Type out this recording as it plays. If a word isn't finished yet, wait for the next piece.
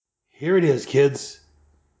Here it is, kids.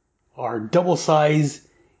 Our double-size,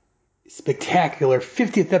 spectacular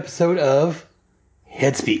 50th episode of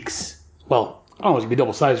Head Speaks. Well, I don't know if it's going to be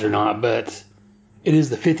double-sized or not, but it is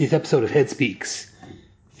the 50th episode of Head Speaks.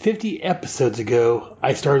 50 episodes ago,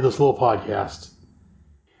 I started this little podcast.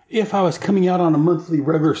 If I was coming out on a monthly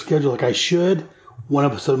regular schedule like I should, one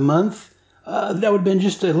episode a month, that would have been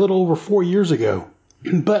just a little over 4 years ago.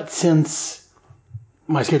 But since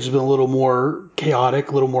my schedule's been a little more chaotic,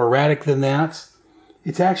 a little more erratic than that,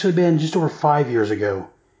 it's actually been just over 5 years ago.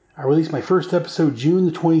 I released my first episode June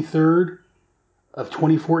the 23rd of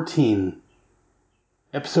 2014.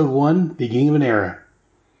 Episode 1, Beginning of an Era.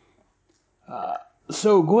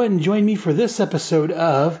 So go ahead and join me for this episode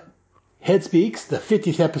of Head Speaks, the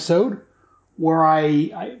 50th episode, where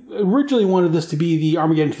I originally wanted this to be the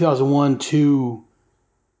Armageddon 2001 to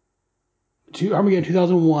Armageddon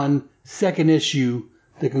 2001 second issue,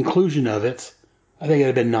 the conclusion of it. I think it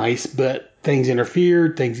would have been nice, but things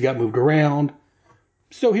interfered, things got moved around.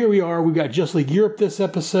 So here we are. We've got Just League Europe this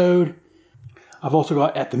episode. I've also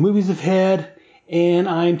got At the Movies of Head, and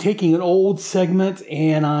I'm taking an old segment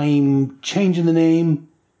and I'm changing the name.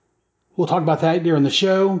 We'll talk about that during the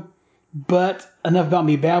show. But enough about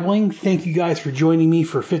me babbling. Thank you guys for joining me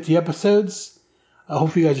for 50 episodes. I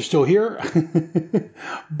hope you guys are still here.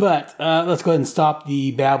 But let's go ahead and stop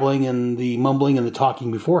the babbling and the mumbling and the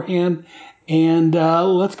talking beforehand. And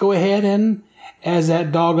let's go ahead and, as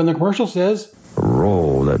that dog on the commercial says,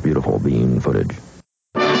 roll that beautiful bean footage.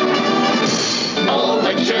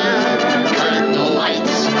 Overture, curtain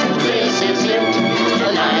lights. This is it,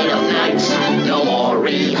 the night of nights. No more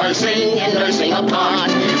rehearsing and nursing a part.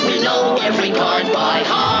 We know every card by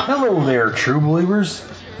heart. Hello there, true believers.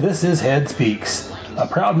 This is Head Speaks, a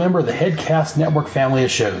proud member of the Headcast Network family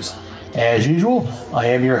of shows. As usual, I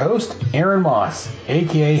am your host, Aaron Moss,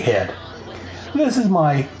 aka Head. This is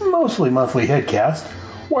my mostly monthly Headcast,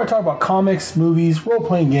 where I talk about comics, movies,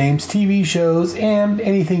 role-playing games, TV shows, and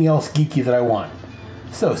anything else geeky that I want.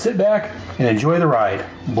 So sit back and enjoy the ride.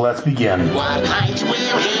 Let's begin. What heights we'll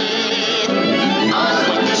hit.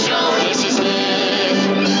 On with the show, this is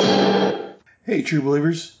it. Hey, true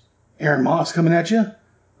believers. Aaron Moss coming at you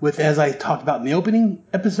with, as I talked about in the opening,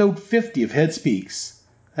 episode 50 of Head Speaks.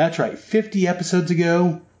 That's right, 50 episodes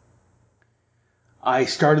ago, I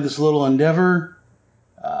started this little endeavor.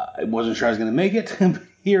 I wasn't sure I was going to make it, but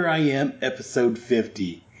here I am, episode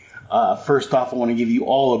 50. First off, I want to give you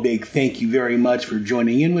all a big thank you very much for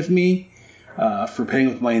joining in with me, for putting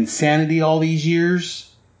with my insanity all these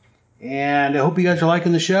years, and I hope you guys are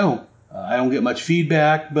liking the show. I don't get much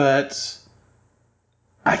feedback, but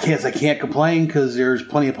I guess I can't complain because there's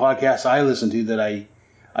plenty of podcasts I listen to that I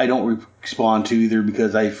don't respond to, either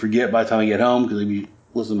because I forget by the time I get home because I be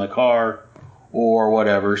listening to my car or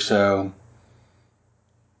whatever. So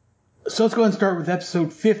let's go ahead and start with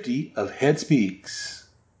episode 50 of Head Speaks.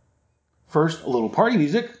 First, a little party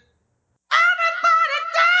music.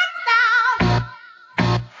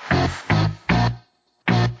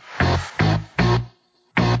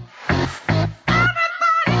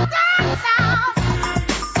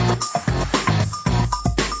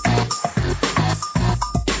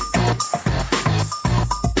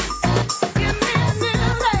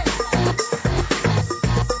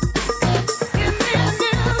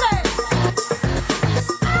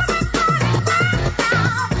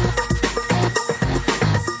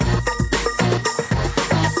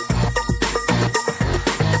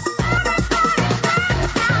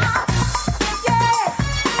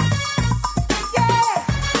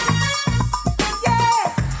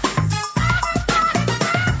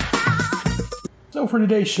 So for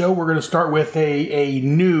today's show, we're going to start with a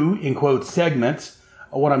new, in quotes, segment.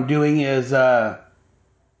 What I'm doing is,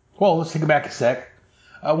 let's take it back a sec.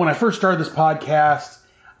 When I first started this podcast,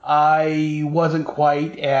 I wasn't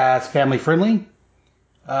quite as family friendly.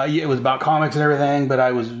 It was about comics and everything, but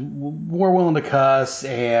I was more willing to cuss,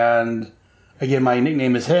 and again, my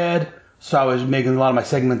nickname is Head, so I was making a lot of my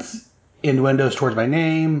segments innuendos towards my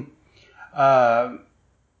name.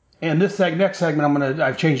 And this next segment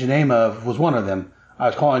I've changed the name of was one of them. I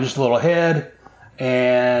was calling it Just a Little Head,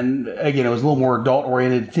 and again, it was a little more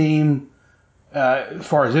adult-oriented theme as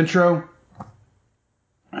far as intro.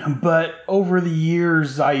 But over the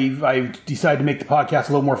years, I've decided to make the podcast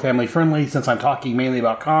a little more family-friendly since I'm talking mainly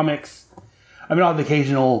about comics. I mean, I'll have the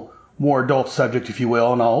occasional more adult subject, if you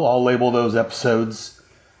will, and I'll label those episodes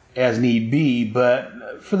as need be.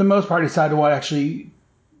 But for the most part, I decided to actually,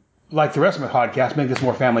 like the rest of my podcast, make this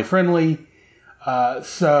more family-friendly.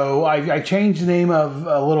 So I changed the name of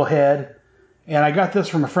Little Head, and I got this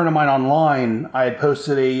from a friend of mine online. I had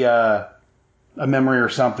posted a memory or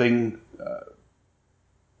something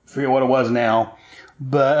forget what it was now.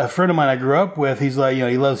 But a friend of mine I grew up with, he's like,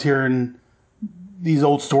 he loves hearing these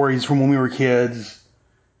old stories from when we were kids.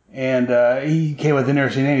 And he came with an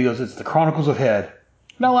interesting name. He goes, it's the Chronicles of Head.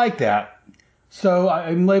 And I like that. So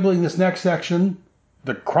I'm labeling this next section,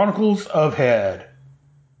 the Chronicles of Head.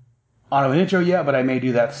 I don't have an intro yet, but I may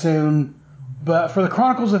do that soon. But for the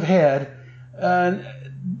Chronicles of Head, I'm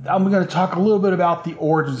going to talk a little bit about the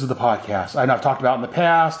origins of the podcast. I know I've talked about it in the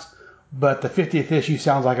past, but the 50th issue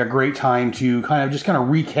sounds like a great time to kind of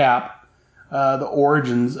recap the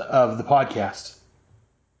origins of the podcast.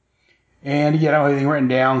 And again, I don't have anything written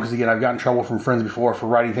down because, again, I've gotten in trouble from friends before for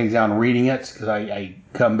writing things down and reading it because I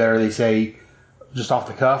come better, they say, just off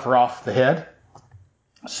the cuff or off the head.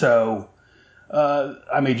 So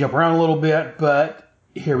I may jump around a little bit, but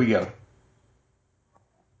here we go.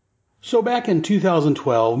 So back in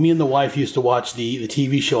 2012, me and the wife used to watch the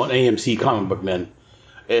TV show on AMC, Comic Book Men.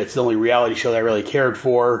 It's the only reality show that I really cared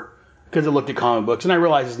for because it looked at comic books, and I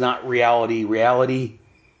realized it's not reality.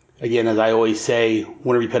 Again, as I always say,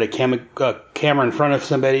 whenever you put a camera in front of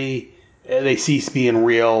somebody, they cease being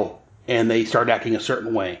real and they start acting a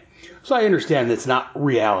certain way. So I understand that it's not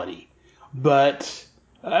reality. But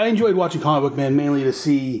I enjoyed watching Comic Book Men mainly to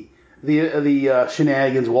see the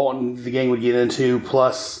shenanigans Walt and the gang would get into,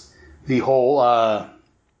 plus the whole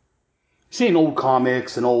seeing old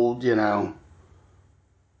comics and old,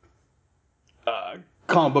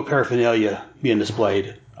 comic book paraphernalia being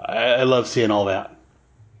displayed. I love seeing all that.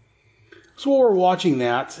 So while we're watching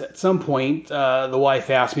that, at some point, the wife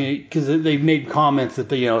asked me, because they've made comments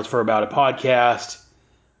that, it's for about a podcast,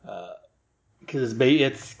 because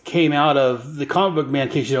it came out of, the Comic Book Man,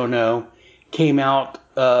 in case you don't know, came out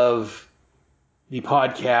of the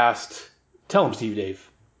podcast Tell 'em Steve Dave,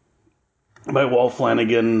 by Walt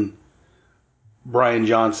Flanagan, Brian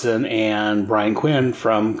Johnson, and Brian Quinn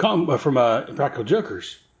from Impractical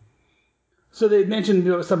Jokers. So they mentioned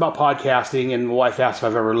something about podcasting, and my wife asked if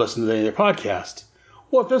I've ever listened to any of their podcasts.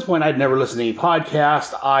 Well, at this point, I'd never listened to any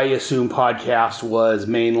podcast. I assumed podcast was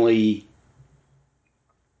mainly...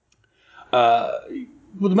 the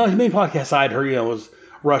main podcast I'd heard, was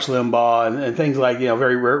Rush Limbaugh and things like,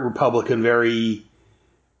 very Republican, very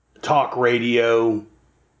talk radio.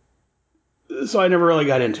 So I never really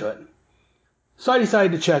got into it. So I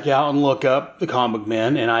decided to check out and look up the Comic Book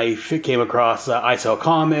Men, and I came across I Sell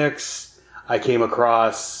Comics. I came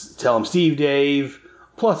across Tell 'em Steve Dave,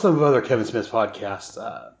 plus some of other Kevin Smith's podcasts.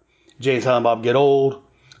 Jay and Silent Bob Get Old.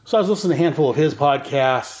 So I was listening to a handful of his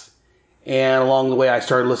podcasts, and along the way I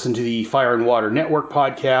started listening to the Fire and Water Network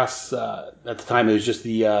podcasts. At the time it was just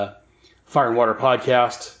the Fire and Water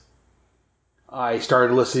podcast. I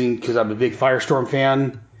started listening, because I'm a big Firestorm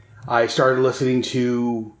fan, I started listening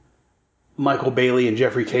to Michael Bailey and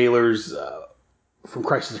Jeffrey Taylor's From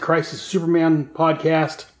Crisis to Crisis Superman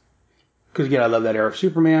podcast. Because, again, I love that era of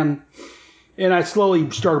Superman. And I slowly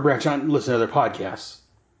started branching out and listening to other podcasts.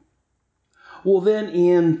 Well, then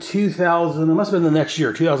in 2000, it must have been the next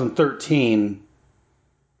year, 2013,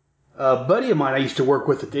 a buddy of mine I used to work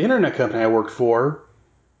with at the internet company I worked for,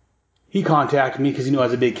 he contacted me because he knew I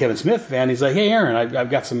was a big Kevin Smith fan. He's like, hey, Aaron, I've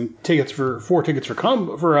got some tickets for Kevin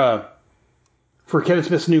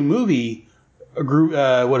Smith's new movie,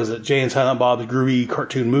 Jay and Silent Bob's Groovy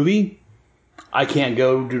Cartoon Movie. I can't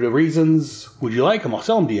go due to reasons. Would you like them? I'll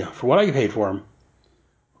sell them to you for what I get paid for them.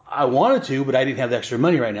 I wanted to, but I didn't have the extra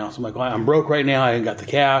money right now. So I'm like, well, I'm broke right now. I ain't got the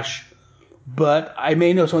cash. But I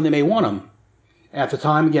may know someone that may want them. At the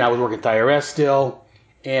time, again, I was working at the IRS still.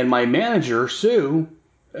 And my manager, Sue,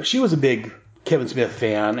 she was a big Kevin Smith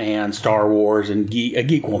fan and Star Wars and a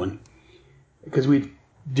geek woman. Because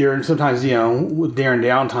sometimes, during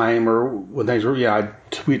downtime or when things were,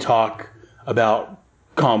 we'd talk about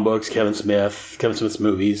comic books, Kevin Smith's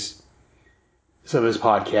movies, some of his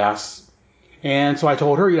podcasts. And so I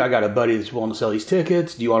told her, I got a buddy that's willing to sell these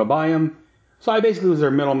tickets. Do you want to buy them? So I basically was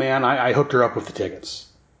their middleman. I hooked her up with the tickets.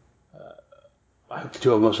 I hooked the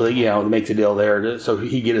two of them up so to make the deal there so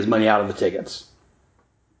he'd get his money out of the tickets.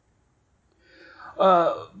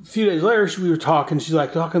 A few days later, we were talking. She's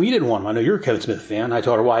like, how come you didn't want them? I know you're a Kevin Smith fan. I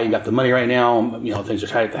told her why you got the money right now. Things are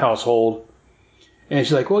tight at the household. And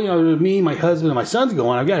she's like, well, me, my husband, and my son's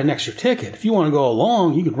going. I've got an extra ticket. If you want to go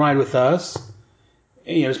along, you can ride with us.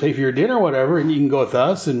 And, just pay for your dinner or whatever, and you can go with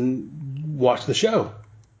us and watch the show.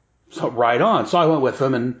 So right on. So I went with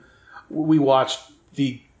them, and we watched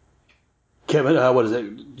the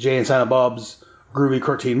Jay and Silent Bob's Groovy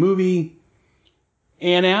Cartoon Movie.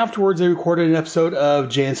 And afterwards, they recorded an episode of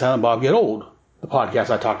Jay and Silent Bob Get Old, the podcast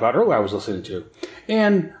I talked about earlier I was listening to.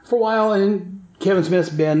 And for a while, Kevin Smith's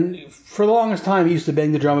been, for the longest time, he used to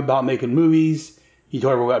bang the drum about making movies. He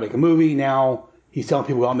told everyone about making a movie. Now, He's telling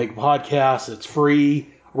people about make a podcast. It's free,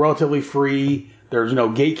 relatively free. There's no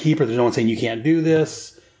gatekeeper. There's no one saying you can't do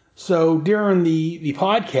this. So during the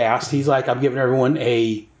podcast, he's like, I'm giving everyone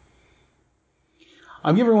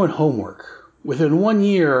homework. Within 1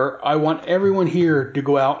 year, I want everyone here to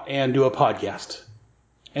go out and do a podcast.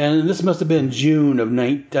 And this must have been June of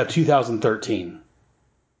 2013.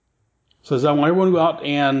 So I want everyone to go out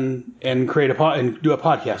and create and do a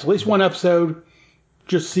podcast, at least one episode,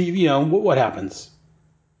 just see what happens.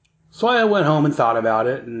 So I went home and thought about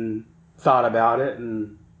it and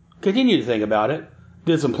continued to think about it.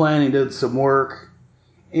 Did some planning, did some work,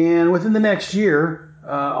 and within the next year,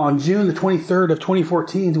 on June the 23rd of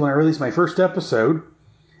 2014 is when I released my first episode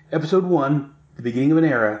 1, the beginning of an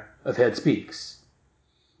era of Head Speaks.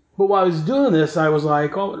 But while I was doing this, I was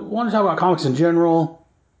like, I want to talk about comics in general,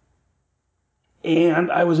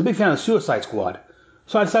 and I was a big fan of Suicide Squad,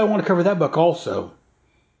 so I decided I want to cover that book also.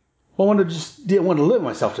 Well, didn't want to limit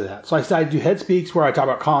myself to that, so I decided to do Head Speaks, where I talk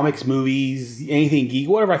about comics, movies, anything geek,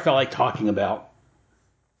 whatever I felt like talking about.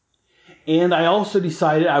 And I also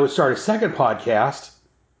decided I would start a second podcast,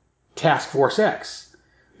 Task Force X.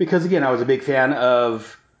 Because, again, I was a big fan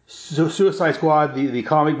of Suicide Squad, the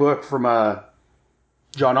comic book from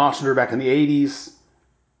John Ostrander back in the 80s.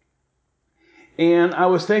 And I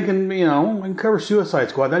was thinking, I can cover Suicide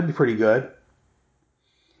Squad. That'd be pretty good.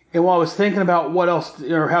 And while I was thinking about what else,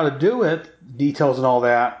 or how to do it, details and all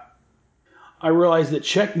that, I realized that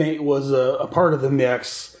Checkmate was a part of the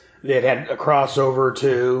mix. That had a crossover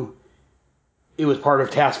to... It was part of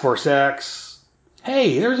Task Force X.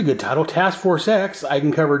 Hey, there's a good title, Task Force X. I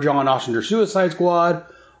can cover John Ostrander's Suicide Squad,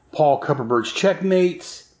 Paul Kupperberg's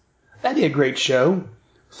Checkmate. That'd be a great show.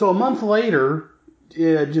 So a month later,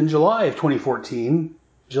 in July of 2014,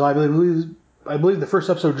 I believe the first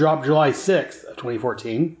episode dropped July 6th of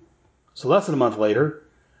 2014. So less than a month later,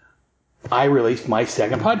 I released my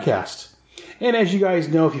second podcast. And as you guys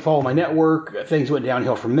know, if you follow my network, things went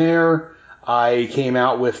downhill from there. I came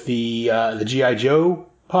out with the G.I. Joe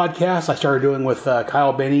podcast I started doing with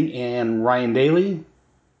Kyle Benning and Ryan Daly.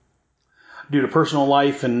 Due to personal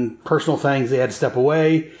life and personal things, they had to step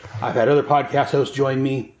away. I've had other podcast hosts join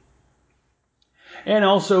me. And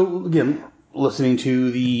also, again, listening to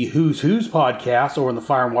the Who's Who's podcast over on the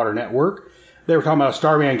Fire and Water Network. They were talking about a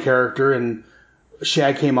Starman character, and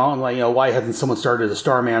Shag came out and why hasn't someone started a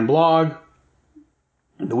Starman blog?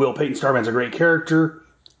 The Will Payton Starman's a great character.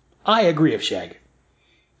 I agree with Shag.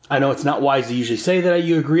 I know it's not wise to usually say that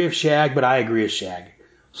you agree with Shag, but I agree with Shag.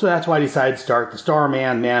 So that's why I decided to start the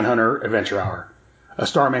Starman Manhunter Adventure Hour. A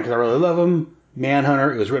Starman because I really love him.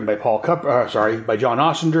 Manhunter, it was written by by John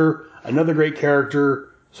Ostrander, another great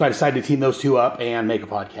character. So I decided to team those two up and make a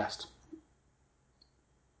podcast.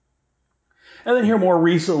 And then here more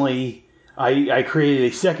recently, I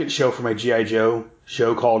created a second show for my G.I. Joe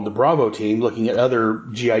show called The Bravo Team, looking at other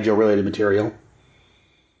G.I. Joe related material.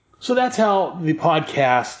 So that's how the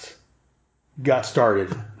podcast got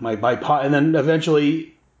started. And then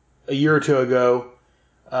eventually, a year or two ago,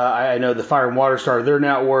 I know the Fire and Water started their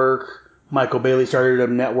network. Michael Bailey started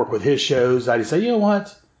a network with his shows. I decided, you know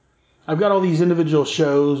what? I've got all these individual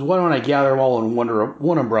shows. Why don't I gather them all in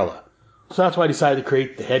one umbrella? So that's why I decided to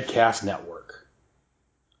create the Headcast Network.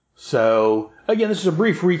 So, again, this is a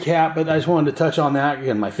brief recap, but I just wanted to touch on that.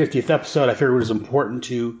 Again, my 50th episode, I figured it was important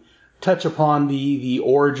to touch upon the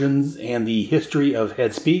origins and the history of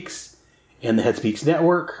Head Speaks and the Head Speaks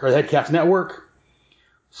Network, or the Headcast Network.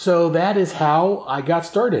 So that is how I got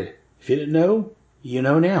started. If you didn't know, you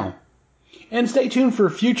know now. And stay tuned for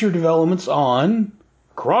future developments on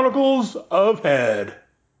Chronicles of Head.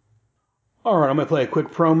 Alright, I'm going to play a quick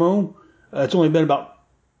promo. It's only been about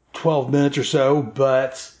 12 minutes or so,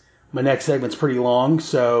 but my next segment's pretty long,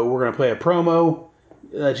 so we're going to play a promo.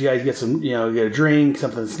 Let you guys get some, get a drink,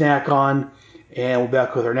 something to snack on, and we'll be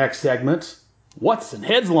back with our next segment, What's in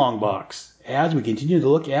Head's Long Box, as we continue to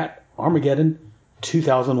look at Armageddon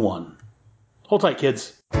 2001. Hold tight,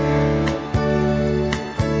 kids.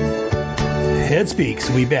 Head Speaks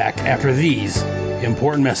will be back after these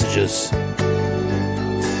important messages.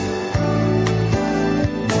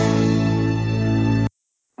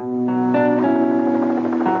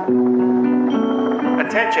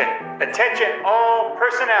 Attention all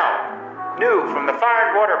personnel. New from the Fire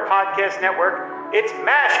and Water Podcast Network, it's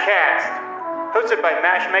MASHcast. Hosted by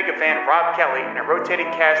MASH megafan Rob Kelly and a rotating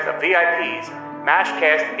cast of VIPs,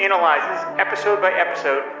 MASHcast analyzes, episode by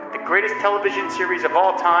episode, the greatest television series of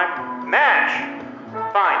all time, MASH.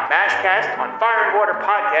 Find MASHcast on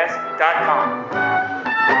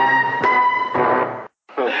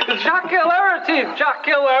fireandwaterpodcast.com. Jacques Hilarity! Jacques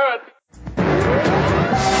Hilarity!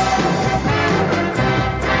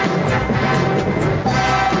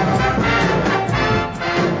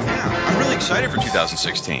 excited for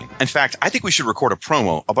 2016. In fact, I think we should record a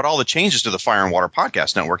promo about all the changes to the Fire and Water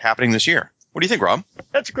Podcast Network happening this year. What do you think, Rob?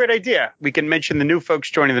 That's a great idea. We can mention the new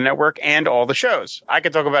folks joining the network and all the shows. I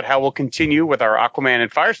can talk about how we'll continue with our Aquaman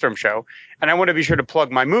and Firestorm show, and I want to be sure to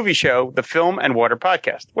plug my movie show, the Film and Water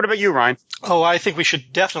Podcast. What about you, Ryan? Oh, I think we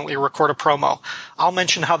should definitely record a promo. I'll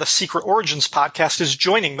mention how the Secret Origins podcast is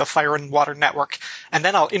joining the Fire and Water Network, and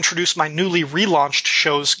then I'll introduce my newly relaunched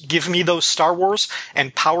shows, Give Me Those Star Wars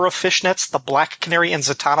and Power of Fishnets, the Black Canary and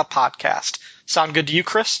Zatanna podcast. Sound good to you,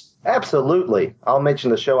 Chris? Absolutely. I'll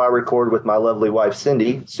mention the show I record with my lovely wife,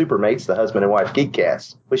 Cindy, Supermates, the husband and wife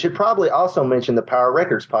Geekcast. We should probably also mention the Power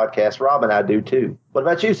Records podcast Rob and I do, too. What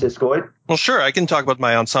about you, Siskoid? Well, sure. I can talk about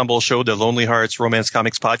my ensemble show, the Lonely Hearts Romance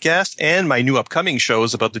Comics Podcast, and my new upcoming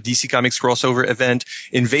shows about the DC Comics crossover event,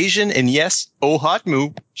 Invasion, and yes, Oh Hot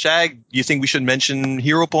Moo. Shag, you think we should mention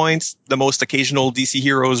Hero Points, the most occasional DC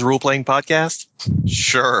Heroes role-playing podcast?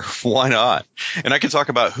 Sure, why not? And I can talk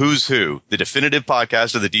about Who's Who, the definitive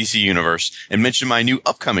podcast of the DC Universe, and mention my new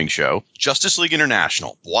upcoming show, Justice League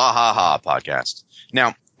International, Wahaha podcast.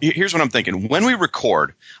 Now, here's what I'm thinking. When we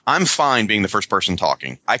record, I'm fine being the first person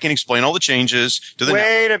talking. I can explain all the changes to the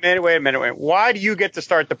Wait a minute. Why do you get to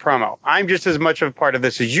start the promo? I'm just as much of a part of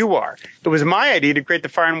this as you are. It was my idea to create the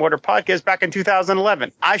Fire and Water podcast back in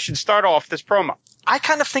 2011. I should start off this promo. I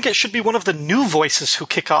kind of think it should be one of the new voices who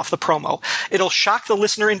kick off the promo. It'll shock the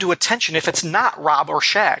listener into attention if it's not Rob or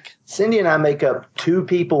Shag. Cindy and I make up 2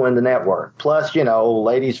 people in the network, plus,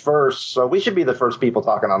 ladies first, so we should be the first people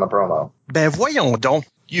talking on the promo. Ben voyons donc.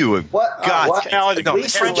 You have What? got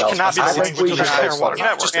French cannot be the language of the Fire and Water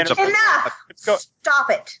Network. Enough!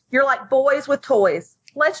 Stop it. You're like boys with toys.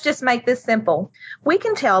 Let's just make this simple. We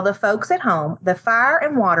can tell the folks at home the Fire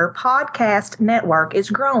and Water Podcast Network is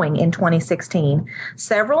growing in 2016.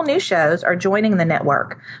 Several new shows are joining the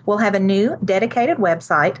network. We'll have a new dedicated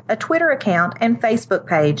website, a Twitter account, and Facebook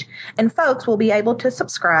page, and folks will be able to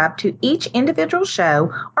subscribe to each individual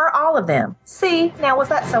show or all of them. See, now was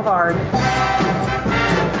that so hard?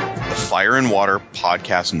 the Fire and Water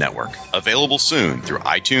Podcast Network. Available soon through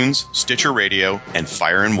iTunes, Stitcher Radio, and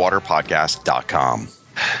fireandwaterpodcast.com.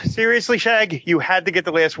 Seriously, Shag, you had to get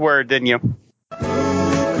the last word, didn't you?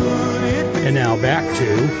 And now back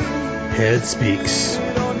to Head Speaks.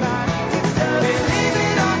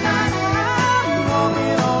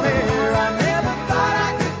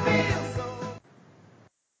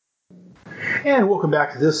 And welcome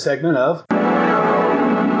back to this segment of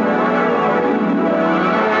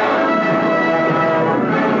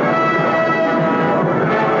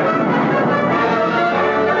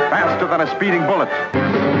Faster than a speeding bullet.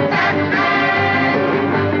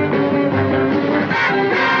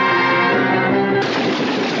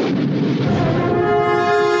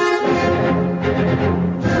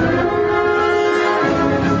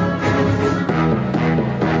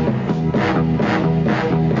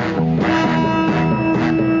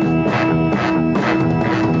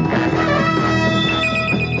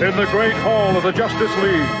 In the great hall of the Justice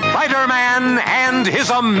League, Spider-Man and his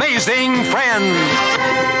amazing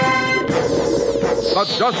friends. the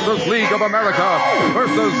Justice League of America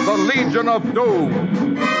versus the Legion of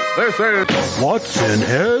Doom. This is What's in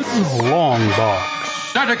Head's Long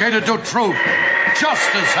Box. Dedicated to truth,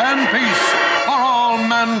 justice, and peace for all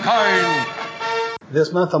mankind.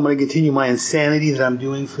 This month I'm going to continue my insanity that I'm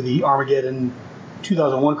doing for the Armageddon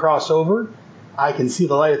 2001 crossover. I can see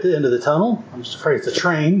the light at the end of the tunnel. I'm just afraid it's a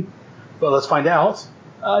train, but let's find out.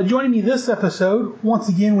 Joining me this episode, once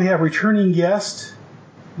again, we have returning guest.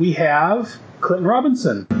 We have Clinton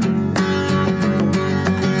Robinson. And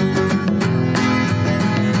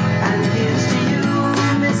here's to you,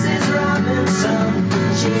 Mrs. Robinson.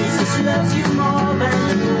 Jesus loves you more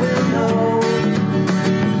than you will know.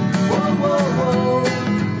 Whoa, whoa,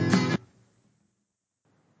 whoa.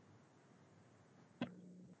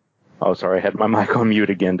 Oh, sorry, I had my mic on mute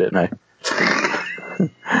again, didn't I?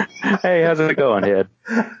 Hey, how's it going, Ed?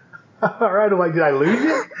 All right, I'm like, did I lose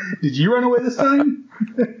you? Did you run away this time?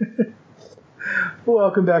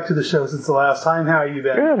 Welcome back to the show since the last time. How are you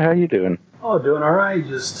been? Good, how you doing? Oh, doing all right.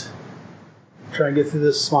 Just trying to get through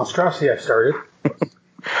this monstrosity I started.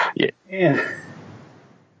 Yeah.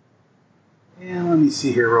 And let me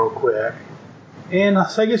see here real quick. And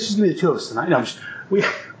so I guess it's just going to be the two of us tonight. No, we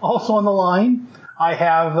also on the line, I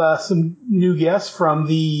have some new guests from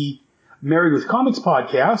the Married with Comics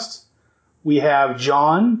podcast. We have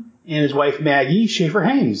John and his wife Maggie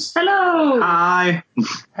Schaefer-Hames. Hello. Hi.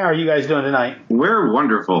 How are you guys doing tonight? We're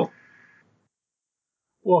wonderful.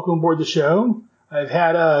 Welcome aboard the show. I've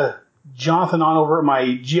had Jonathan on over at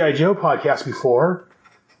my G.I. Joe podcast before.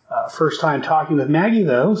 First time talking with Maggie,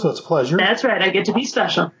 though, so it's a pleasure. That's right. I get to be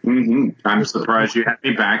special. Mm-hmm. I'm surprised you had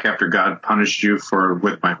me back after God punished you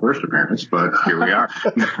with my first appearance, but here we are.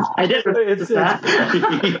 I did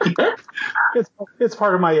that. It's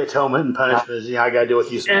part of my atonement and punishment. I got to deal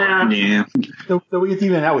with you. Yeah. So we get to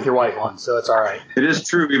even out with your wife on, so it's all right. It is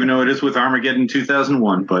true, even though it is with Armageddon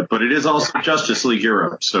 2001, but it is also Justice League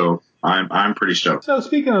Europe, so I'm pretty stoked. So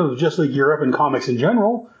speaking of Justice League Europe and comics in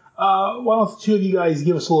general, why don't the two of you guys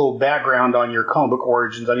give us a little background on your comic book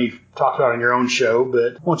origins? I know you've talked about it on your own show,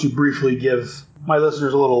 but why don't you briefly give my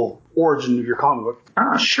listeners a little origin of your comic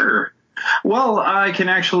book? Sure. Well, I can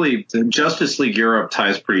actually, Justice League Europe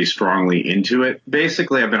ties pretty strongly into it.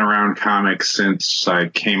 Basically, I've been around comics since I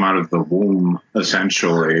came out of the womb,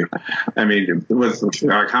 essentially. I mean, with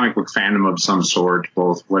a comic book fandom of some sort,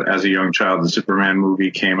 both as a young child, the Superman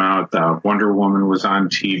movie came out, Wonder Woman was on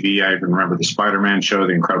TV, I even remember the Spider-Man show,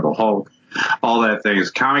 The Incredible Hulk. All that things.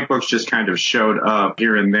 Comic books just kind of showed up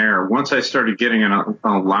here and there. Once I started getting an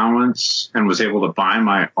allowance and was able to buy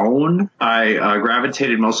my own, I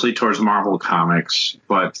gravitated mostly towards Marvel comics.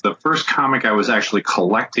 But the first comic I was actually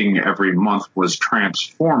collecting every month was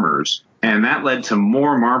Transformers. And that led to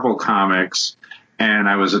more Marvel comics. And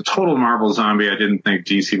I was a total Marvel zombie. I didn't think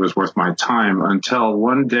DC was worth my time until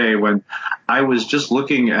one day when I was just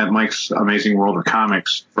looking at Mike's Amazing World of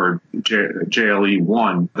Comics for JLE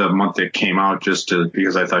 1, the month it came out,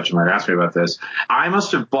 because I thought you might ask me about this. I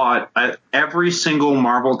must have bought every single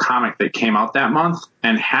Marvel comic that came out that month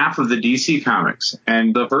and half of the DC comics.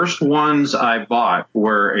 And the first ones I bought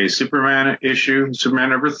were a Superman issue,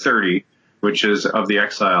 Superman number 30, which is of the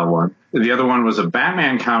Exile one. The other one was a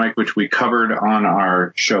Batman comic, which we covered on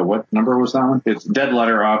our show. What number was that one? It's Dead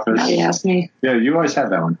Letter Office. Now you asked me. Yeah, you always had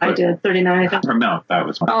that one. I did. 39, I think. No, that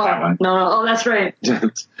was that one. No. Oh, that's right. I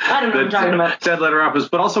don't know what I'm talking about. Dead Letter Office,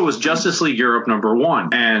 but also was Justice League Europe number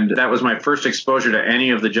 1. And that was my first exposure to any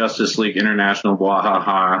of the Justice League International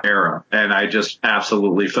Bwahaha era. And I just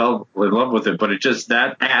absolutely fell in love with it. But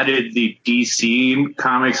that added the DC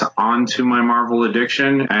comics onto my Marvel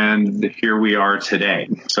addiction. And here we are today.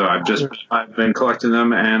 So I've been collecting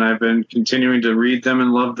them, and I've been continuing to read them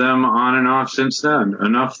and love them on and off since then.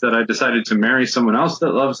 Enough that I decided to marry someone else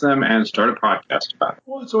that loves them and start a podcast about it.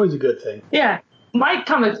 Well, it's always a good thing. Yeah. My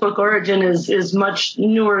comic book origin is much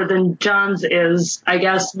newer than John's is. I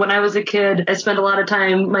guess when I was a kid, I spent a lot of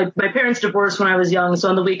time, my parents divorced when I was young, so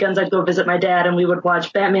on the weekends I'd go visit my dad and we would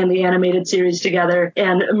watch Batman the Animated Series together,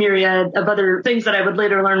 and a myriad of other things that I would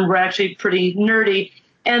later learn were actually pretty nerdy.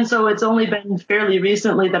 And so it's only been fairly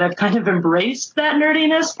recently that I've kind of embraced that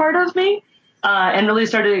nerdiness part of me, and really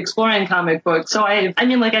started exploring comic books. So I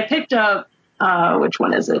picked up, which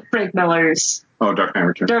one is it? Frank Miller's. Oh, Dark Knight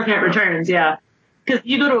Returns. Dark Knight Returns, yeah. Because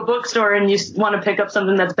you go to a bookstore and you want to pick up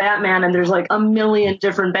something that's Batman, and there's like a million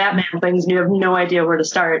different Batman things, and you have no idea where to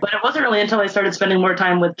start. But it wasn't really until I started spending more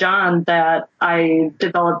time with John that I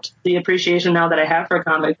developed the appreciation now that I have for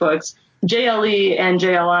comic books. JLE and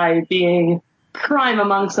JLI being prime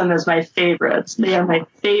amongst them as my favorites. They are my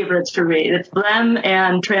favorites to read. It's them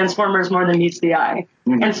and Transformers More Than Meets the Eye,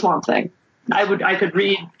 and Swamp Thing. I could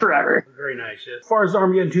read forever. Very nice. As far as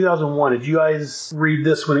Armageddon 2001, did you guys read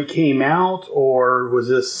this when it came out, or was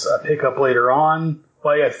this a pickup later on?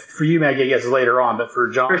 Well, yeah, for you, Maggie, I guess later on, but for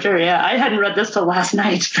John... For sure, yeah. I hadn't read this till last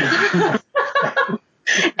night.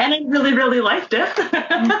 And I really, really liked it.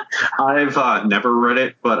 I've never read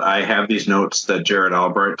it, but I have these notes that Jared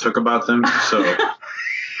Albright took about them, so...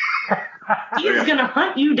 He's going to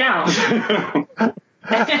hunt you down.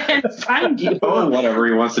 And find you. Oh, whatever.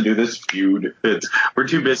 He wants to do this feud. We're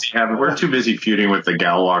too busy feuding with the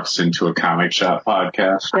Gal Walks Into a Comic Shop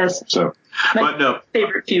podcast. Yes. So, but no.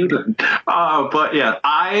 Favorite feud. But yeah,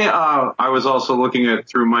 I was also looking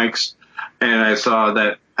through Mike's, and I saw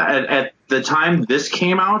that at the time this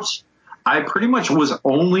came out, I pretty much was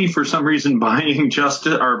only for some reason buying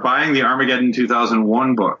the Armageddon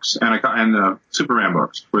 2001 books and the Superman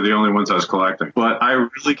books were the only ones I was collecting. But I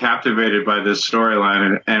was really captivated by this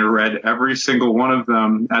storyline and read every single one of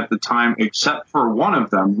them at the time, except for one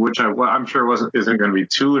of them, which I'm sure isn't going to be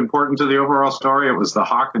too important to the overall story. It was the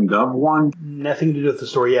Hawk and Dove one. Nothing to do with the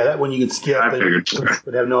story. Yeah, that one you could skip. I figured. It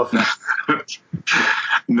would have no effect.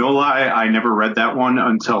 No lie, I never read that one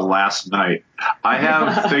until last night. I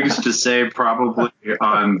have things to say probably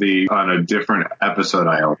on a different episode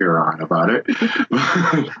I'll hear on about it.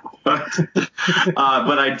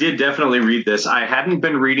 But I did definitely read this. I hadn't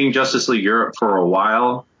been reading Justice League Europe for a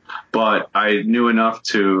while. but I knew enough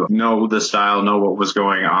to know the style, know what was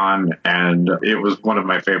going on, and it was one of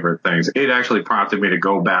my favorite things. It actually prompted me to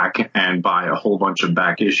go back and buy a whole bunch of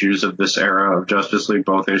back issues of this era of Justice League,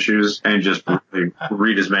 both issues, and just really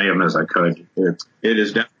read as many of them as I could. It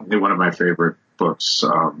is definitely one of my favorite books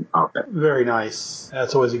out there. Very nice.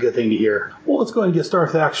 That's always a good thing to hear. Well, let's go ahead and get started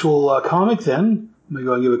with the actual comic then. I'm going to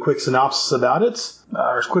go and give a quick synopsis about it,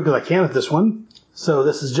 or as quick as I can with this one. So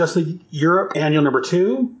this is Justice League Europe Annual Number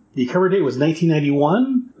 2. The cover date was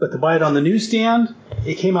 1991, but to buy it on the newsstand,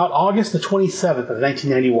 it came out August the 27th of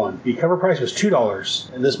 1991. The cover price was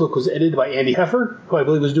 $2, and this book was edited by Andy Heffer, who I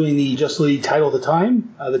believe was doing the Justice League title at the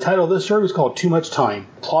time. The title of this story was called Too Much Time.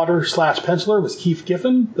 Plotter/penciler was Keith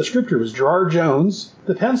Giffen. The scripter was Gerard Jones.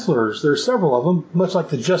 The pencilers, there's several of them, much like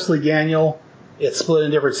the Justice League Annual. It's split in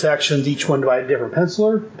different sections, each one by a different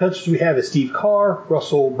penciler. The pencilers we have is Steve Carr,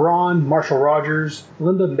 Russell Braun, Marshall Rogers,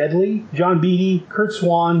 Linda Medley, John Beatty, Kurt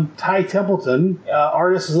Swan, Ty Templeton.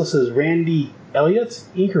 Artist is listed as Randy Elliott.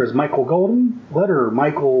 Inker is Michael Golden. Letterer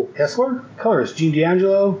Michael Hessler. Colorist Gene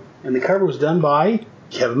D'Angelo. And the cover was done by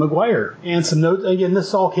Kevin Maguire. And some notes. Again,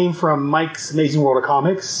 this all came from Mike's Amazing World of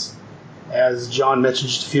Comics. As John mentioned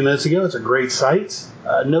just a few minutes ago, it's a great site.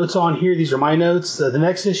 Notes on here, these are my notes. The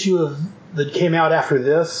next issue that came out after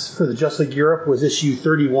this for the Justice League Europe was issue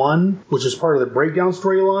 31, which is part of the Breakdown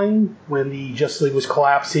storyline when the Justice League was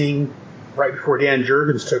collapsing right before Dan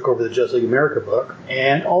Jurgens took over the Justice League America book.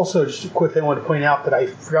 And also, just a quick thing I wanted to point out that I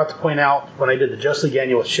forgot to point out when I did the Justice League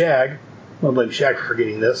Annual with Shag. I'm going to blame Shag for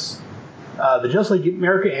forgetting this. The Justice League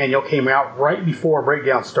America Annual came out right before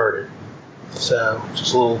Breakdown started. So,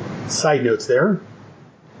 just a little side notes there.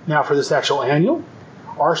 Now for this actual annual.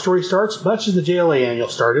 Our story starts much as the JLA Annual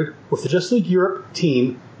started, with the Justice League Europe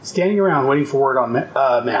team standing around waiting for word on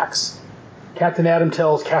Max. Captain Atom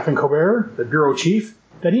tells Catherine Colbert, the bureau chief,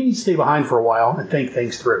 that he needs to stay behind for a while and think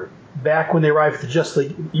things through. Back when they arrive at the Justice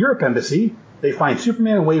League Europe embassy, they find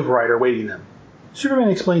Superman and Wave Rider awaiting them. Superman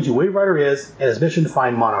explains who Wave Rider is and his mission to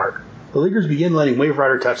find Monarch. The Leaguers begin letting Wave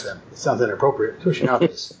Rider touch them. It sounds inappropriate, especially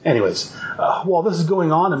nowadays. Anyways, while this is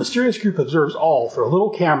going on, a mysterious group observes all through a little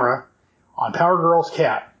camera on Power Girl's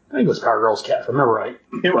cat. I think it was Power Girl's cat, if I remember right.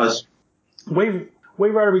 It was. Wave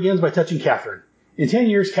Rider begins by touching Catherine. In 10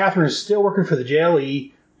 years, Catherine is still working for the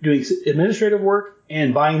JLE, doing administrative work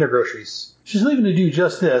and buying their groceries. She's leaving to do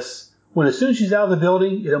just this, when as soon as she's out of the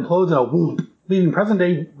building, it implodes in a whoop, leaving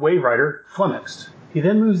present-day Wave Rider flummoxed. He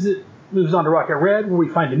then moves on to Rocket Red, where we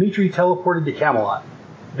find Dimitri teleported to Camelot.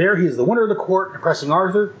 There he is the winner of the court, impressing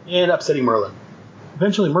Arthur and upsetting Merlin.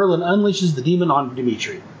 Eventually, Merlin unleashes the demon on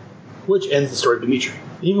Dimitri, which ends the story of Dimitri.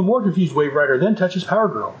 An even more confused Wave Rider then touches Power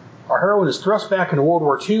Girl. Our heroine is thrust back into World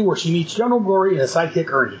War II, where she meets General Glory and his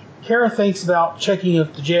sidekick Ernie. Kara thinks about checking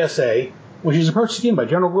with the JSA when she's approached again by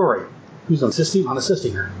General Glory, who's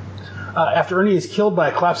assisting her. After Ernie is killed by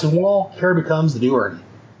a collapsing wall, Kara becomes the new Ernie.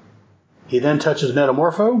 He then touches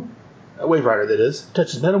Metamorpho, Wave Rider that is,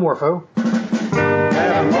 touches Metamorpho.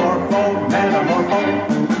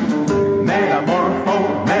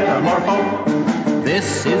 Metamorpho.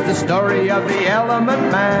 This is the story of the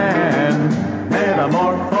Element Man.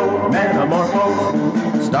 Metamorpho.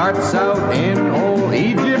 Starts out in old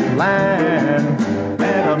Egypt land.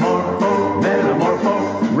 Metamorpho.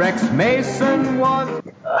 Rex Mason was...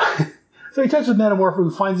 So he touches Metamorpho,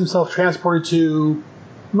 who finds himself transported to,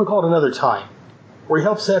 I'm going to call it another time, where he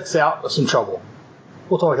helps X out with some trouble.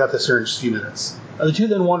 We'll talk about this here in just a few minutes. The two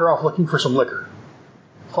then wander off looking for some liquor.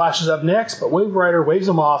 Flash is up next, but Wave Rider waves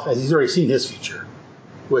him off as he's already seen his future,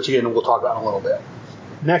 which again we'll talk about in a little bit.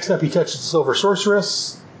 Next up, he touches the Silver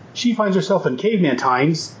Sorceress. She finds herself in caveman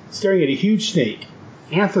times, staring at a huge snake.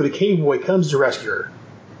 Anther, the cave boy, comes to rescue her.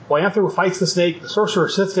 While Anther fights the snake, the sorcerer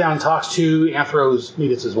sits down and talks to Anthro's,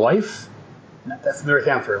 maybe it's his wife? That's familiar with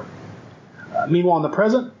Anthro. Meanwhile, in the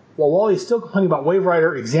present, while Wally is still complaining about Wave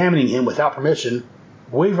Rider examining him without permission,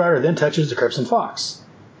 Wave Rider then touches the Crimson Fox.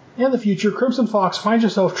 In the future, Crimson Fox finds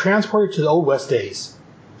herself transported to the Old West days.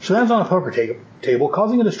 She lands on a poker table,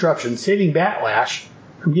 causing a disruption, saving Batlash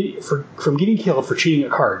from getting killed for cheating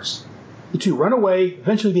at cards. The two run away,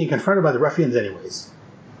 eventually being confronted by the ruffians anyways.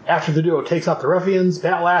 After the duo takes out the ruffians,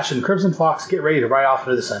 Batlash and Crimson Fox get ready to ride off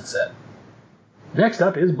into the sunset. Next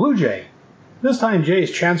up is Blue Jay. This time, Jay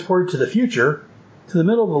is transported to the future, to the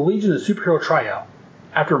middle of the Legion of Superhero tryout.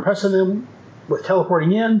 After impressing them with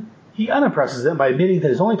teleporting in, he unimpresses them by admitting that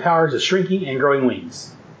his only powers is shrinking and growing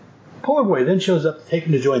wings. Polar Boy then shows up to take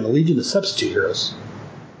him to join the Legion of Substitute Heroes.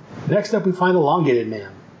 Next up, we find Elongated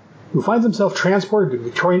Man, who finds himself transported to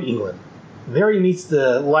Victorian England. There he meets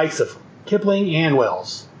the likes of Kipling and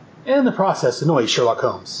Wells, and in the process annoys Sherlock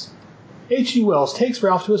Holmes. H.G. Wells takes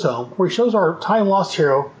Ralph to his home, where he shows our time-lost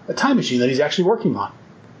hero a time machine that he's actually working on.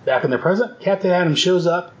 Back in the present, Captain Atom shows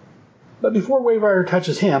up, but before Waverider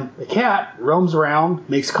touches him, the cat roams around,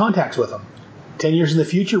 makes contacts with him. 10 years in the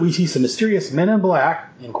future, we see some mysterious men in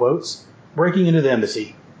black, in quotes, breaking into the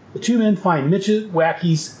embassy. The two men find Mitch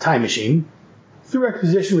Wacky's time machine. Through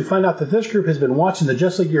exposition, we find out that this group has been watching the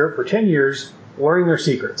Justice League Europe for 10 years, learning their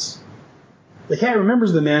secrets. The cat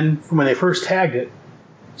remembers the men from when they first tagged it,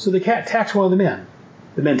 so the cat attacks one of the men.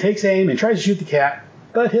 The man takes aim and tries to shoot the cat,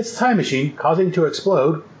 but hits the time machine, causing it to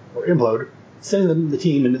explode, or implode, sending the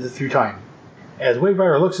team through time. As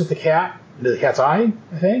Waverider looks at the cat, into the cat's eye,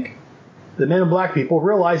 I think, the men in black people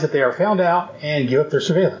realize that they are found out and give up their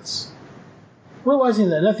surveillance. Realizing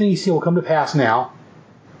that nothing he sees will come to pass now,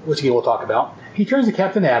 which again we'll talk about, he turns to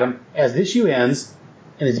Captain Atom as the issue ends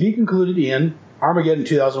and is to be concluded in Armageddon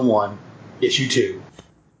 2001, issue 2.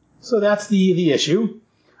 So that's the issue.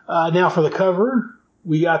 Now for the cover,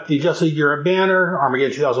 we got the Justice League Europe banner,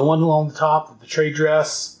 Armageddon 2001 along the top, the trade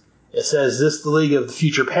dress. It says, "This the League of the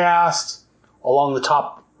Future Past." Along the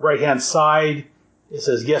top right-hand side, it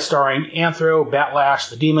says, guest starring Anthro, Batlash,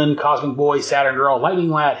 the Demon, Cosmic Boy, Saturn Girl, Lightning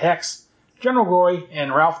Lad, Hex, General Glory,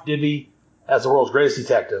 and Ralph Digby as the world's greatest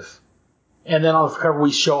detective. And then on the cover,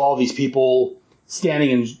 we show all these people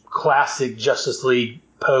standing in classic Justice League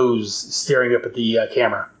pose, staring up at the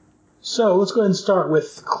camera. So let's go ahead and start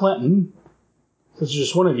with Clinton, since it's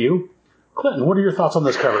just one of you. Clinton, what are your thoughts on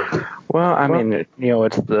this cover? Well, I mean,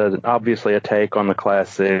 it's obviously a take on the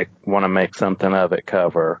classic want to make something of it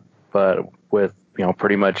cover, but with,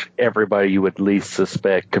 pretty much everybody you would least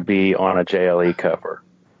suspect could be on a JLE cover.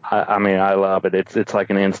 I mean, I love it. It's like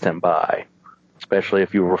an instant buy, especially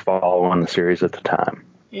if you were following the series at the time.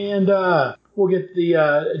 And we'll get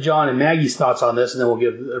the John and Maggie's thoughts on this, and then we'll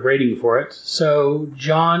give a rating for it. So,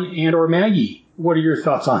 John and or Maggie, what are your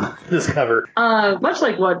thoughts on this cover? Much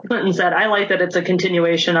like what Clinton said, I like that it's a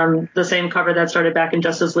continuation on the same cover that started back in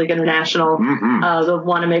Justice League International. They'll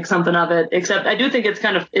want to make something of it. Except I do think it's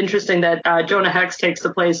kind of interesting that Jonah Hex takes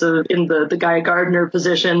the place of in the Guy Gardner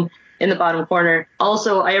position in the bottom corner.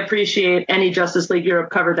 Also, I appreciate any Justice League Europe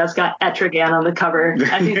cover that's got Etrigan on the cover.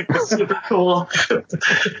 I think it's super cool.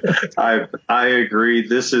 I agree.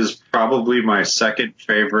 This is probably my second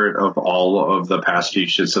favorite of all of the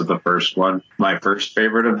pastiches of the first one. My first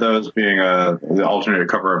favorite of those being the alternate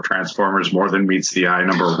cover of Transformers More Than Meets the Eye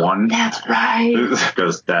 #1. That's right.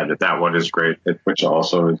 Because that one is great, which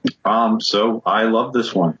also is. So I love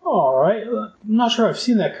this one. All right. I'm not sure I've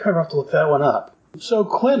seen that cover. I'll have to look that one up. So,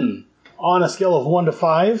 Clinton, on a scale of 1 to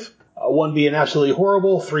 5, 1 being absolutely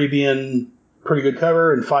horrible, 3 being pretty good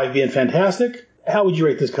cover, and 5 being fantastic, how would you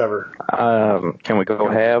rate this cover? Can we go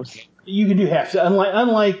halves? You can do halves.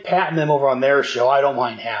 Unlike Pat and them over on their show, I don't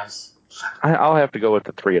mind halves. I'll have to go with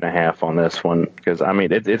the 3.5 on this one, because, I mean,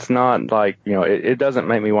 it's not like, it doesn't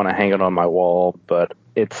make me want to hang it on my wall, but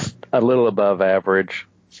it's a little above average.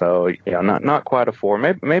 So, not quite a 4,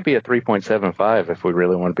 maybe a 3.75 if we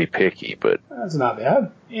really want to be picky, but that's not bad.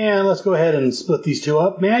 And let's go ahead and split these two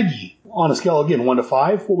up. Maggie, on a scale again 1 to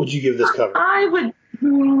 5, what would you give this cover? I'd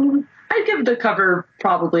give the cover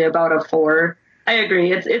probably about a 4. I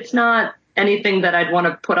agree. It's not anything that I'd want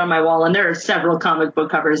to put on my wall, and there are several comic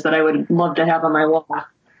book covers that I would love to have on my wall.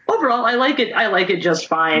 Overall, I like it just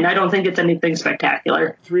fine. I don't think it's anything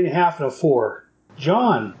spectacular. 3.5 and a 4.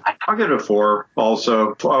 John. I'll give it a 4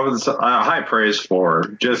 also. High praise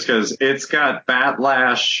 4, just because it's got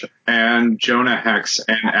Batlash and Jonah Hex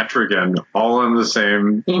and Etrigan all in the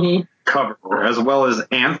same cover, as well as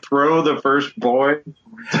Anthro, the first boy,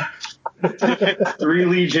 3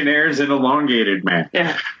 Legionnaires, and Elongated Man.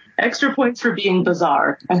 Yeah. Extra points for being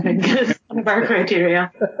bizarre, I think, is one of our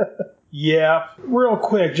criteria. Yeah, real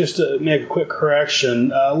quick, just to make a quick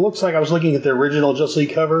correction. Looks like I was looking at the original Justice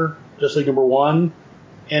League cover, Justice League #1,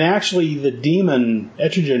 and actually the Demon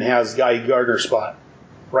Etrigan has Guy Gardner's spot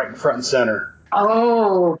right in front and center.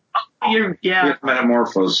 Oh, yeah.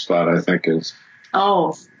 Metamorpho's spot, I think, is.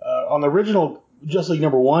 Oh. On the original Justice League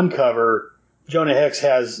 #1 cover, Jonah Hex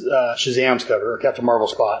has Shazam's cover, or Captain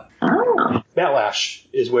Marvel's spot. Oh. Batlash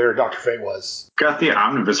is where Dr. Fate was. Got the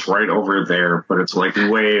omnibus right over there, but it's like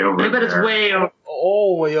way over there. But it's way over.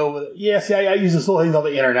 Oh, way over there. Yeah, see, I use this little thing on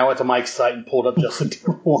the internet. I went to Mike's site and pulled up Justice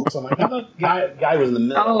League #1. So I'm like, I thought Guy was in the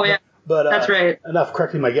middle. Oh, yeah. But, that's right. Enough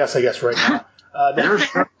correcting my guess, I guess, right now.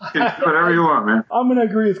 Whatever you want, man. I'm going to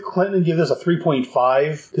agree with Clinton and give this a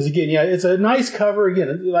 3.5. Because, again, yeah, it's a nice cover.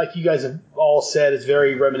 Again, like you guys have all said, it's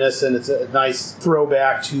very reminiscent. It's a nice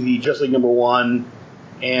throwback to the Justice League #1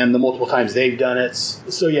 and the multiple times they've done it.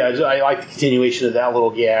 So, yeah, I like the continuation of that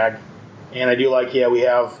little gag. And I do like, we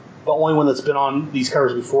have The only one that's been on these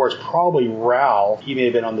covers before is probably Ralph. He may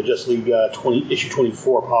have been on the Justice League issue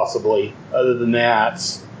 24, possibly. Other than that,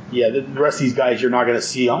 yeah, the rest of these guys you're not going to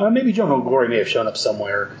see. Maybe General Glory may have shown up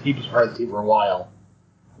somewhere. He was part of the team for a while.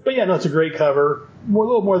 But yeah, no, it's a great cover. A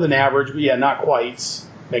little more than average, but yeah, not quite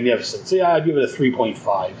magnificent. So yeah, I'd give it a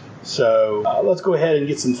 3.5. So let's go ahead and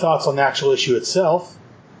get some thoughts on the actual issue itself.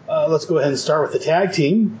 Let's go ahead and start with the tag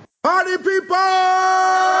team. Party people!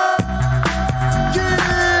 Yeah!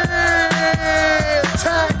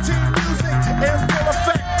 Tag team music in full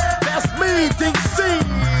effect. That's me, DC,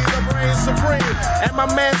 the brain supreme. And my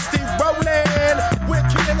man Steve Rowland. We're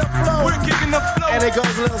kicking the flow. And it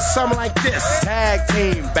goes a little something like this. Tag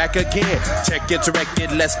team, back again. Check it, direct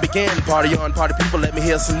it, let's begin. Party on, party people, let me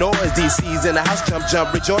hear some noise. DC's in the house,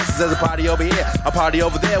 jump, rejoices. There's a party over here, a party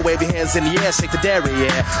over there. Wave your hands in the air, shake the dairy,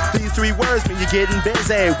 yeah. These 3 words mean you're getting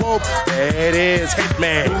busy. Whoop, there it is,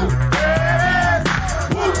 Hitman.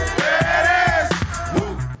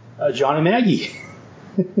 John and Maggie,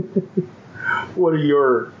 what are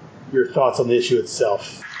your thoughts on the issue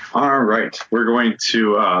itself? All right, we're going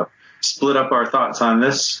to split up our thoughts on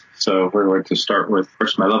this. So we're going to start with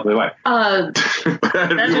first my lovely wife.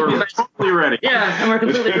 That you were totally ready. Yeah, and we're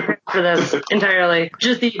completely prepared for this entirely.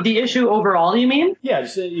 Just the issue overall, you mean? Yeah,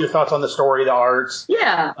 just your thoughts on the story, the arts.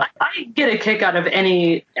 Yeah, I get a kick out of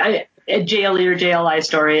any a JLE or JLI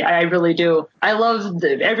story. I really do. I love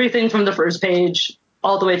everything from the first page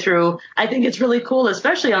all the way through. I think it's really cool,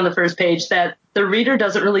 especially on the first page, that the reader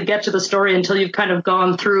doesn't really get to the story until you've kind of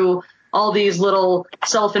gone through all these little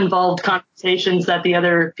self-involved conversations that the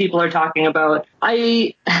other people are talking about.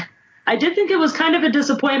 I did think it was kind of a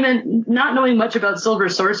disappointment not knowing much about Silver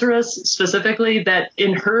Sorceress specifically, that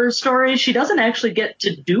in her story she doesn't actually get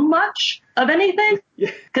to do much of anything,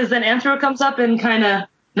 because then Anthro comes up and kind of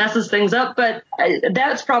messes things up. But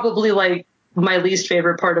that's probably like my least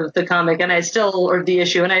favorite part of the comic, and I still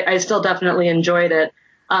definitely enjoyed it.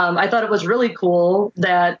 I thought it was really cool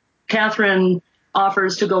that Catherine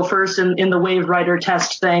offers to go first in the Wave Rider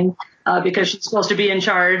test thing, because she's supposed to be in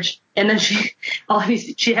charge. And then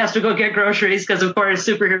she has to go get groceries, because of course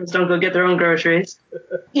superheroes don't go get their own groceries.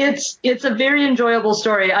 It's a very enjoyable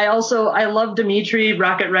story. I love Dimitri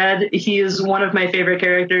Rocket Red. He is one of my favorite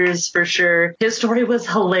characters for sure. His story was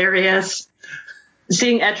hilarious.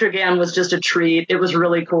 Seeing Etrigan was just a treat. It was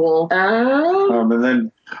really cool. And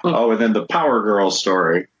then the Power Girl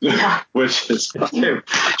story, which is,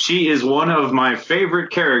 she is one of my favorite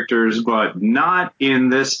characters, but not in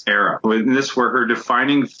this era. In this, where her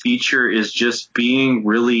defining feature is just being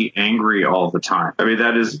really angry all the time. I mean,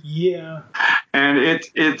 that is, yeah. And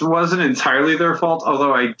it wasn't entirely their fault,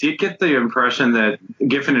 although I did get the impression that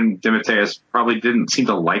Giffen and DeMatteis probably didn't seem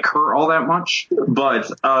to like her all that much. But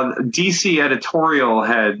DC editorial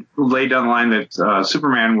had laid down the line that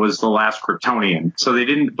Superman was the last Kryptonian, so they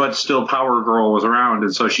didn't. But still, Power Girl was around,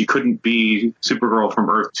 and so she couldn't be Supergirl from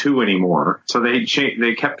Earth 2 anymore. So they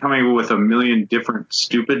kept coming with a million different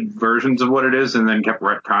stupid versions of what it is, and then kept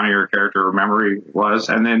retconning her character or memory was,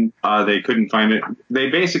 and then they couldn't find it. They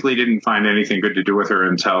basically didn't find anything good to do with her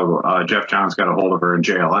until Jeff Johns got a hold of her in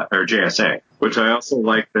JSA. Which I also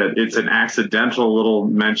like that it's an accidental little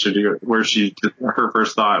mention where her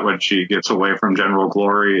first thought when she gets away from General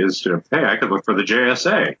Glory is to, hey, I could look for the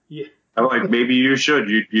JSA. Yeah. I'm like, maybe you should.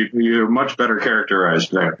 You're much better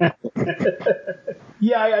characterized there.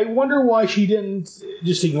 Yeah, I wonder why she didn't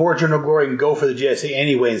just ignore General Glory and go for the JSA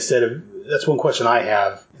anyway instead of... That's one question I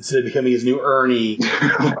have. Instead of becoming his new Ernie.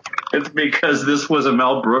 It's because this was a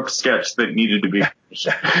Mel Brooks sketch that needed to be finished.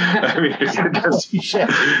 I mean,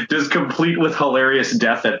 just complete with hilarious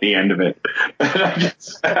death at the end of it.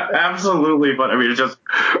 Absolutely, but I mean, it's just,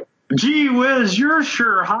 gee whiz, you're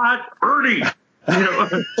sure hot, Ernie.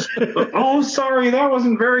 Oh, sorry, that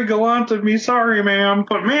wasn't very gallant of me. Sorry, ma'am.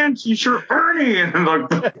 But man, you sure Ernie. And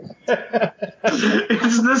like,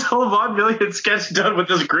 it's this whole vaudevillian sketch done with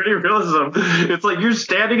this gritty realism. It's like you're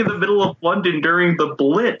standing in the middle of London during the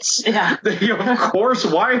Blitz. Yeah. Of course.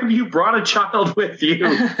 Why have you brought a child with you?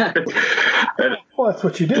 Well, that's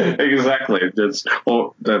what you do. Exactly.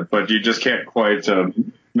 But you just can't quite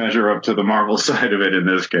measure up to the Marvel side of it in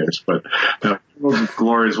this case. But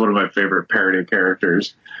Glory is one of my favorite parody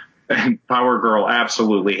characters. And Power Girl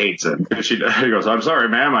absolutely hates him. She goes, I'm sorry,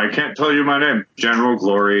 ma'am, I can't tell you my name. General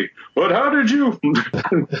Glory. But how did you?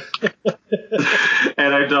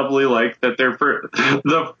 And I doubly like that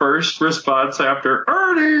the first response after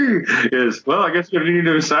Ernie is, well, I guess you need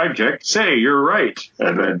a sidekick. Say, you're right.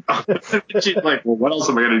 And then she's like, well, what else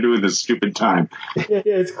am I going to do in this stupid time?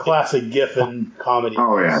 It's classic Giffen comedy.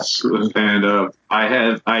 Oh, yes. And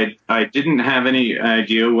I didn't have any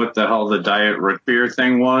idea what the hell the Diet Root Beer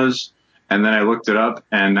thing was, and then I looked it up,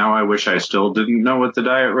 and now I wish I still didn't know what the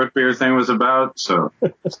Diet Root Beer thing was about. So, yeah,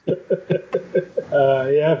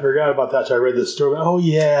 I forgot about that. So I read this story. Oh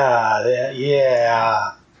yeah,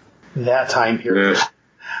 that time period. Yeah.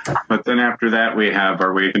 But then after that,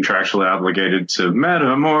 are we contractually obligated to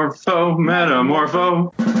metamorpho?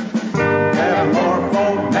 Metamorpho,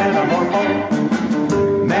 metamorpho.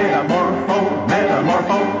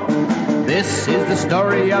 This is the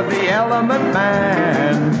story of the Element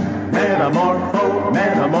Man.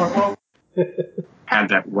 Metamorpho. Had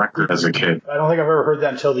that record as a kid. I don't think I've ever heard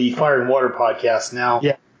that until the Fire and Water podcast. Now,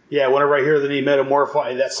 yeah. Whenever I hear the name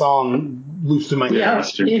Metamorpho, that song loops in my head.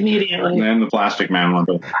 Immediately. And the Plastic Man one.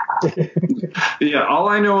 Yeah, all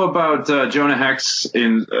I know about Jonah Hex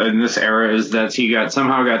in this era is that he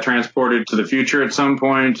somehow got transported to the future at some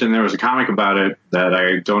point, and there was a comic about it that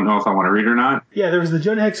I don't know if I want to read or not. Yeah, there was the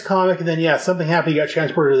Jonah Hex comic, and then something happened. He got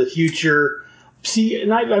transported to the future. See,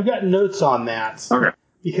 and I've got notes on that. Okay.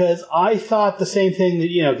 Because I thought the same thing that,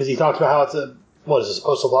 because he talks about how it's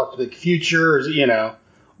supposed to look to the future,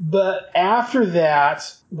 But after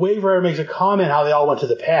that, Wave Rider makes a comment how they all went to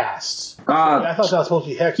the past. I thought that was supposed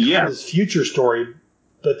to be Hex's future story,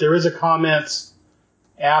 but there is a comment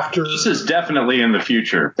after. This is definitely in the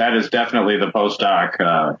future. That is definitely the post-doc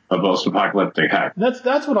of post-apocalyptic Hex.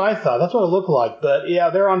 That's what I thought. That's what it looked like. But yeah,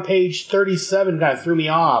 they're on page 37. Kind of threw me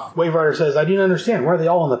off. Wave Rider says, "I didn't understand. Why are they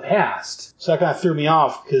all in the past?" So that kind of threw me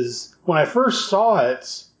off because when I first saw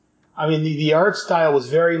it, I mean, the art style was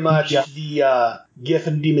very much the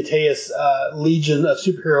Giffen DeMatteis Legion of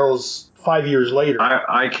Superheroes 5 years later.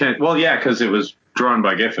 I can't. Well, yeah, because it was drawn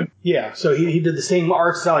by Giffen. Yeah, so he did the same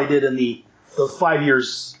art style he did in the 5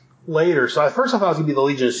 years later. So at first I thought it was going to be the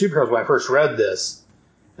Legion of Superheroes when I first read this.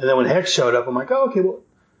 And then when Hex showed up, I'm like, oh,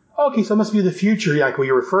 okay, so it must be the future, like what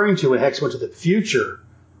you're referring to when Hex went to the future.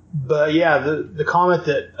 But yeah, the comment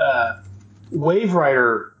that Wave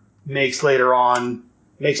Rider makes later on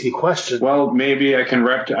makes me question. Well, maybe I can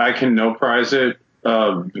no prize it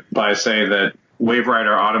by saying that Wave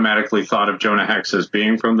Rider automatically thought of Jonah Hex as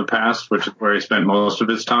being from the past, which is where he spent most of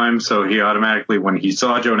his time. So he automatically, when he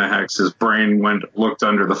saw Jonah Hex, his brain looked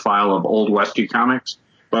under the file of Old Westy comics.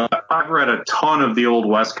 But I've read a ton of the Old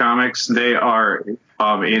West comics. They are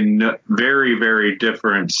in very, very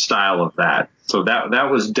different style of that. So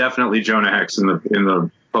that was definitely Jonah Hex in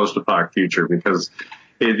the post-apoc future, because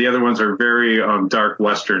the other ones are very dark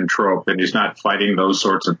Western trope, and he's not fighting those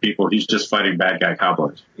sorts of people. He's just fighting bad guy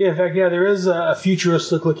cowboys. Yeah, in fact, there is a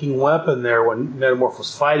futuristic-looking weapon there when Metamorph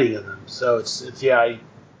was fighting in them. So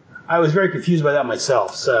I was very confused by that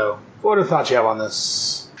myself. So what are the thoughts you have on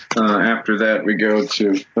this? After that, we go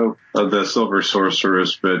to the Silver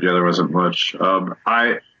Sorceress, but there wasn't much.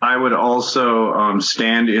 I would also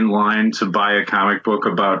stand in line to buy a comic book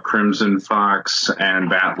about Crimson Fox and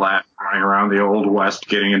Bat Lad running around the Old West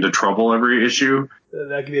getting into trouble every issue.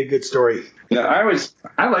 That could be a good story. Yeah,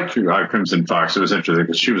 I liked Crimson Fox. It was interesting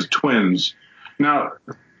because she was twins. Now,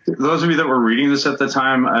 those of you that were reading this at the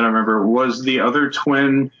time, I don't remember, was the other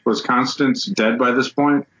twin, was Constance dead by this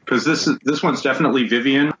point? Because this one's definitely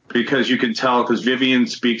Vivian, because you can tell, because Vivian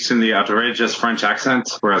speaks in the outrageous French accent,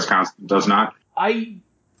 whereas Constance does not. I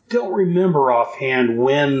don't remember offhand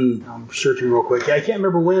when. I'm searching real quick. I can't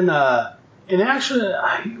remember when. And actually,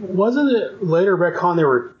 wasn't it later retcon they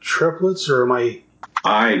were triplets, or am I?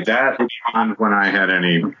 That was on when I had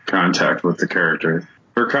any contact with the character.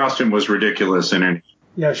 Her costume was ridiculous in it.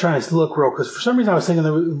 Yeah, I was trying to look real, because for some reason I was thinking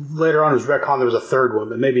that later on it was retcon there was a third one,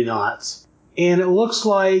 but maybe not. And it looks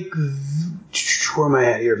like, where am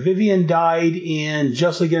I at here? Vivian died in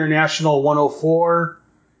Just League International 104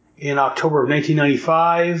 in October of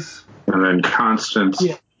 1995. And then Constance.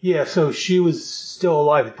 Yeah, so she was still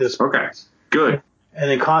alive at this point. Okay, good.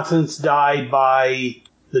 And then Constance died by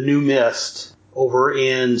the New Mist over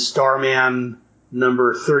in Starman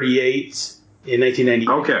number 38 in 1998.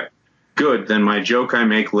 Okay, good. Then my joke I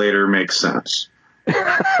make later makes sense. And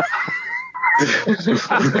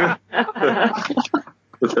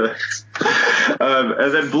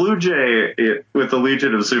then Blue Jay with the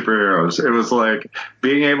Legion of Superheroes, it was like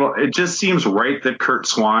it just seems right that Kurt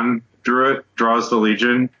Swan draws the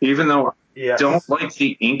Legion, even though I don't like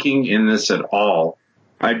the inking in this at all.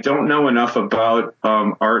 I don't know enough about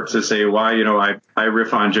art to say why, I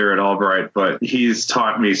riff on Jared Albright, but he's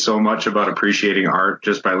taught me so much about appreciating art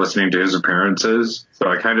just by listening to his appearances.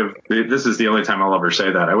 So this is the only time I'll ever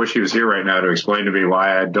say that. I wish he was here right now to explain to me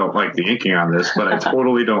why I don't like the inking on this, but I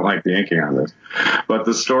totally don't like the inking on this. But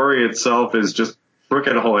the story itself is just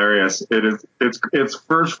frickin' hilarious. It's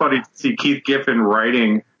first funny to see Keith Giffen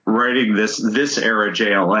writing writing this era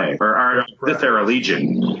JLA or this era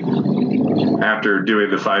Legion after doing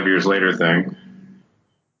the 5 years later thing.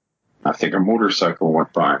 I think a motorcycle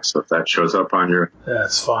went by, so if that shows up on your...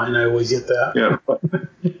 That's fine. I always get that. Yeah.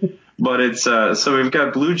 But it's so we've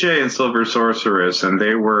got Blue Jay and Silver Sorceress, and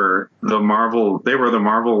they were the Marvel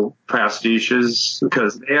pastiches,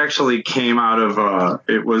 because they actually came out of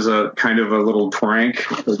it was a kind of a little prank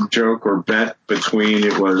joke or bet between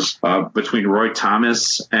Roy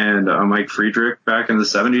Thomas and Mike Friedrich back in the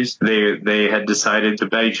 70s. They had decided to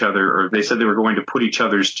bet each other, or they said they were going to put each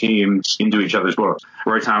other's teams into each other's books.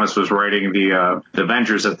 Roy Thomas was writing the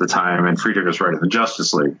Avengers at the time, and Friedrich was writing the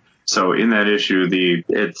Justice League. So in that issue,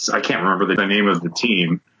 I can't remember the name of the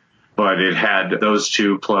team, but it had those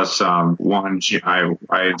two plus I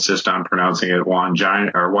insist on pronouncing it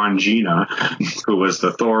Wandjina, who was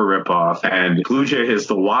the Thor ripoff, and Blue Jay is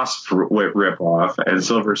the Wasp ripoff, and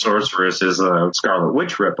Silver Sorceress is a Scarlet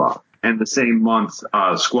Witch ripoff. And the same month,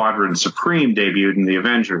 Squadron Supreme debuted in the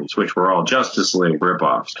Avengers, which were all Justice League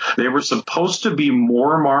ripoffs. They were supposed to be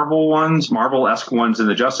more Marvel-esque ones in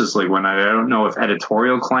the Justice League one. I don't know if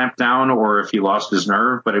editorial clamped down or if he lost his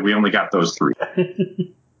nerve, but we only got those three.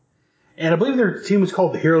 And I believe their team was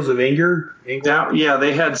called the Heroes of Angor. Yeah,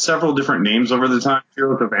 they had several different names over the time.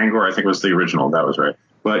 Heroes of Angor, I think, was the original. That was right.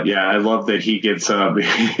 But yeah, I love that he gets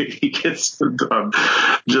just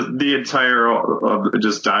the entire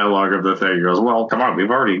just dialogue of the thing. He goes, well, come on,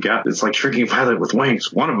 we've already got, it's like Shrinking Violet with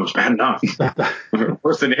wings. One of them's bad enough.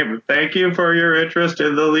 What's the name? Thank you for your interest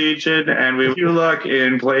in the Legion, and we wish you luck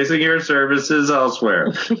in placing your services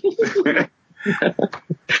elsewhere.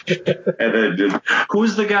 And then, who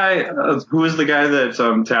is the guy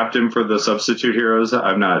that tapped him for the substitute heroes?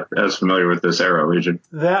 I'm not as familiar with this era, Legion.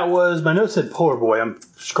 That was, my note said Polar Boy. I'm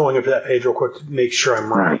scrolling up to that page real quick to make sure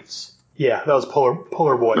I'm right. Yeah, that was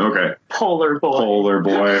Polar Boy. Okay. Polar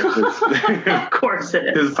Boy. Of course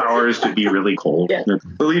it is. His power is to be really cold. Yeah.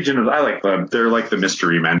 The Legion, I like them. They're like the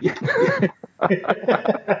mystery men.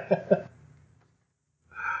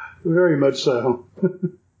 Very much so.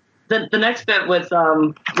 The next bit with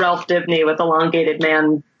Ralph Dibny with Elongated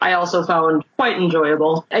Man, I also found quite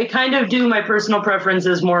enjoyable. I kind of do, my personal preference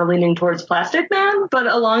is more leaning towards Plastic Man, but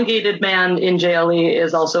Elongated Man in JLE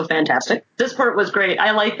is also fantastic. This part was great.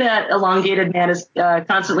 I like that Elongated Man is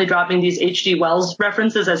constantly dropping these H.G. Wells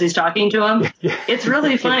references as he's talking to him. It's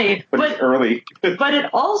really funny. but early. But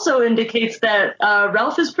it also indicates that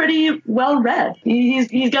Ralph is pretty well read.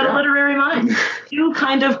 He's got a literary mind. You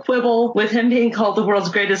kind of quibble with him being called the world's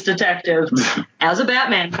greatest detective. As a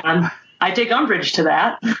Batman fan, I take umbrage to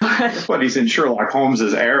that. But he's in Sherlock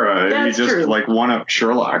Holmes' era. That's he just true. like one up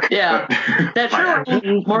Sherlock. Yeah, that Sherlock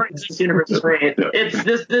Holmes more exists universe is great. It's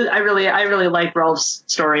this. I really like Ralph's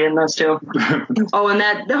story in this too. Oh, and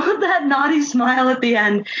that naughty smile at the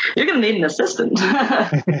end. You're gonna need an assistant.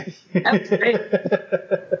 That's great.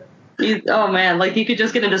 Oh man, like he could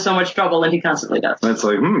just get into so much trouble, and he constantly does. It's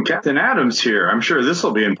like, Captain Adams here. I'm sure this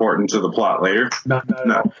will be important to the plot later. No.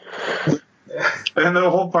 And the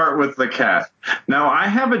whole part with the cat. Now, I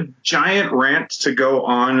have a giant rant to go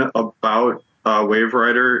on about Wave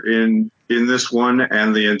Rider in this one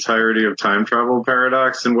and the entirety of Time Travel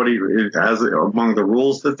Paradox and what he has among the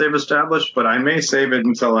rules that they've established, but I may save it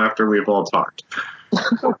until after we've all talked.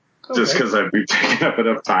 Just because I've been taking up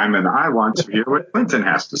enough time, and I want to hear what Clinton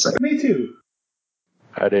has to say. Me too.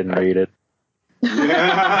 I didn't read it.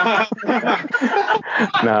 No.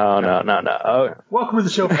 Welcome to the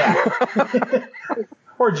show, Pat.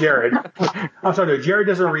 Or Jared. I'm sorry, no, Jared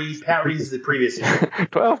doesn't read. Pat reads the previous issue.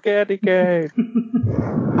 12 candy cane.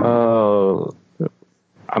 Oh.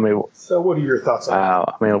 I mean, so what are your thoughts on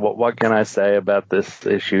that? I mean, what can I say about this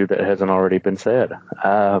issue that hasn't already been said?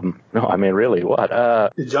 No, I mean, really, what?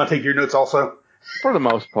 Did John take your notes also? For the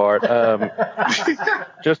most part.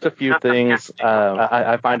 Just a few things.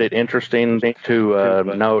 I find it interesting to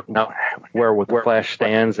note where the Flash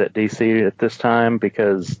stands at DC at this time,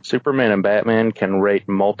 because Superman and Batman can rate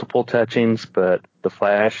multiple touchings, but the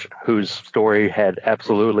Flash, whose story had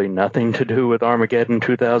absolutely nothing to do with Armageddon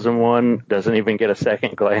 2001, doesn't even get a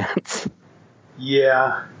second glance.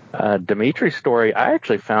 Yeah. Dimitri's story, I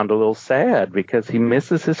actually found a little sad because he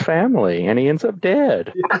misses his family and he ends up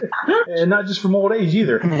dead. And not just from old age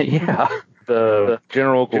either. Yeah. The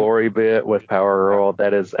General Glory bit with Power Girl,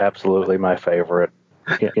 that is absolutely my favorite.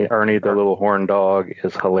 Ernie the Little Horn Dog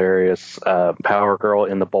is hilarious. Power Girl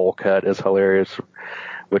in the bowl cut is hilarious,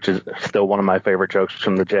 which is still one of my favorite jokes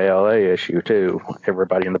from the JLA issue, too.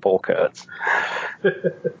 Everybody in the bowl cuts.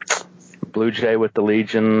 Blue Jay with the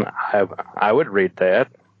Legion, I would read that.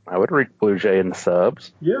 I would read Blue Jay in the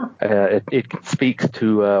subs. Yeah. It speaks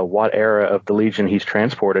to what era of the Legion he's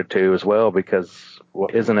transported to as well, because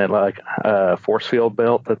isn't it like a force field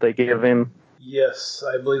belt that they give him? Yes,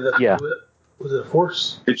 I believe that's was it a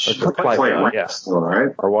force? It's something like that, yeah.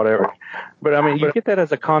 Right? Or whatever. But I mean, you get that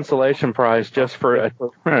as a consolation prize just for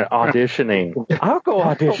auditioning. I'll go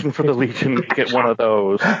audition for the Legion and get one of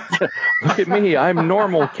those. Look at me, I'm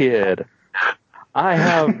normal kid. I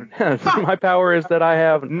have, my power is that I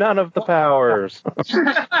have none of the powers.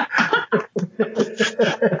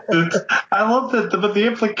 I love that, but the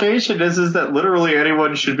implication is that literally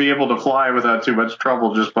anyone should be able to fly without too much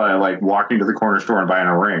trouble just by like walking to the corner store and buying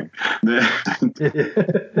a ring.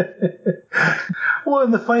 Well,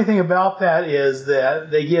 and the funny thing about that is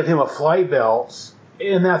that they give him a flight belt,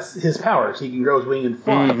 and that's his powers. He can grow his wing and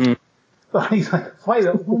fly. Mm-hmm. But he's like, flight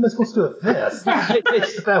belt? What am I supposed to do with this?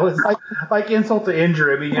 That was like insult to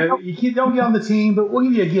injury. I mean, you don't get on the team, but we'll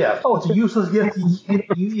give you a gift. Oh, it's a useless gift.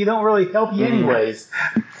 You don't really help you anyways.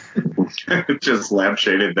 Just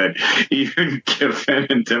lampshaded that even Kiffin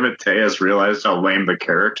and Timotheus realized how lame the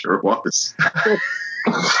character was.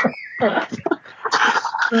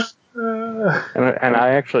 And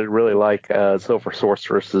I actually really like Silver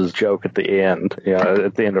Sorceress's joke at the end,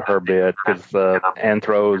 at the end of her bit, because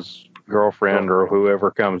Anthro's girlfriend or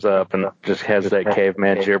whoever comes up and just has that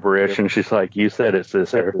caveman gibberish, and she's like, "You said it,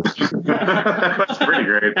 sister." That's pretty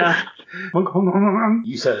great.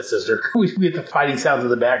 You said it, sister. We get the fighting sounds in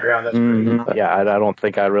the background. That's great. Yeah, I don't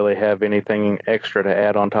think I really have anything extra to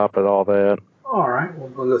add on top of all that. All right,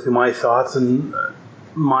 well, I'll go through my thoughts, and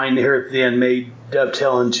mine here at the end may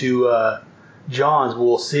dovetail into John's.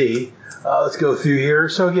 We'll see. Let's go through here.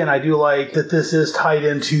 So again, I do like that this is tied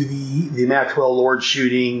into the Maxwell Lord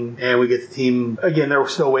shooting, and we get the team again. They're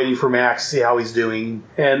still waiting for Max to see how he's doing,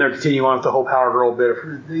 and they're continuing on with the whole Power Girl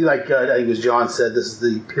bit. Like I think as John said, this is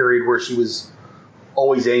the period where she was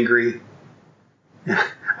always angry.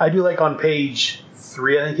 I do like on page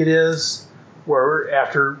 3, I think it is, where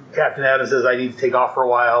after Captain Adams says, "I need to take off for a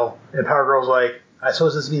while," and Power Girl's like, "I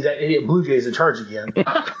suppose this means that idiot Blue Jay's in charge again."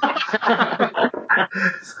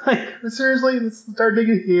 It's like, seriously, let's start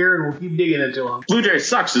digging here, and we'll keep digging into them. Blue Jay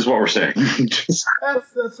sucks is what we're saying.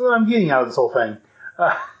 That's what I'm getting out of this whole thing.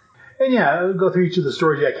 And yeah, I'll go through each of the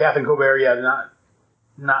stories. Yeah, Catherine Colbert,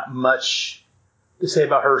 not much to say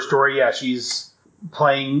about her story. Yeah, she's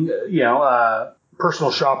playing,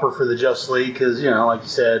 personal shopper for the Justice League because, like you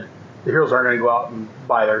said, the heroes aren't going to go out and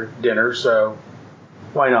buy their dinner, so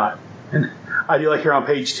why not? And I do like here on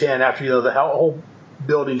page 10, after, the whole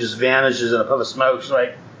building just vanishes in a puff of smoke, she's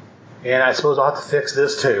like, and I suppose I'll have to fix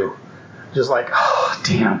this too. Just like, oh,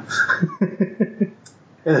 damn. And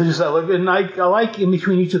it's just, I like in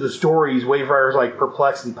between each of the stories, Wave Rider's like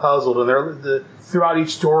perplexed and puzzled, and throughout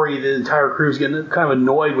each story, the entire crew's getting kind of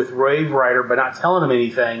annoyed with Wave Rider by not telling him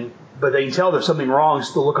anything, but they can tell there's something wrong,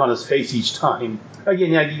 just the look on his face each time.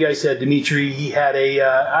 Again, like you guys said, Dimitri, he had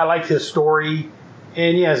I liked his story.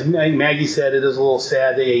 And yeah, as Maggie said, it is a little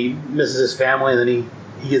sad that he misses his family, and then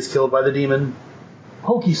he gets killed by the demon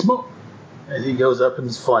Hokey Smoke as he goes up in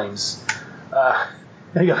flames. And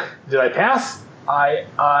you go, did I pass?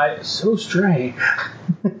 I so stray.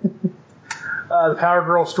 The Power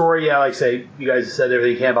Girl story, yeah, like I say, you guys said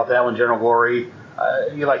everything you can about that one. General Glory.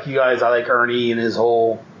 I like Ernie and his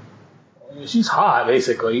whole. She's hot,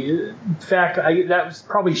 basically. In fact, that was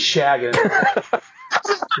probably Shag.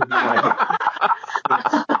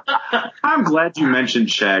 I'm glad you mentioned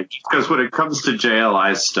Shag, because when it comes to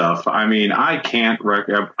JLI stuff, I mean, I cannot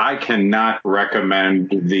recommend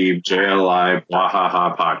the JLI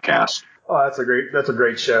Wahaha podcast. Oh, that's a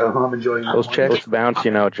great show. I'm enjoying that. Those checks bounce,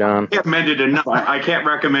 John. I can't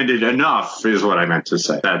recommend it enough, is what I meant to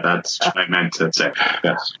say. That's what I meant to say.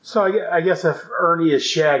 Yes. So I guess if Ernie is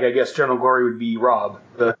Shag, I guess General Glory would be Rob.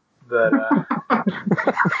 But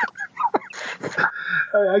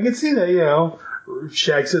I can see that,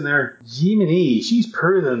 Shag's in there. Jiminy, she's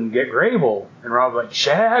prettier than Grable. And Rob's like,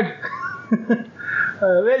 Shag?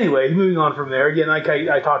 Anyway, moving on from there. Again, like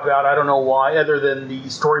I talked about, I don't know why, other than the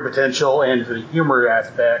story potential and the humor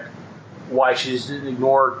aspect, why she just didn't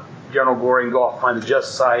ignore General Glory and go off and find the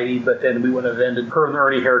Just Society. But then we would have ended her in the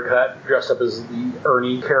Ernie haircut, dressed up as the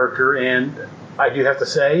Ernie character. And I do have to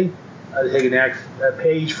say, taking a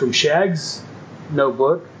page from Shag's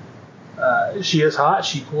notebook, she is hot.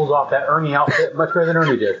 She pulls off that Ernie outfit much better than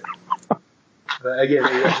Ernie did. But again,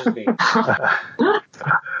 maybe that's just me.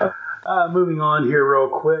 Moving on here real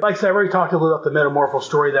quick. Like I said, I already talked a little about the Metamorpho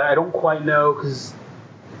story that I don't quite know because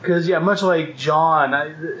yeah, much like John,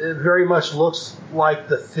 it very much looks like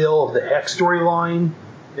the feel of the Hex storyline.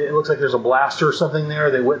 It looks like there's a blaster or something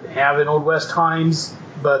there they wouldn't have in Old West times.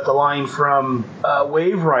 But the line from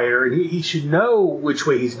Wave Rider, he should know which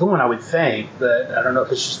way he's going, I would think. But I don't know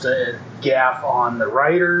if it's just a gaffe on the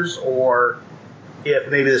writers or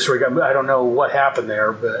if maybe the story got... I don't know what happened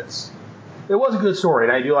there, but it was a good story.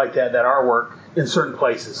 And I do like that artwork in certain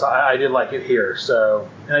places. I did like it here. So,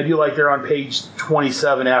 and I do like there on page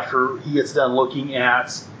 27 after he gets done looking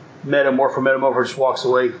at Metamorpho just walks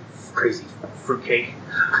away. Crazy fruitcake.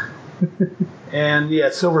 And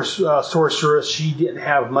yeah, Silver Sorceress, she didn't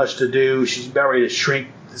have much to do. She's about ready to shrink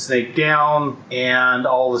the snake down, and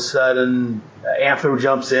all of a sudden, Anthro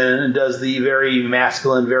jumps in and does the very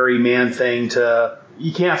masculine, very man thing to...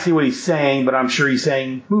 You can't see what he's saying, but I'm sure he's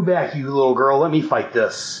saying, "Move back, you little girl, let me fight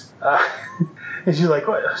this." And she's like,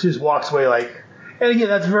 what? She just walks away like... And again,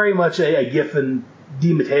 that's very much a Giffen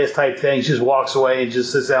DeMatteis type thing. She just walks away and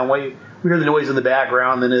just sits down, wait. We hear the noise in the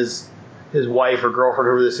background, then his wife or girlfriend,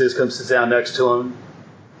 whoever this is, comes sits down next to him.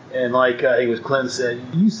 And like I think it was Clinton said,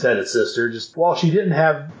 "You said it, sister." Just while she didn't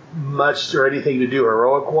have much or anything to do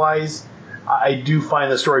heroic-wise, I do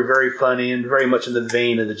find the story very funny and very much in the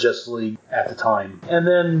vein of the Justice League at the time. And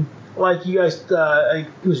then, like you guys, I think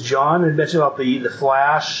it was John who mentioned about the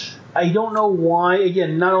Flash. I don't know why.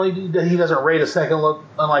 Again, not only he doesn't rate a second look,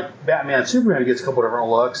 unlike Batman and Superman, who gets a couple different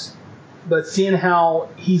looks. But seeing how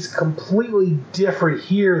he's completely different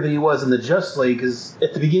here than he was in the Justice League, because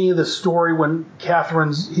at the beginning of the story when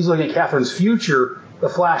he's looking at Catherine's future, the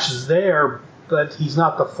Flash is there, but he's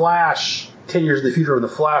not the Flash 10 years in the future of the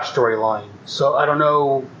Flash storyline. So I don't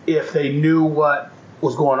know if they knew what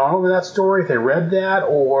was going on over that story, if they read that,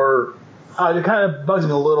 or it kind of bugs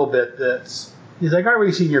me a little bit that he's like, "I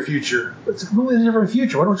already seen your future." It's a completely different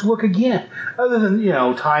future. Why don't you look again? Other than,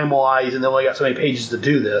 time-wise, and they only got so many pages to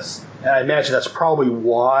do this. And I imagine that's probably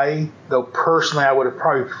why. Though personally, I would have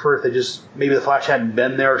probably preferred if maybe the Flash hadn't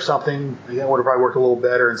been there or something. It would have probably worked a little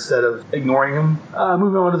better instead of ignoring him.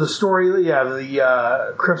 Moving on to the story,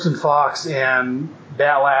 the Crimson Fox and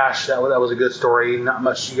Batlash, that was a good story. Not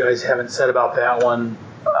much you guys haven't said about that one.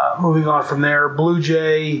 Moving on from there, Blue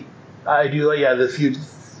Jay, I do, the few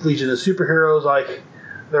Legion of Superheroes, like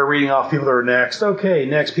they're reading off people that are next. Okay,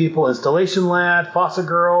 next people: Installation Lad, Faucet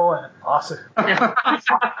Girl, and Faucet.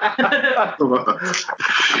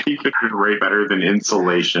 He could have way better than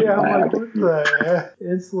Insulation. Yeah, I'm like, what the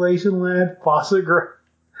Installation Lad, Faucet Girl.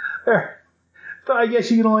 But I guess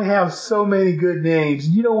you can only have so many good names.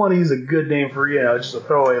 You don't want to use a good name for just a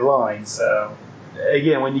throwaway line. So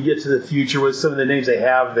again, when you get to the future with some of the names they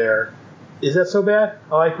have there. Is that so bad?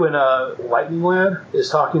 I like when Lightning Lad is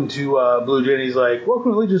talking to Blue Jay and he's like,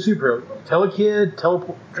 "Welcome to Legion of Superheroes. Telekid,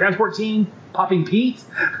 Transport Team, Popping Pete."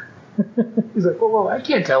 He's like, "Whoa, I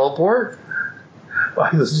can't teleport." Well,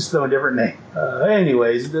 he was just throwing a different name.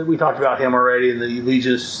 Anyways, we talked about him already in the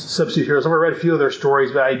Legion of Substitute Heroes. I've read a few of their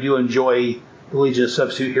stories, but I do enjoy the Legion of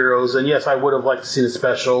Substitute Heroes. And yes, I would have liked to see a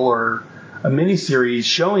special or a miniseries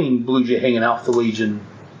showing Blue Jay hanging out with the Legion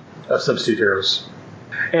of Substitute Heroes.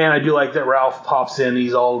 And I do like that Ralph pops in.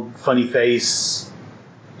 He's all funny face.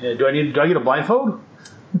 Do I get a blindfold?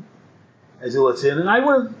 As he looks in. And I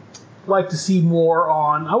would like to see more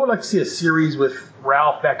on... I would like to see a series with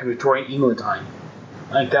Ralph back in Victorian England time.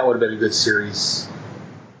 I think that would have been a good series.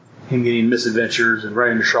 Him getting misadventures and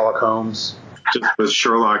running into Sherlock Holmes. Just with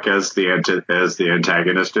Sherlock as the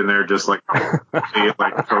antagonist in there, just like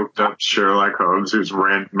coked up Sherlock Holmes who's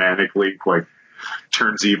manically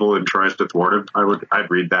turns evil and tries to thwart him. I'd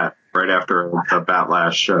read that right after the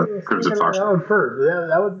Batlash Crimson Fox. That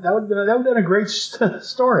would have been a great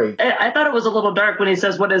story. I thought it was a little dark when he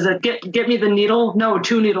says, "What is it? Get me the needle? No,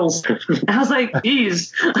 2 needles." I was like,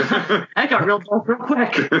 geez, that got real dark real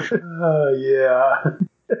quick. Yeah.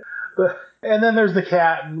 And then there's the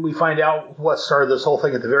cat, and we find out what started this whole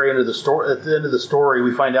thing at the very end of the story. At the end of the story,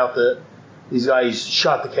 we find out that these guys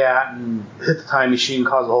shot the cat and hit the time machine,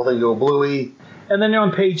 caused the whole thing to go bluey. And then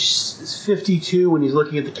on page 52, when he's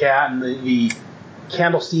looking at the cat and the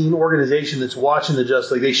Candlestein organization that's watching the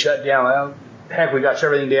Justice League, they shut down. Heck, we got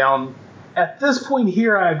everything down. At this point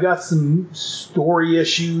here, I've got some story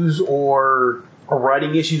issues or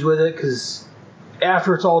writing issues with it, because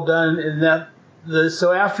after it's all done, and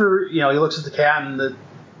so after he looks at the cat and the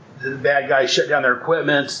bad guys shut down their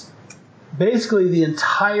equipment, basically the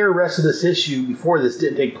entire rest of this issue before this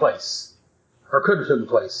didn't take place. Or could have taken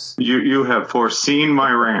place. You have foreseen my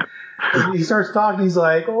rant. And he starts talking. He's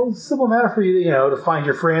like, "Oh, it's a simple matter for you, to find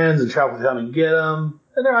your friends and travel with them and get them."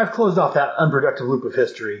 And there, I've closed off that unproductive loop of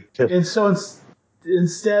history. And so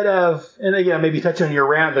instead of, and again, maybe touch on your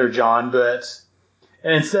rant there, John, but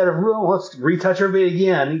And instead of, well, let's retouch everybody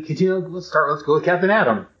again, let's go with Captain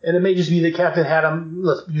Atom. And it may just be that Captain Atom,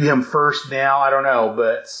 let's do him first now, I don't know.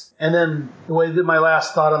 And then the way that my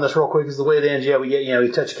last thought on this real quick is the way it ends,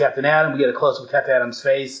 we touch Captain Atom, we get a close-up of Captain Atom's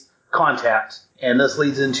face, contact. And this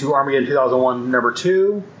leads into Armageddon 2001 number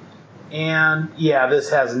 2. And yeah, this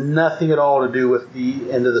has nothing at all to do with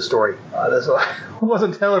the end of the story. This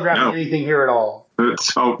wasn't telegraphing anything here at all.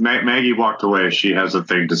 So Maggie walked away. She has a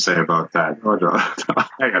thing to say about that.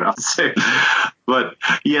 I gotta say, but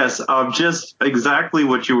yes, just exactly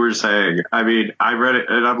what you were saying. I mean, I read it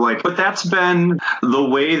and I'm like, but that's been the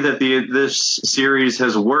way that this series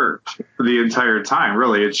has worked the entire time.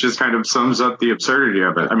 Really, it just kind of sums up the absurdity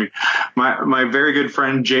of it. I mean, my very good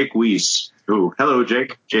friend Jake Weiss. Ooh, hello,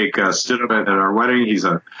 Jake. Jake stood up at our wedding. He's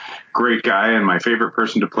a great guy and my favorite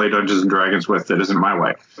person to play Dungeons and Dragons with that isn't my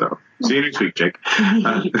wife. So see you next week, Jake.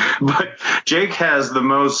 But Jake has the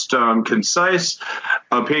most concise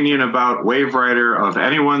opinion about Wave Rider of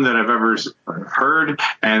anyone that I've ever heard,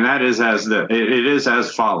 and that is it is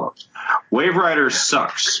as follows. Wave Rider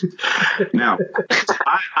sucks. Now,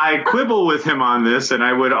 I quibble with him on this, and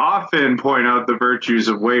I would often point out the virtues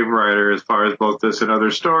of Wave Rider as far as both this and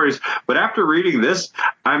other stories. But after reading this,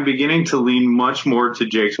 I'm beginning to lean much more to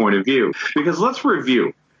Jake's point of view. Because let's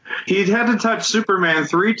review. He had to touch Superman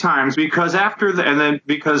 3 times because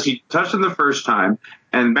because he touched him the first time,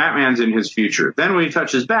 and Batman's in his future. Then when he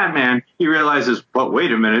touches Batman, he realizes, well,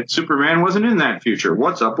 wait a minute, Superman wasn't in that future.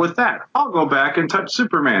 What's up with that? I'll go back and touch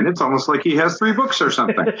Superman. It's almost like he has 3 books or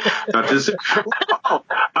something. Oh,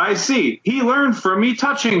 I see. He learned from me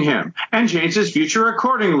touching him and changed his future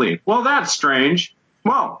accordingly. Well, that's strange.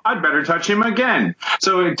 Well, I'd better touch him again.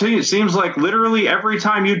 So it seems like literally every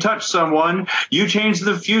time you touch someone, you change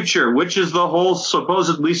the future, which is the whole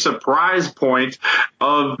supposedly surprise point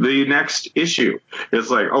of the next issue. It's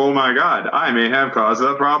like, oh my God, I may have caused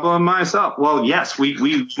the problem myself. Well, yes,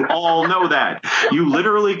 we all know that. You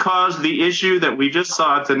literally caused the issue that we just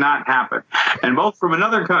saw to not happen. And both from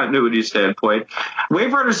another continuity standpoint,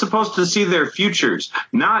 Wave Rider's supposed to see their futures,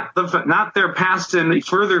 not their past and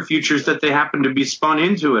further futures that they happen to be spun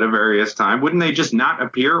into at a various time. Wouldn't they just not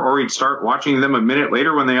appear, or we'd start watching them a minute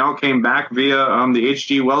later when they all came back via the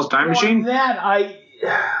H.G. Wells time machine? That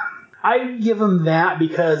I give them that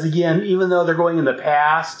because, again, even though they're going in the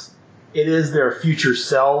past, it is their future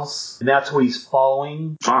selves, and that's what he's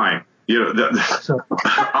following. Fine.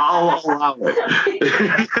 I'll allow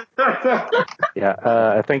it.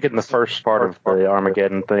 Yeah, I think in the first part of the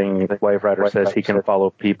Armageddon thing, Wave Rider says he can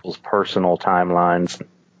follow people's personal timelines,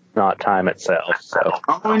 not time itself. So.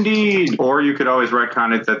 Oh, indeed. Or you could always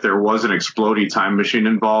retcon it that there was an exploding time machine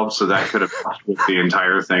involved, so that could have with the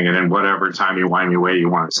entire thing, and then whatever timey-wimey way you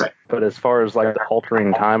want to say. But as far as like the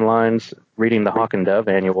altering timelines, reading the Hawk and Dove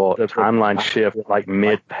annual, the timeline shift like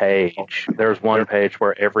mid-page. There's one page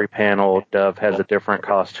where every panel Dove has a different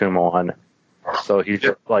costume on, so he's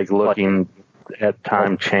just like looking at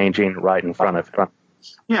time changing right in front of him.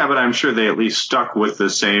 Yeah, but I'm sure they at least stuck with the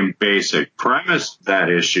same basic premise, that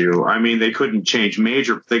issue. I mean, they couldn't change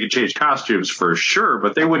they could change costumes for sure,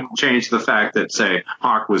 but they wouldn't change the fact that, say,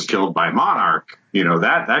 Hawk was killed by Monarch. You know,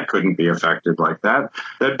 that couldn't be affected like that.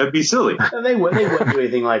 That'd be silly. They wouldn't do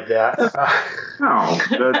anything like that. No,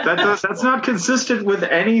 that's not consistent with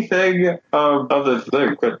anything of the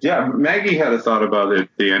thing. But yeah, Maggie had a thought about it,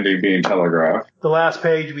 the ending being telegraphed. The last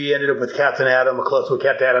page, we ended up with Captain Atom, a close with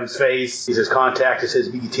Captain Atom's face. He says, contact. It says,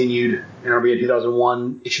 be continued in Armageddon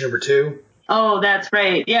 2001, issue number 2. Oh, that's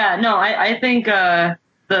right. Yeah, no, I think the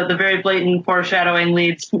very blatant foreshadowing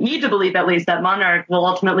leads me to believe, at least, that Monarch will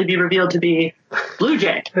ultimately be revealed to be Blue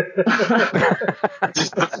Jay. It's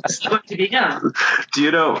going to be him. Do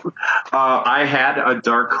you know, I had a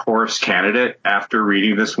dark horse candidate after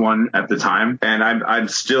reading this one at the time, and I'm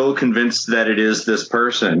still convinced that it is this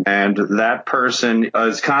person. And that person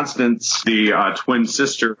is Constance, the twin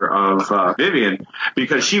sister of Vivian,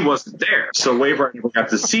 because she wasn't there. So Wave Rider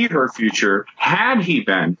got to see her future. Had he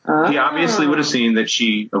been, he obviously would have seen that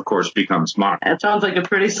she, of course, becomes Monarch. That sounds like a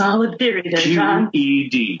pretty solid theory there, John.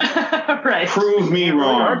 QED. Right. Prove me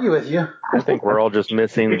wrong. I'll argue with you. I think we're all just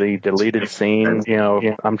missing the deleted scene. You know,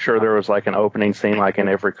 I'm sure there was like an opening scene like in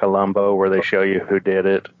every Columbo where they show you who did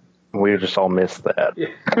it. We just all missed that.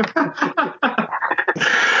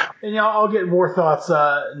 And I'll get more thoughts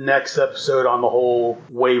next episode on the whole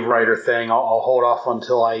Wave Rider thing. I'll hold off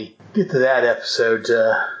until I get to that episode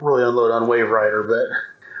to really unload on Wave Rider. But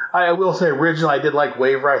I will say, originally I did like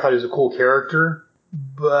Wave Rider. I thought he was a cool character.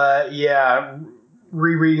 But yeah,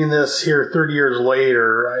 rereading this here 30 years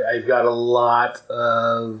later, I've got a lot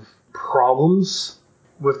of problems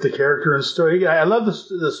with the character and story. I love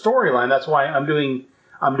the storyline. That's why I'm devoting,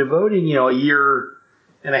 a year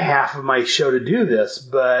and a half of my show to do this.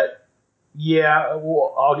 But yeah,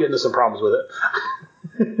 I'll get into some problems with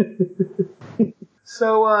it.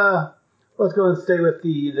 So let's go and stay with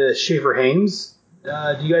the Schaefer-Hames.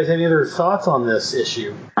 Do you guys have any other thoughts on this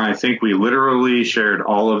issue? I think we literally shared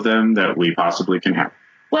all of them that we possibly can have.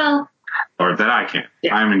 Well, or that I can.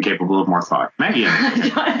 Yeah. I'm incapable of more thought. Maggie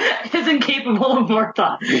is incapable of more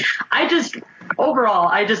thought. I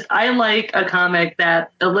like a comic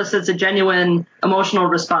that elicits a genuine emotional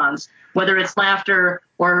response, whether it's laughter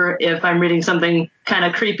or if I'm reading something kind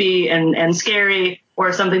of creepy and scary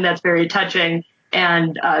or something that's very touching.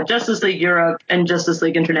 And Justice League Europe and Justice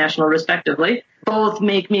League International, respectively, both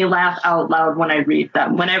make me laugh out loud when I read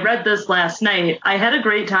them. When I read this last night, I had a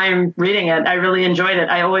great time reading it. I really enjoyed it.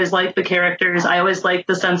 I always liked the characters. I always liked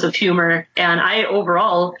the sense of humor. And I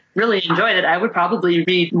overall really enjoyed it. I would probably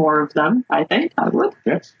read more of them, I think. I would.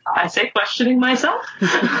 Yes. I say questioning myself.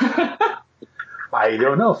 I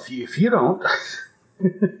don't know if you don't.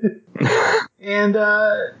 And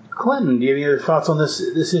Clinton, do you have any other thoughts on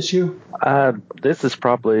this issue? This is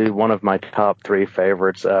probably one of my top 3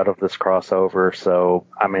 favorites out of this crossover. So,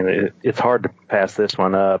 I mean, it's hard to pass this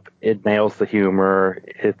one up. It nails the humor.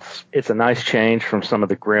 It's a nice change from some of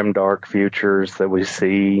the grim, dark futures that we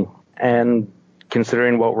see. And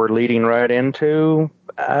considering what we're leading right into,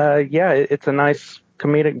 it's a nice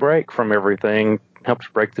comedic break from everything. Helps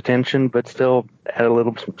break the tension, but still add a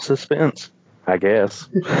little suspense, I guess.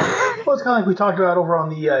 Well, it's kind of like we talked about over on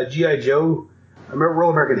the G.I. Joe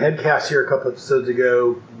Real American Headcast here a couple episodes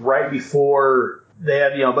ago, right before they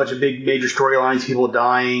had a bunch of big major storylines, people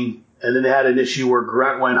dying, and then they had an issue where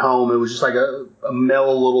Grunt went home. It was just like a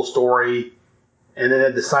mellow little story, and then they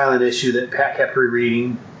had the silent issue that Pat kept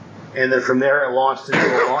rereading, and then from there it launched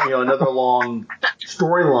into another long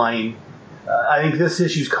storyline. I think this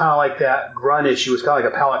issue is kind of like that Grunt issue. It's kind of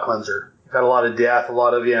like a palate cleanser. You've got a lot of death, a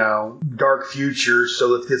lot of dark futures. So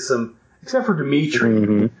let's get some, except for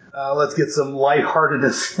Dimitri, let's get some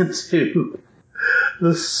lightheartedness into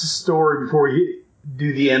the story before we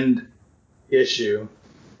do the end issue.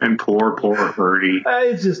 And poor Ernie.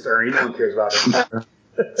 It's just Ernie. No one cares about him.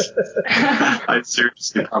 I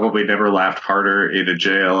seriously probably never laughed harder in a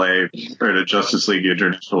JLA or in a Justice League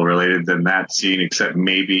International related than that scene, except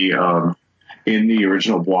maybe in the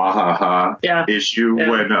original Bwahaha issue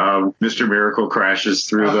when Mr. Miracle crashes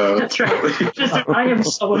through the... That's right. I am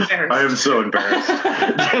so embarrassed. I am so embarrassed.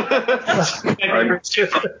 My favorite too.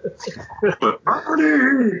 But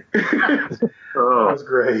Ernie! That was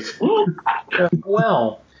great.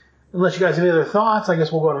 Well, unless you guys have any other thoughts, I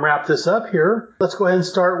guess we'll go and wrap this up here. Let's go ahead and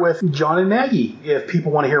start with John and Maggie. If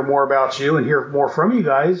people want to hear more about you and hear more from you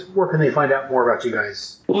guys, where can they find out more about you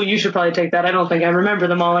guys? Well, you should probably take that. I don't think I remember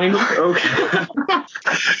them all anymore. Okay.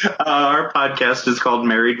 Our podcast is called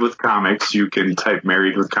Married with Comics. You can type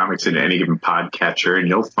Married with Comics into any given podcatcher and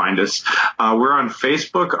you'll find us. We're on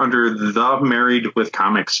Facebook under the Married with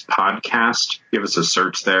Comics podcast. Give us a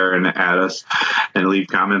search there and add us and leave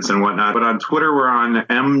comments and whatnot. But on Twitter, we're on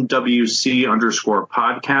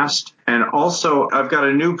MWC_podcast. And also, I've got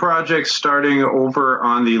a new project starting over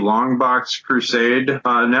on the Longbox Crusade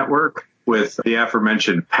network with the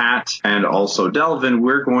aforementioned Pat and also Delvin.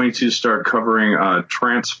 We're going to start covering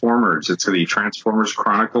Transformers. It's the Transformers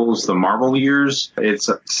Chronicles, the Marvel years.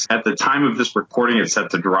 It's at the time of this recording, it's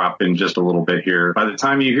set to drop in just a little bit here. By the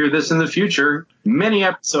time you hear this in the future, many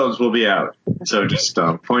episodes will be out. So just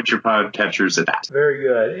point your podcatchers at that. Very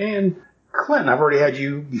good. And Clinton, I've already had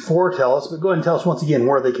you before tell us, but go ahead and tell us once again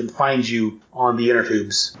where they can find you on the inner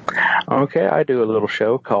tubes. Okay, I do a little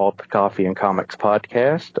show called the Coffee and Comics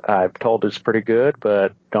Podcast. I've told it's pretty good,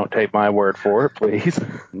 but don't take my word for it, please.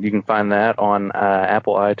 You can find that on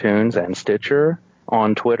Apple iTunes and Stitcher.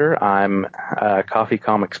 On Twitter, I'm Coffee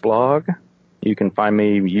Comics Blog. You can find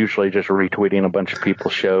me usually just retweeting a bunch of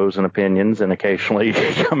people's shows and opinions and occasionally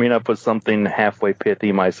coming up with something halfway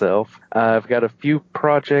pithy myself. I've got a few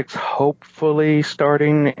projects hopefully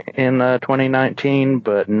starting in 2019,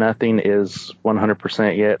 but nothing is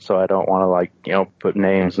 100% yet, so I don't want to put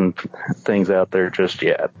names and things out there just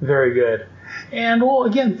yet. Very good. And well,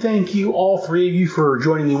 again, thank you all three of you for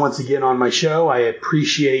joining me once again on my show. I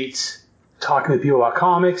appreciate talking with people about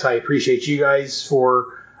comics. I appreciate you guys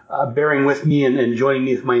for bearing with me and joining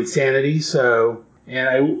me with my insanity. So,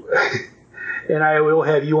 and I will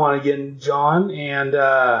have you on again, John, and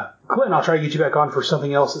Clinton. I'll try to get you back on for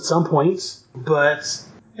something else at some points.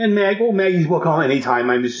 And Maggie's welcome on anytime.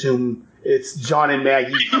 I assume it's John and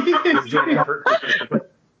Maggie.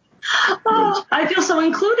 Oh, I feel so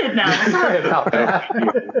included now. Sorry about that.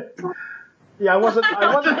 Yeah, I wasn't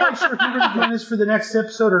quite sure if you were going to join us for the next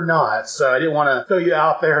episode or not, so I didn't want to throw you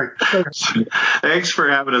out there. Thanks for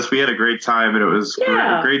having us. We had a great time, and it was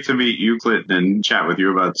great to meet you, Clinton, and chat with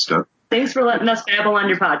you about stuff. Thanks for letting us babble on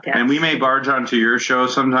your podcast. And we may barge onto your show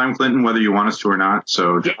sometime, Clinton, whether you want us to or not.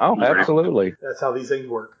 So, absolutely. That's how these things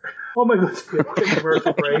work. Oh my goodness, good. Take a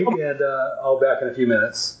commercial break, and I'll be back in a few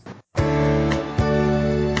minutes.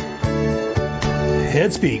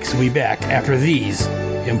 Head Speaks will be back after these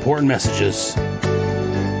important messages.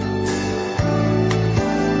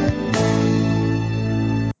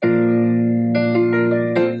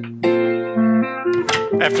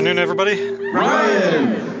 Afternoon, everybody.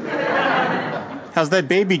 Ryan! How's that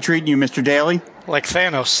baby treating you, Mr. Daly? Like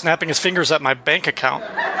Thanos, snapping his fingers at my bank account.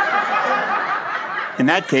 In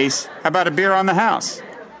that case, how about a beer on the house?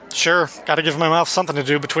 Sure, gotta give my mouth something to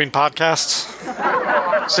do between podcasts.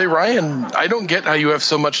 Say, Ryan, I don't get how you have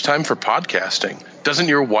so much time for podcasting. Doesn't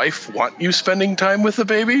your wife want you spending time with the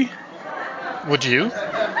baby? Would you?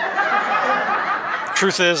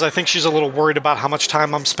 Truth is, I think she's a little worried about how much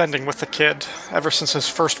time I'm spending with the kid, ever since his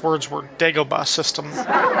first words were Dagobah system.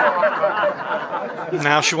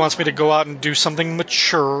 Now she wants me to go out and do something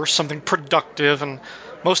mature, something productive, and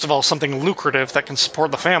most of all, something lucrative that can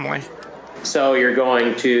support the family. So you're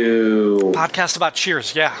going to... Podcast about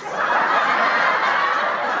Cheers, yeah.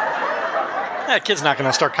 That kid's not going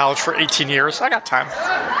to start college for 18 years. I got time.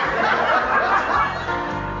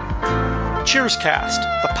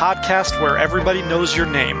 Cheerscast, the podcast where everybody knows your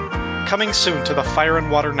name. Coming soon to the Fire and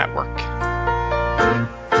Water Network.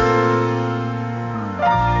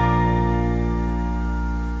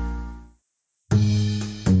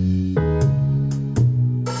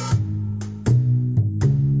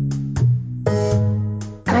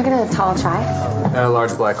 Can I get a tall chai? A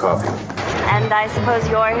large black coffee. And I suppose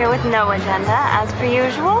you're here with no agenda, as per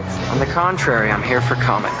usual? On the contrary, I'm here for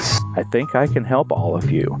comics. I think I can help all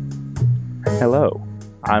of you. Hello,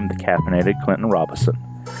 I'm the caffeinated Clinton Robinson,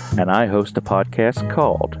 and I host a podcast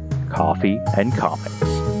called Coffee and Comics.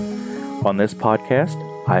 On this podcast,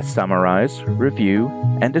 I summarize, review,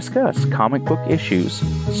 and discuss comic book issues,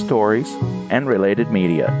 stories, and related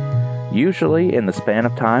media, usually in the span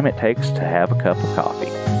of time it takes to have a cup of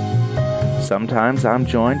coffee. Sometimes I'm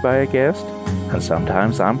joined by a guest, and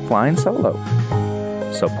sometimes I'm flying solo.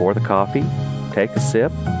 So pour the coffee, take a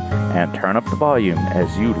sip, and turn up the volume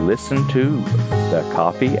as you listen to the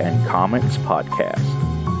Coffee and Comics Podcast.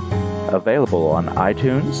 Available on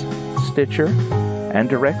iTunes, Stitcher, and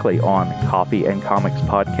directly on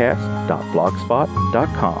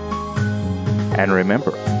coffeeandcomicspodcast.blogspot.com. And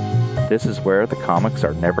remember, this is where the comics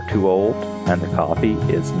are never too old and the coffee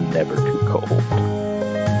is never too cold.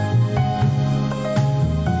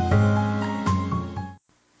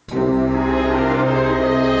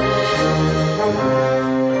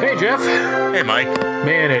 Jeff. Hey, Mike.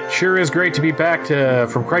 Man, it sure is great to be back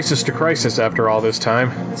from crisis to crisis after all this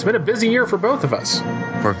time. It's been a busy year for both of us.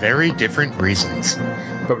 For very different reasons.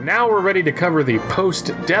 But now we're ready to cover the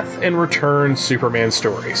post-Death and Return Superman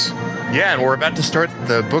stories. Yeah, and we're about to start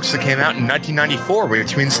the books that came out in 1994,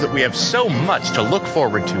 which means that we have so much to look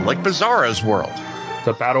forward to, like Bizarro's World.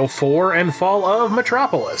 The Battle for and Fall of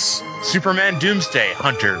Metropolis. Superman Doomsday,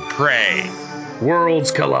 Hunter, Prey.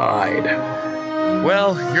 Worlds Collide.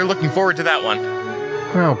 Well, you're looking forward to that one.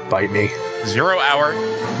 Oh, bite me. 0 Hour.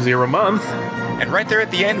 0 Month. And right there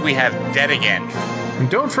at the end, we have Dead Again. And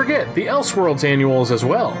don't forget the Elseworlds annuals as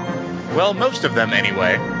well. Well, most of them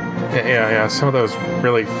anyway. Yeah, some of those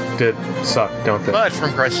really did suck, don't they? But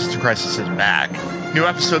From Crisis to Crisis is back. New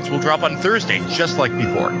episodes will drop on Thursday, just like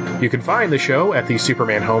before. You can find the show at the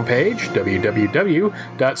Superman homepage,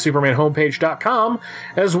 www.supermanhomepage.com,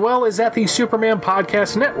 as well as at the Superman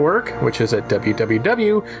Podcast Network, which is at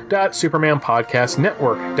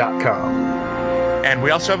www.supermanpodcastnetwork.com. And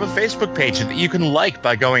we also have a Facebook page that you can like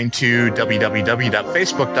by going to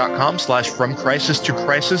www.facebook.com/From Crisis to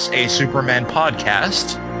Crisis, a Superman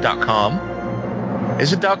Podcast.com.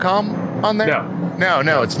 Is it .com on there?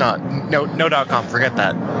 No, it's not. No .com. Forget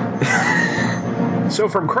that. So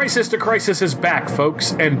From Crisis to Crisis is back,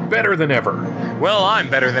 folks, and better than ever. Well,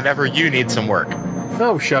 I'm better than ever. You need some work.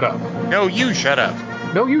 Oh, shut up. No, you shut up.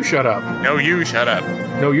 No, you shut up. No, you shut up.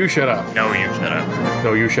 No, you shut up. No, you shut up.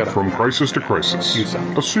 No, you shut up. From Crisis to Crisis,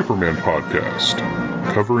 a Superman podcast,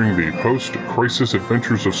 covering the post-crisis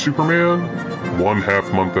adventures of Superman,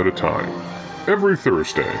 1/2 month at a time. Every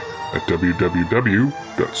Thursday at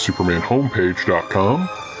www.supermanhomepage.com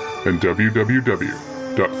and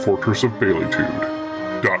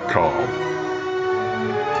www.fortressofbaileytude.com.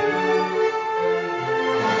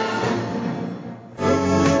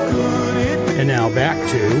 And now back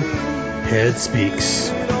to Head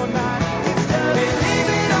Speaks.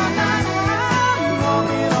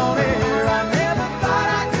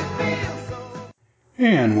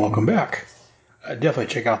 And welcome back. Definitely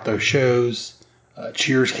check out those shows.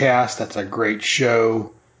 Cheers Cast, that's a great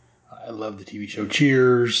show. I love the TV show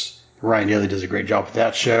Cheers. Ryan Daly does a great job with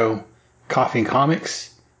that show. Coffee and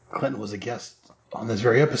Comics, Clinton was a guest on this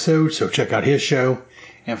very episode, so check out his show.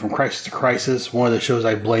 And From Crisis to Crisis, one of the shows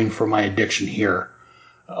I blame for my addiction here.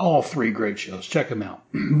 All three great shows. Check them out.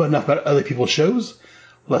 But enough about other people's shows.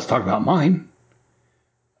 Let's talk about mine.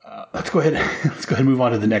 Let's go ahead and move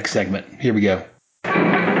on to the next segment. Here we go.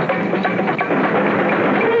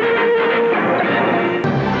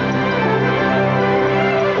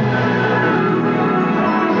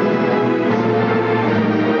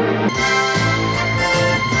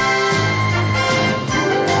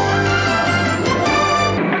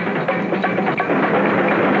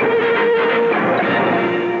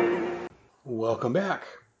 Welcome back.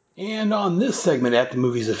 And on this segment at the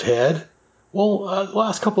Movies of Head, the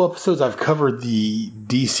last couple episodes I've covered the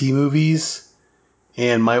DC movies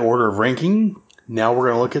and my order of ranking. Now we're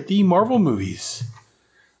going to look at the Marvel movies.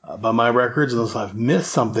 By my records, unless I've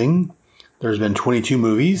missed something, there's been 22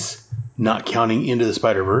 movies, not counting Into the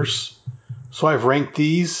Spider-Verse. So I've ranked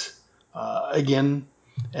these. Again,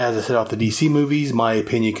 as I said off the DC movies, my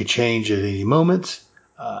opinion could change at any moment.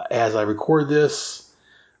 As I record this,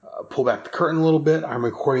 pull back the curtain a little bit. I'm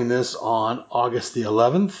recording this on August the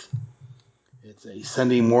 11th. It's a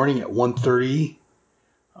Sunday morning at 1:30.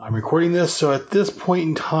 I'm recording this, so at this point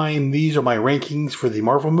in time, these are my rankings for the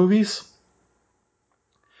Marvel movies.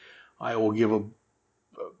 I will give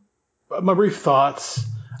my brief thoughts.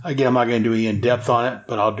 Again, I'm not going to do any in-depth on it,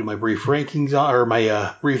 but I'll do my brief rankings or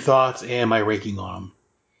my brief thoughts and my ranking on them.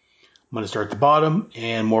 I'm going to start at the bottom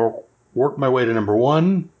and work my way to number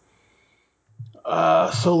one.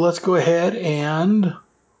 So let's go ahead and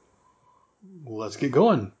let's get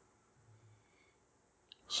going.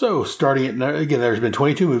 So starting at, again, there's been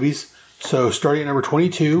 22 movies. So starting at number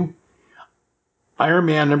 22, Iron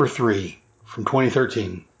Man number 3 from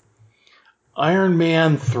 2013. Iron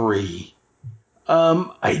Man 3.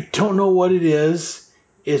 I don't know what it is.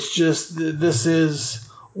 It's just, this is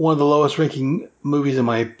one of the lowest ranking movies in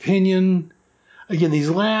my opinion. Again, these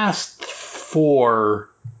last 4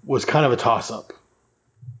 was kind of a toss-up.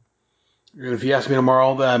 And if you ask me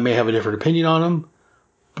tomorrow, I may have a different opinion on them.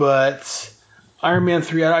 But Iron Man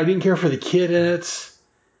 3, I didn't care for the kid in it.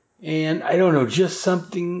 And I don't know, just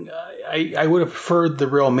something, I would have preferred the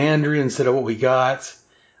real Mandarin instead of what we got.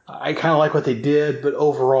 I kind of like what they did, but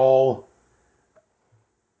overall,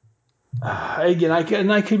 again,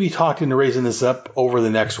 I could be talked into raising this up over the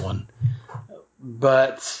next one.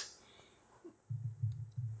 But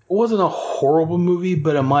it wasn't a horrible movie,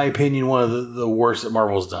 but in my opinion, one of the worst that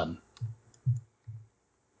Marvel's done.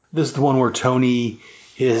 This is the one where Tony,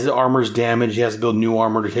 his armor's damaged. He has to build new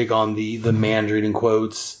armor to take on the Mandarin, in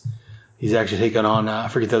quotes. He's actually taken on, I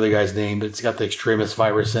forget the other guy's name, but it's got the Extremis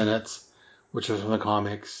virus in it, which is from the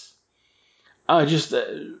comics. There's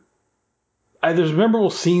memorable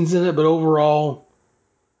scenes in it, but overall,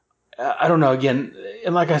 I don't know. Again,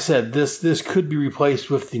 and like I said, this could be replaced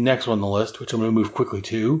with the next one on the list, which I'm going to move quickly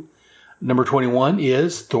to. Number 21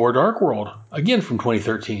 is Thor: Dark World, again from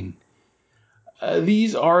 2013.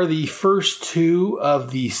 These are the first 2 of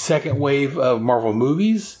the second wave of Marvel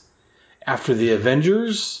movies. After the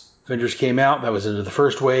Avengers came out, that was into the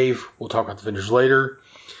first wave. We'll talk about the Avengers later.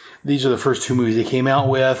 These are the first 2 movies they came out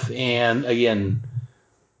with, and again,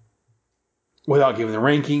 without giving the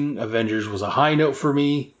ranking, Avengers was a high note for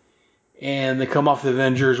me, and they come off the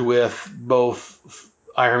Avengers with both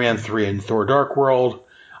Iron Man 3 and Thor: Dark World.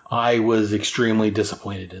 I was extremely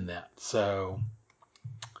disappointed in that. So,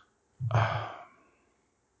 I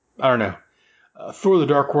don't know. Thor: The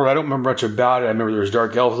Dark World, I don't remember much about it. I remember there was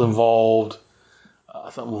Dark Elves involved,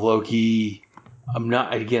 something with Loki. I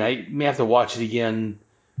may have to watch it again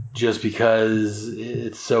just because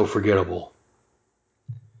it's so forgettable.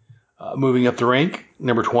 Moving up the rank,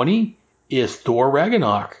 number 20 is Thor: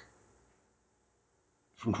 Ragnarok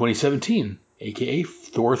from 2017, aka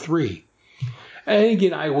Thor 3. And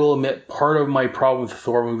again, I will admit, part of my problem with the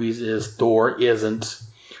Thor movies is Thor isn't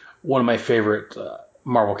one of my favorite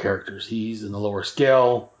Marvel characters. He's in the lower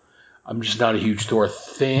scale. I'm just not a huge Thor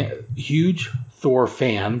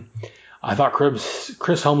fan. I thought Chris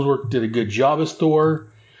Hemsworth did a good job as Thor.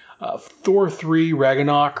 Thor 3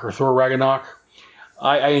 Ragnarok, or Thor Ragnarok,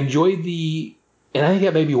 I enjoyed and I think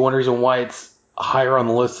that may be one reason why it's higher on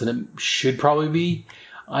the list than it should probably be.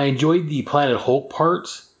 I enjoyed the Planet Hulk part,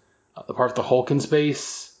 the part with the Hulk in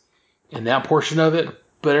space, and that portion of it,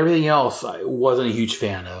 but everything else I wasn't a huge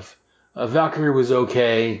fan of. Valkyrie was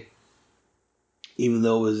okay, even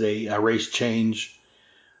though it was a race change.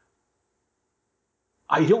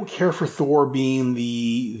 I don't care for Thor being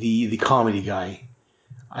the comedy guy.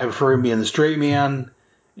 I prefer him being the straight man.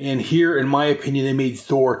 And here, in my opinion, they made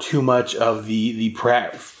Thor too much of the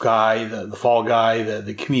Pratt guy, the fall guy,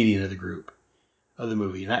 the comedian of the group, of the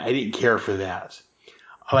movie. And I didn't care for that.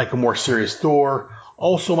 I like a more serious Thor.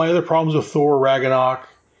 Also, my other problems with Thor Ragnarok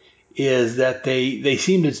is that they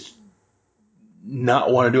seem to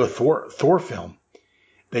not want to do a Thor film.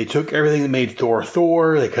 They took everything that made Thor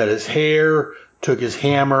Thor. They cut his hair, took his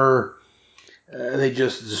hammer. They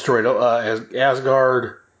just destroyed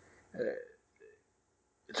Asgard.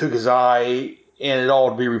 Took his eye, and it all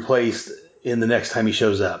would be replaced in the next time he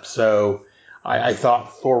shows up. So I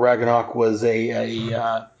thought Thor Ragnarok was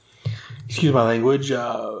a excuse my language,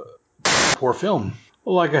 poor film.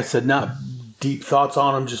 Well, like I said, not deep thoughts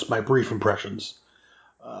on them, just my brief impressions.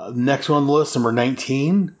 Next one on the list, number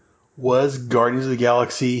 19, was Guardians of the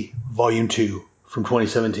Galaxy Volume 2 from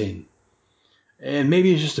 2017. And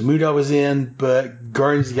maybe it's just the mood I was in, but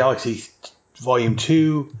Guardians of the Galaxy Volume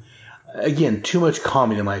 2, again, too much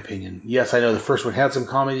comedy in my opinion. Yes, I know the first one had some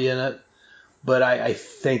comedy in it, but I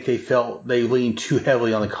think they leaned too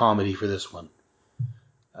heavily on the comedy for this one.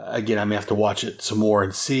 Again, I'm going to have to watch it some more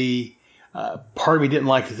and see. Part of me didn't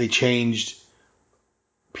like that they changed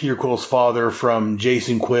Peter Quill's father from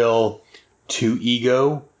Jason Quill to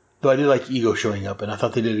Ego, though I did like Ego showing up, and I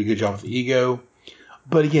thought they did a good job with Ego.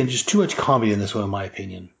 But again, just too much comedy in this one, in my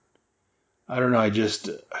opinion. I don't know,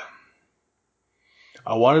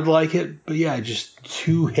 I wanted to like it, but yeah, just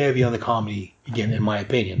too heavy on the comedy, again, in my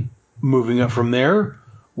opinion. Moving up from there,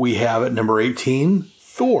 we have at number 18,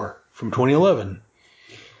 Thor from 2011.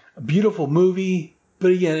 A beautiful movie,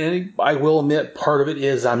 but again, and I will admit part of it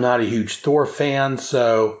is I'm not a huge Thor fan,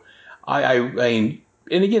 so I mean,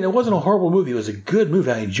 and again, it wasn't a horrible movie. It was a good movie.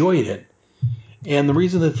 I enjoyed it. And the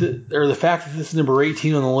reason that, the fact that this is number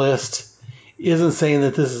 18 on the list isn't saying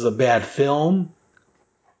that this is a bad film.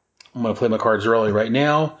 I'm going to play my cards early right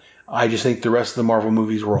now. I just think the rest of the Marvel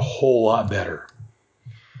movies were a whole lot better.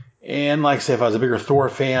 And like I said, if I was a bigger Thor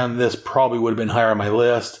fan, this probably would have been higher on my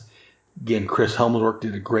list. Again, Chris Hemsworth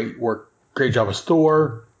did a great job as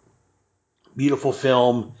Thor. Beautiful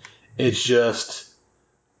film. It's just,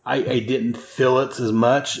 I didn't feel it as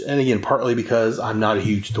much. And again, partly because I'm not a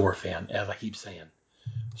huge Thor fan, as I keep saying.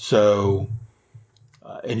 So,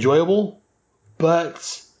 enjoyable,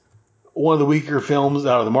 but one of the weaker films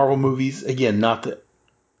out of the Marvel movies. Again, not that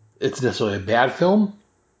it's necessarily a bad film.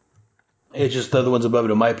 It's just the other ones above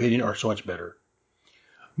it, in my opinion, are so much better.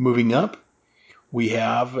 Moving up, we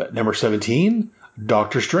have number 17,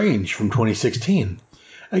 Doctor Strange from 2016.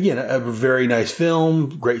 Again, a very nice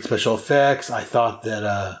film, great special effects. I thought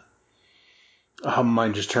that,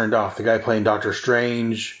 mine just turned off. The guy playing Doctor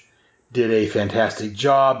Strange did a fantastic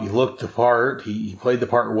job. He looked the part. He played the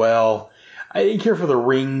part well. I didn't care for the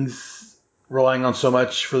rings relying on so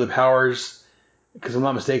much for the powers. Because I'm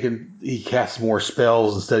not mistaken, he casts more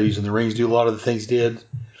spells instead of using the rings to do a lot of the things he did.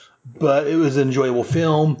 But it was an enjoyable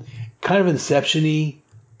film. Kind of Inception-y.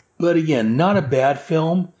 But again, not a bad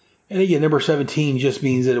film. And again, number 17 just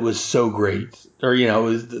means that it was so great. Or,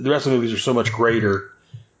 the rest of the movies are so much greater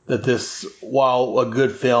that this, while a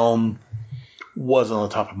good film, was on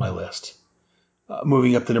the top of my list.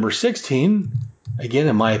 Moving up to number 16, again,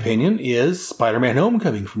 in my opinion, is Spider-Man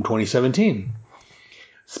Homecoming from 2017.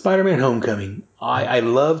 Spider-Man Homecoming. I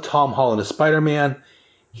love Tom Holland as Spider-Man.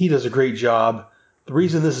 He does a great job. The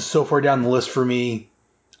reason this is so far down the list for me,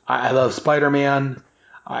 I love Spider-Man.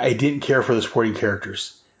 I didn't care for the supporting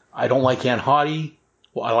characters. I don't like Aunt Hottie.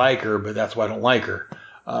 Well, I like her, but that's why I don't like her.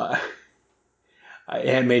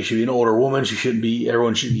 Aunt May should be an older woman.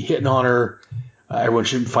 Everyone should be hitting on her. Everyone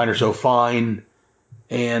shouldn't find her so fine.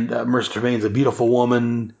 And Marissa Tomei's a beautiful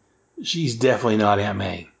woman. She's definitely not Aunt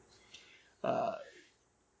May.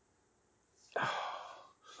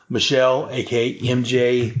 Michelle, a.k.a.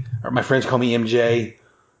 MJ, or my friends call me MJ.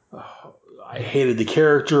 I hated the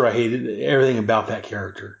character. I hated everything about that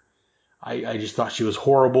character. I just thought she was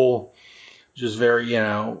horrible. Just very,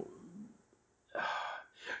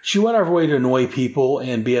 she went out of her way to annoy people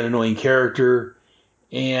and be an annoying character.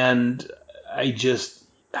 And I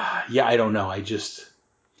don't know. I just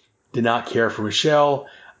did not care for Michelle.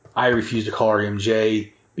 I refuse to call her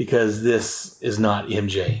MJ because this is not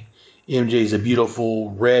MJ. MJ is a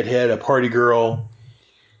beautiful redhead, a party girl.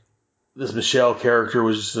 This Michelle character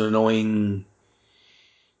was just an annoying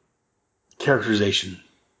characterization.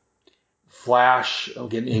 Flash,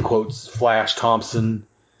 again in quotes, Flash Thompson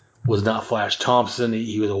was not Flash Thompson.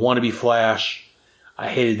 He was a wannabe Flash. I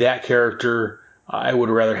hated that character. I would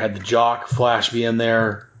have rather had the jock Flash be in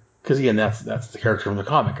there. Because again, that's the character from the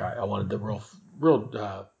comic. I wanted the real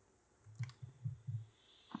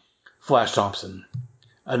Flash Thompson.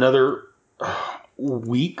 Another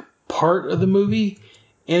weak part of the movie.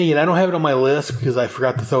 And again, I don't have it on my list because I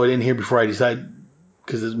forgot to throw it in here before I decided,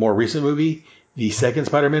 because it's a more recent movie, the second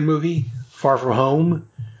Spider-Man movie, Far From Home.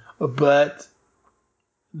 But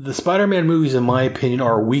the Spider-Man movies, in my opinion,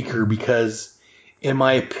 are weaker because, in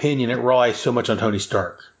my opinion, it relies so much on Tony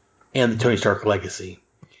Stark and the Tony Stark legacy.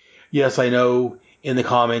 Yes, I know in the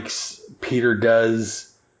comics, Peter does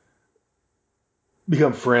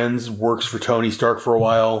become friends, works for Tony Stark for a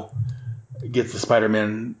while, gets the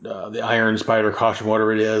Spider-Man, the Iron Spider costume,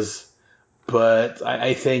 whatever it is. But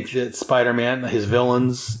I think that Spider-Man, his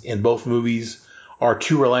villains in both movies, are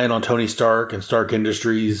too reliant on Tony Stark and Stark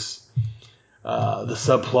Industries. The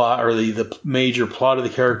subplot, or the major plot of the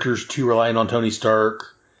characters, too reliant on Tony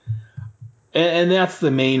Stark. And that's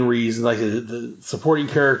the main reason, like the supporting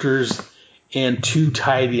characters, and too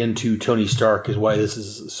tied into Tony Stark is why this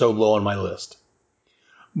is so low on my list.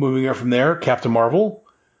 Moving on from there, Captain Marvel.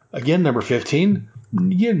 Again, number 15.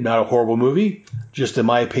 Again, not a horrible movie. Just in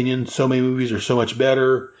my opinion, so many movies are so much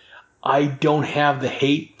better. I don't have the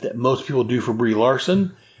hate that most people do for Brie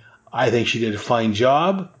Larson. I think she did a fine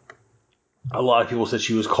job. A lot of people said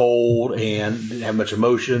she was cold and didn't have much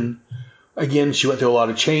emotion. Again, she went through a lot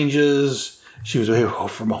of changes. She was away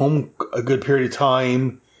from home a good period of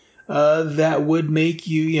time. That would make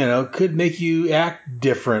you, could make you act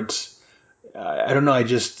different. I don't know, I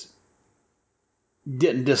just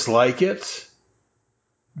didn't dislike it.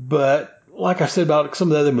 But like I said about some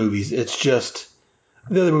of the other movies, it's just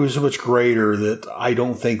the other movies are so much greater that I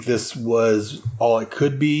don't think this was all it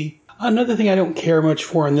could be. Another thing I don't care much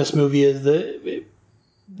for in this movie is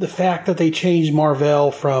the fact that they changed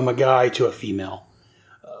Mar-Vell from a guy to a female.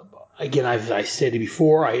 Again, I said it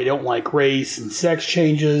before, I don't like race and sex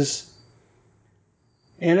changes.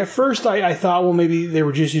 And at first I thought, well, maybe they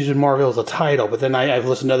were just using Mar-Vell as a title, but then I've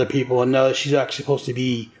listened to other people and know that she's actually supposed to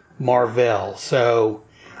be Mar-Vell. So,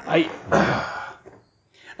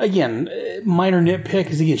 again, minor nitpick,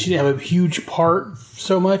 because again, she didn't have a huge part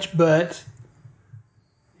so much, but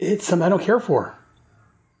it's something I don't care for.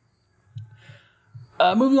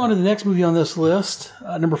 Moving on to the next movie on this list,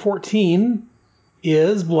 number 14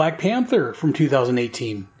 is Black Panther from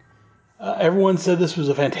 2018. Everyone said this was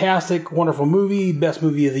a fantastic, wonderful movie, best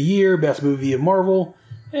movie of the year, best movie of Marvel.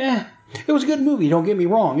 It was a good movie, don't get me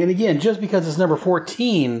wrong. And again, just because it's number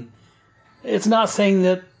 14, it's not saying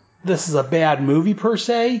that this is a bad movie per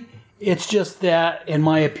se. It's just that, in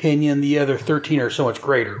my opinion, the other 13 are so much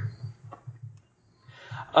greater.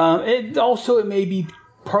 It may be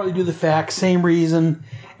partly due to the fact, same reason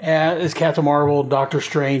as Captain Marvel, Doctor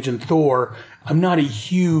Strange, and Thor, I'm not a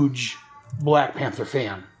huge Black Panther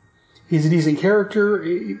fan. He's a decent character,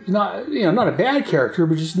 not a bad character,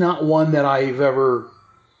 but just not one that I've ever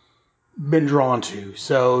been drawn to.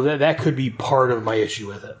 So that could be part of my issue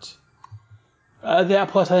with it. That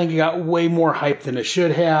plus, I think it got way more hype than it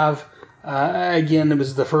should have. Again, it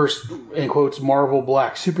was the first, in quotes, Marvel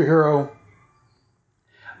black superhero.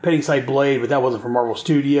 Petting Side Blade, but that wasn't from Marvel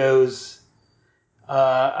Studios.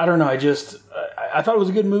 I don't know, I thought it was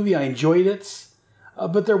a good movie. I enjoyed it,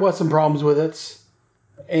 but there was some problems with it.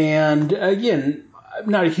 And again, I'm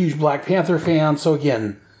not a huge Black Panther fan, so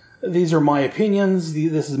again, these are my opinions.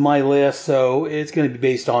 This is my list, so it's going to be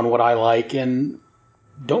based on what I like and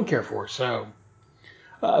don't care for. So,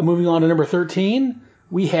 moving on to number 13,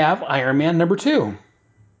 we have Iron Man number 2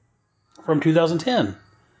 from 2010.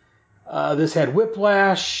 This had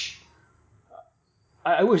Whiplash.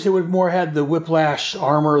 I wish they would have more had the Whiplash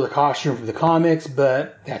armor, the costume from the comics,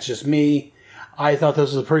 but that's just me. I thought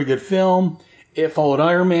this was a pretty good film. It followed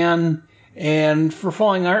Iron Man, and for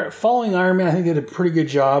following Iron Man, I think it did a pretty good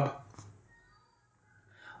job.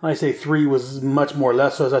 I say 3 was much more or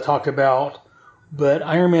less so, as I talked about, but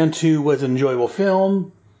Iron Man 2 was an enjoyable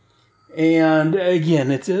film, and again,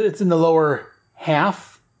 it's in the lower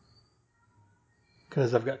half,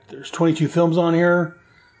 because there's 22 films on here,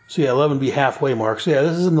 so yeah, 11 would be halfway mark. So yeah,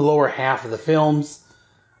 this is in the lower half of the films,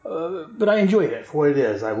 but I enjoyed it for what it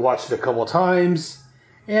is. I've watched it a couple of times.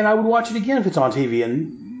 And I would watch it again if it's on TV,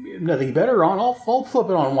 and if nothing better on, I'll flip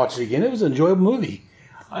it on and watch it again. It was an enjoyable movie.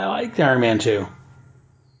 I liked Iron Man 2.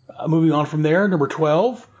 Moving on from there, number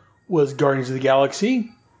 12 was Guardians of the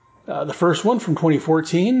Galaxy, the first one from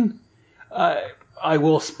 2014. I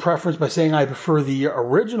will preference by saying I prefer the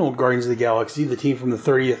original Guardians of the Galaxy, the team from the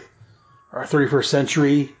 30th or 31st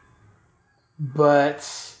century. But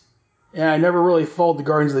I never really followed the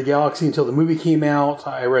Guardians of the Galaxy until the movie came out.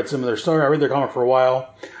 I read some of their story. I read their comic for a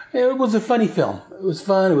while. It was a funny film. It was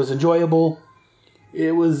fun. It was enjoyable.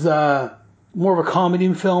 It was more of a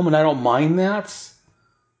comedy film, and I don't mind that.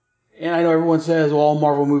 And I know everyone says, well, all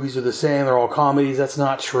Marvel movies are the same. They're all comedies. That's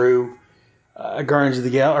not true. Guardians of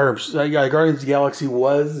the Galaxy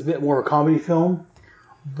was a bit more of a comedy film,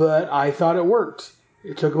 but I thought it worked.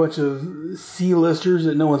 It took a bunch of C-listers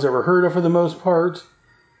that no one's ever heard of for the most part,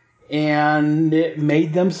 and it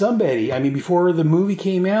made them somebody. I mean, before the movie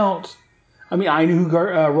came out, I knew who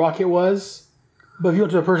Rocket was, but if you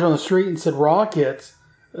went to a person on the street and said Rocket,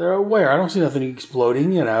 where? I don't see nothing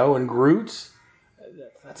exploding, and Groot.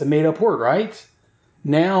 That's a made-up word, right?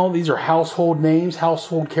 Now, these are household names,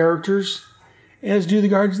 household characters, and let's do the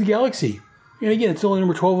Guardians of the Galaxy. And again, it's only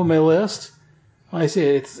number 12 on my list. Like I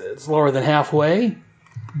say, it's lower than halfway,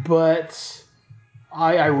 but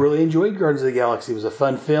I really enjoyed Guardians of the Galaxy. It was a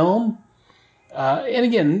fun film. And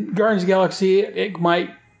again, Guardians of the Galaxy, it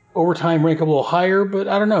might over time rank a little higher, but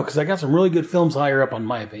I don't know, because I got some really good films higher up, on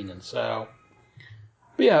my opinion. So,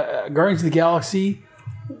 but yeah, Guardians of the Galaxy,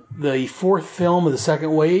 the fourth film of the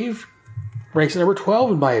second wave, ranks at number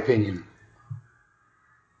 12 in my opinion.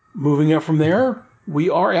 Moving up from there, we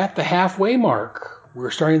are at the halfway mark.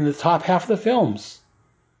 We're starting in the top half of the films.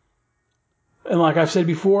 And like I've said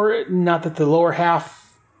before, not that the lower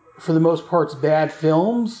half, for the most part, is bad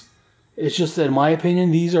films. It's just that, in my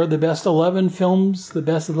opinion, these are the best 11 films, the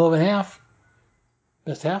best of the 11 half.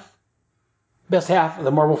 Best half? Best half of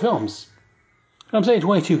the Marvel films. And I'm saying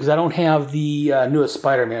 22 because I don't have the newest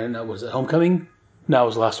Spider-Man. Was it Homecoming? No, it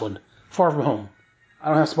was the last one. Far From Home. I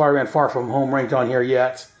don't have Spider-Man Far From Home ranked on here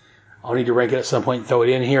yet. I'll need to rank it at some point and throw it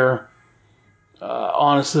in here.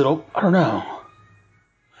 Honestly, I don't know.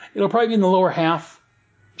 It'll probably be in the lower half.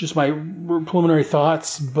 Just my preliminary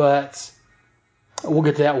thoughts, but we'll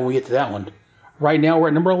get to that when we get to that one. Right now, we're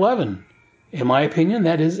at number 11. In my opinion,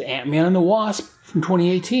 that is Ant-Man and the Wasp from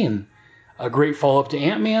 2018. A great follow-up to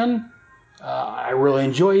Ant-Man. I really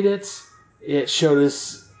enjoyed it. It showed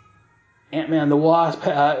us Ant-Man and the Wasp.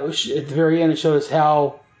 At the very end, it showed us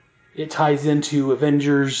how it ties into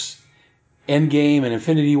Avengers Endgame and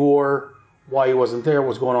Infinity War. Why he wasn't there,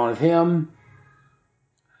 what's going on with him.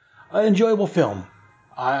 An enjoyable film.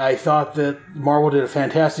 I thought that Marvel did a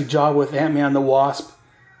fantastic job with Ant-Man and the Wasp.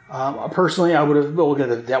 Personally, I would have... We'll get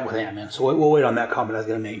to that with Ant-Man, so we'll wait on that comment I was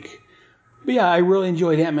going to make. But yeah, I really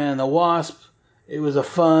enjoyed Ant-Man and the Wasp. It was a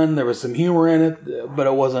fun, there was some humor in it, but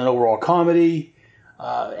it wasn't an overall comedy.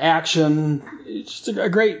 Action. It's just a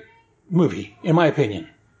great movie, in my opinion.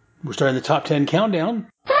 We're starting the top 10 countdown.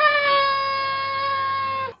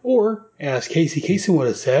 Or, as Casey Kasem would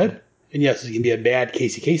have said, and yes, it can be a bad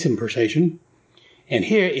Casey Kasem impersonation, and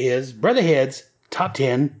here is Brotherhead's top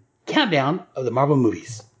 10 countdown of the Marvel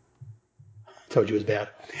movies. Told you it was bad.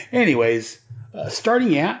 Anyways,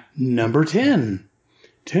 starting at number 10.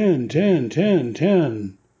 10.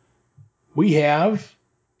 We have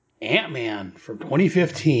Ant-Man from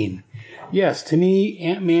 2015. Yes, to me,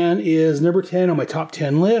 Ant-Man is number 10 on my top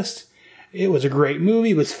 10 list. It was a great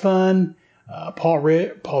movie. It was fun. Paul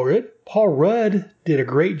Rudd did a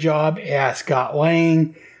great job as Scott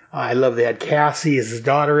Lang. I love they had Cassie as his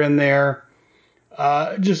daughter in there.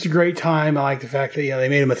 Just a great time. I like the fact that they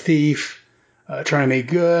made him a thief, trying to make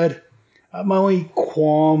good. My only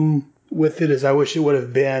qualm with it is I wish it would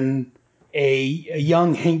have been a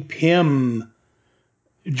young Hank Pym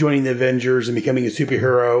joining the Avengers and becoming a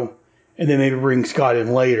superhero, and then maybe bring Scott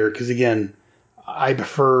in later. Because again, I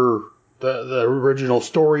prefer the original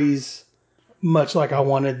stories. Much like I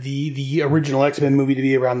wanted the original X-Men movie to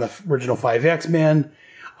be around the original 5 X-Men,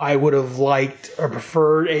 I would have liked or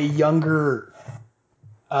preferred a younger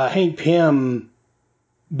Hank Pym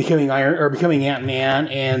becoming Ant-Man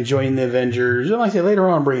and joining the Avengers. And like I say, later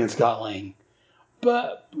on bringing Scott Lang.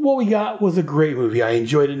 But what we got was a great movie. I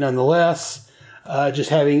enjoyed it nonetheless.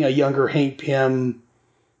 Just having a younger Hank Pym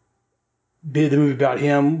be the movie about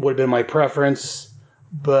him would have been my preference.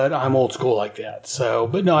 But I'm old school like that. So,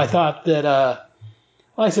 but no, I thought that,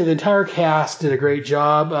 like I said, the entire cast did a great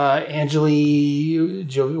job. Angeli,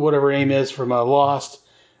 whatever her name is from Lost,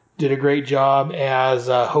 did a great job as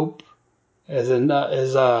Hope, as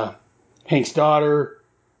Hank's daughter.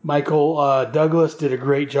 Michael Douglas did a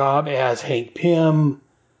great job as Hank Pym.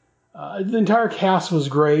 The entire cast was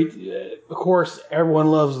great. Of course, everyone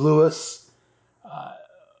loves Lewis.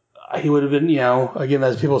 He would have been, again,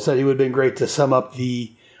 as people said, he would have been great to sum up the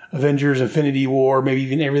Avengers, Infinity War, maybe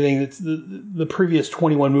even everything that's the previous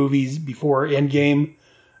 21 movies before Endgame.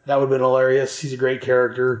 That would have been hilarious. He's a great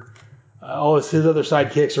character. All his other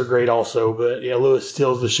sidekicks are great also, but yeah, Lewis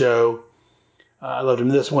steals the show. I loved him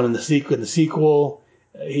in this one in the sequel.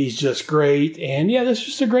 He's just great. And yeah, this is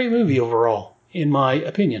just a great movie overall, in my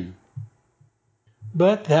opinion.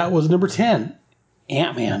 But that was number 10,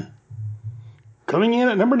 Ant-Man. Coming in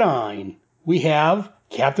at number 9, we have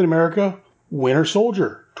Captain America, Winter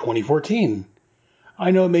Soldier, 2014.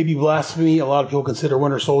 I know it may be blasphemy. A lot of people consider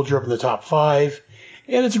Winter Soldier up in the top 5.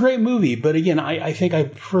 And it's a great movie. But again, I think I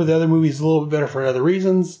prefer the other movies a little bit better for other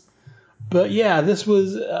reasons. But yeah, this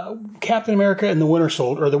was Captain America and the Winter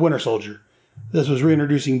Soldier. This was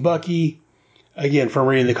reintroducing Bucky. Again, from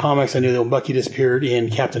reading the comics, I knew that when Bucky disappeared in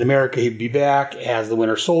Captain America, he'd be back as the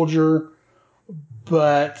Winter Soldier.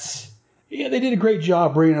 But yeah, they did a great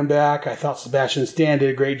job bringing him back. I thought Sebastian Stan did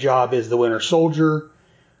a great job as the Winter Soldier.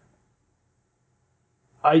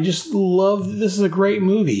 I just love, this is a great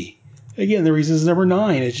movie. Again, the reason it's number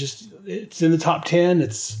 9. It's in the top 10.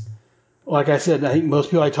 It's, like I said, I think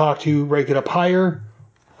most people I talk to rank it up higher.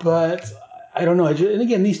 But I don't know. And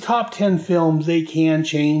again, these top 10 films, they can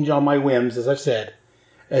change on my whims, as I've said.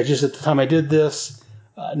 Just at the time I did this,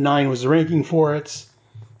 9 was the ranking for it.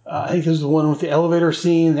 I think this is the one with the elevator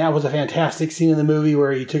scene. That was a fantastic scene in the movie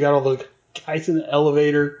where he took out all the guys in the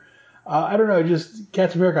elevator. I don't know, just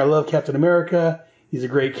Captain America. I love Captain America. He's a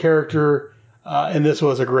great character. And this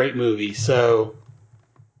was a great movie. So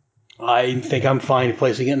I think I'm fine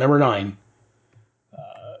placing it number 9.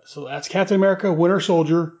 So that's Captain America, Winter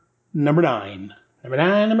Soldier, number 9. Number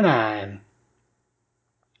 9.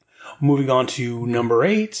 Moving on to number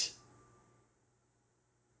 8.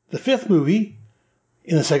 The 5th movie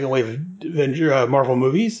in the second wave of Marvel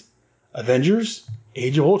movies, Avengers,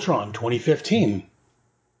 Age of Ultron, 2015.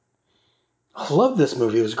 I love this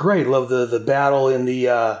movie. It was great. I love the battle in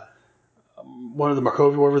the one of the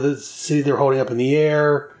Markovia, whatever the city they're holding up in the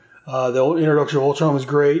air. The introduction of Ultron was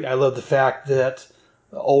great. I love the fact that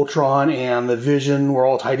Ultron and the Vision were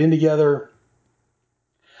all tied in together.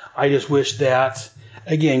 I just wish that,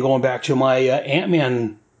 again, going back to my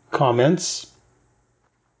Ant-Man comments,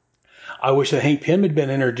 I wish that Hank Pym had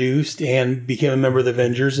been introduced and became a member of the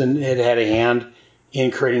Avengers and had had a hand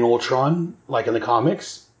in creating Ultron, like in the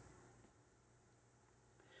comics.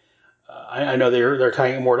 I know they're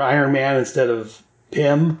tying it more to Iron Man instead of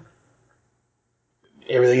Pym.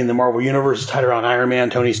 Everything in the Marvel Universe is tied around Iron Man,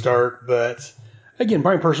 Tony Stark, but again,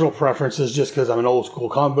 my personal preferences, just because I'm an old school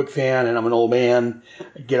comic book fan and I'm an old man.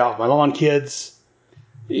 Get off my lawn, kids.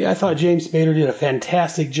 Yeah, I thought James Spader did a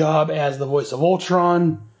fantastic job as the voice of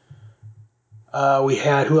Ultron. We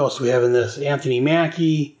had, who else do we have in this? Anthony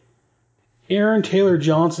Mackie. Aaron Taylor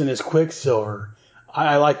Johnson as Quicksilver.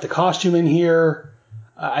 I like the costume in here.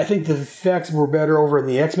 I think the effects were better over in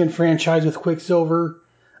the X-Men franchise with Quicksilver.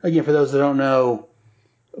 Again, for those that don't know,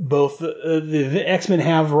 both the X-Men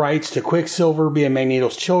have rights to Quicksilver being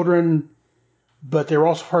Magneto's children, but they were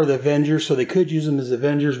also part of the Avengers, so they could use them as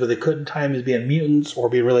Avengers, but they couldn't tie them as being mutants or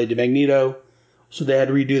being related to Magneto. So they had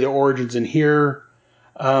to redo their origins in here.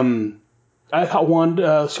 I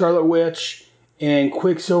thought Scarlet Witch and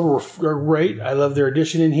Quicksilver were great. I love their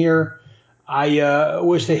addition in here. I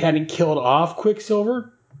wish they hadn't killed off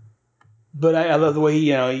Quicksilver, but I love the way he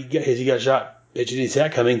got shot. Bitch, didn't see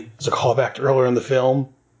that coming. It's a callback to earlier in the film.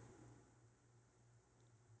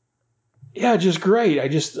 Yeah, just great. I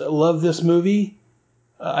just love this movie.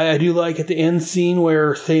 I do like at the end scene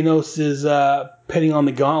where Thanos is petting on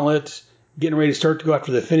the gauntlet, getting ready to start to go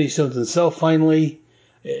after the Infinity Stones himself finally.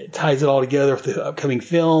 It ties it all together with the upcoming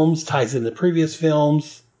films, ties in the previous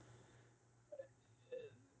films.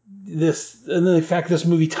 And then the fact this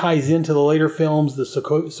movie ties into the later films, the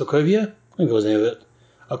Sokovia, I think that was the name of it,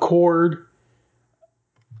 Accord.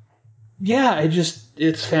 Yeah, it's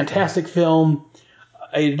a fantastic film.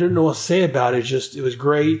 I don't know what to say about it. It was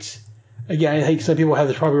great. Again, I think some people have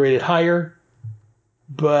this probably rated higher,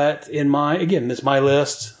 but this is my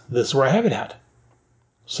list. This is where I have it at.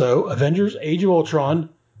 So, Avengers: Age of Ultron,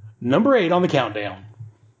 number 8 on the countdown.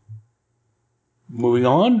 Moving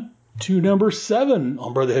on to number 7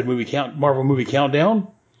 on Brotherhood Marvel Movie Countdown,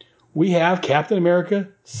 we have Captain America: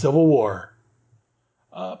 Civil War.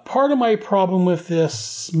 Part of my problem with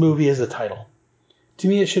this movie is the title. To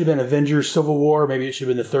me, it should have been Avengers: Civil War. Maybe it should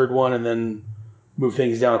have been the third one and then move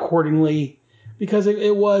things down accordingly, because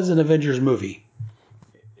it was an Avengers movie.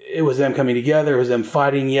 It was them coming together. It was them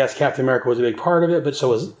fighting. Yes, Captain America was a big part of it, but so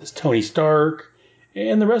was Tony Stark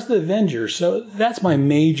and the rest of the Avengers. So that's my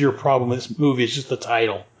major problem with this movie. It's just the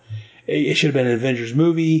title. It should have been an Avengers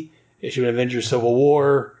movie. It should have been Avengers: Civil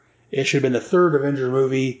War. It should have been the third Avengers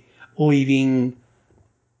movie, leaving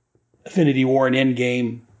Infinity War and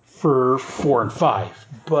Endgame for 4 and 5.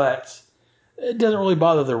 But it doesn't really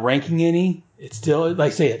bother the ranking any. It's still,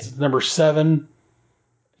 like I say, it's number 7.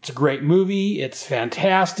 It's a great movie. It's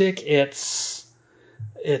fantastic. I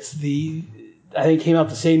think it came out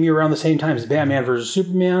the same year around the same time as Batman vs.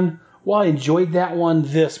 Superman. While I enjoyed that one,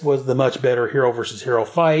 this was the much better hero versus hero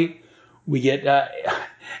fight. We get,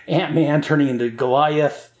 Ant-Man turning into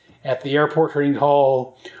Goliath at the airport trading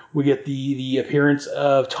hall. We get the appearance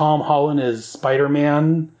of Tom Holland as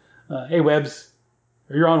Spider-Man. Hey, Webbs.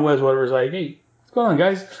 You're on Webbs, whatever. It's like, hey, what's going on,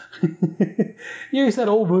 guys? You guys that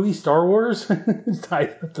old movie, Star Wars? It's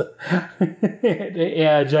tied with the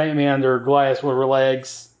Giant Man or Goliath with her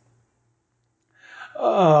legs.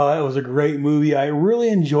 Oh, that was a great movie. I really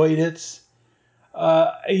enjoyed it.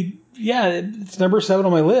 It's number 7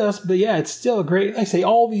 on my list, but yeah, it's still a great. I say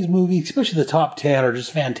all these movies, especially the top 10, are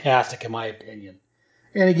just fantastic in my opinion.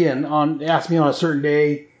 And again, ask me on a certain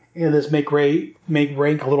day, and this make rank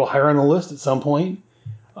a little higher on the list at some point.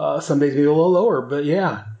 Some days maybe a little lower, but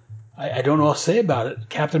yeah, I don't know what to say about it.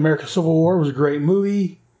 Captain America: Civil War was a great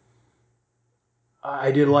movie.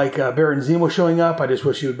 I did like Baron Zemo showing up. I just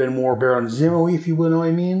wish he would have been more Baron Zemo-y, if you would know what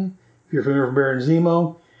I mean. If you're familiar with Baron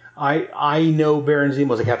Zemo. I know Baron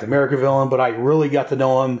Zemo as a Captain America villain, but I really got to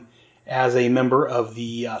know him as a member of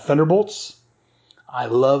the Thunderbolts. I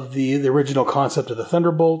love the original concept of the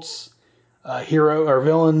Thunderbolts. Hero or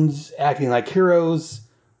villains acting like heroes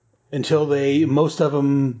until most of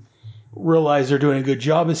them realize they're doing a good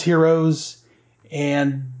job as heroes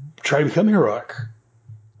and try to become heroic.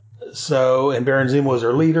 So, and Baron Zemo was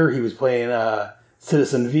their leader. He was playing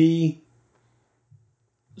Citizen V.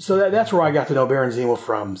 So that's where I got to know Baron Zemo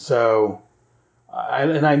from. So,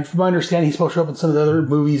 from my understanding, he's supposed to show up in some of the other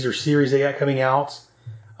movies or series they got coming out.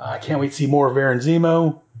 I can't wait to see more of Baron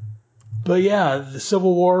Zemo. But yeah, the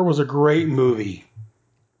Civil War was a great movie.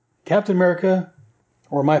 Captain America,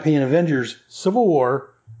 or in my opinion, Avengers: Civil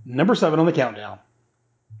War, number 7 on the countdown.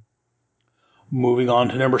 Moving on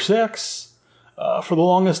to number 6. For the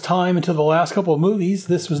longest time until the last couple of movies,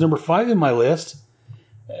 this was number 5 in my list.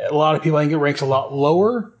 A lot of people think it ranks a lot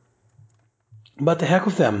lower, but the heck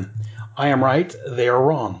with them. I am right, they are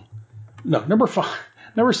wrong. No, number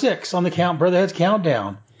 6 on the Brotherhead's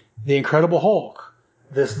countdown, The Incredible Hulk.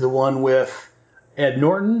 This is the one with Ed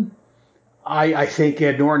Norton. I think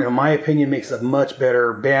Ed Norton, in my opinion, makes a much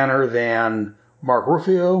better Banner than Mark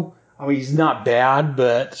Ruffalo. I mean, he's not bad,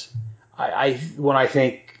 but when I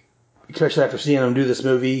think, especially after seeing him do this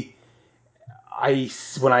movie,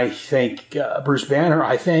 when I think Bruce Banner,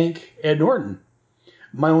 I think Ed Norton.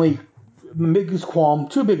 My biggest qualm,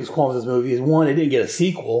 2 biggest qualms of this movie is, 1, it didn't get a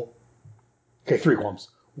sequel. Okay, 3 qualms.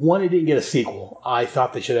 1, it didn't get a sequel. I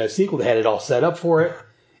thought they should have a sequel. They had it all set up for it.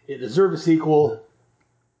 It deserved a sequel.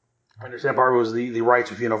 I understand part of it was the rights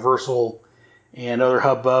with Universal and other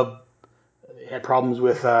hubbub. They had problems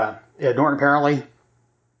with Ed Norton, apparently.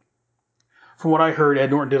 From what I heard, Ed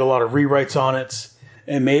Norton did a lot of rewrites on it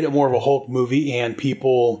and made it more of a Hulk movie, and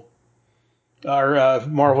Marvel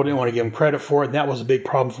didn't want to give him credit for it, and that was a big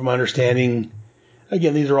problem from my understanding.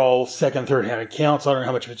 Again, these are all second, third-hand accounts. I don't know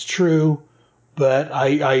how much of it's true, but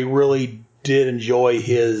I really did enjoy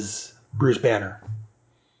his Bruce Banner.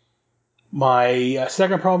 My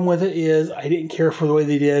second problem with it is I didn't care for the way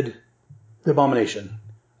they did the Abomination.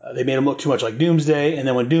 They made him look too much like Doomsday, and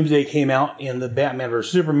then when Doomsday came out in the Batman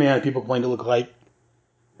vs. Superman, people complained to look like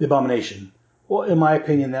the Abomination. Well, in my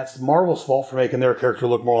opinion, that's Marvel's fault for making their character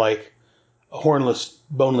look more like a hornless,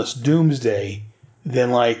 boneless Doomsday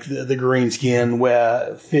than like the green skin,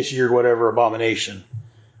 fish-eared, whatever Abomination.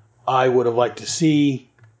 I would have liked to see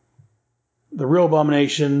the real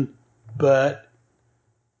Abomination, but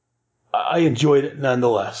I enjoyed it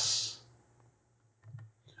nonetheless.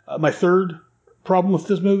 My third problem with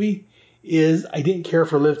this movie is I didn't care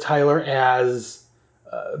for Liv Tyler as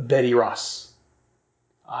Betty Ross.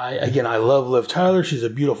 I love Liv Tyler. She's a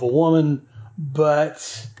beautiful woman,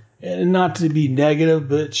 but not to be negative,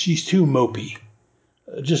 but she's too mopey.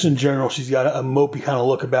 Just in general, she's got a mopey kind of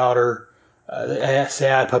look about her.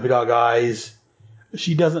 Sad puppy dog eyes.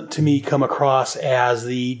 She doesn't, to me, come across as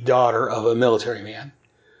the daughter of a military man.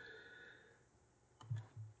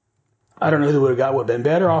 I don't know who would have been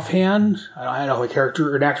better offhand. I don't have a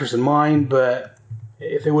character or an actress in mind, but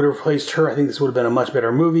if they would have replaced her, I think this would have been a much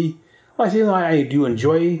better movie. I do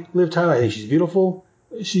enjoy Liv Tyler. I think she's beautiful.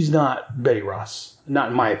 She's not Betty Ross, not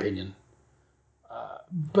in my opinion.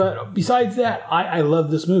 But besides that, I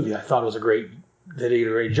love this movie. I thought it was they did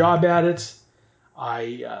a great job at it.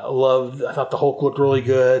 I thought the Hulk looked really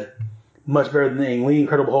good. Much better than the Ang Lee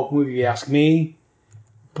Incredible Hulk movie, if you ask me.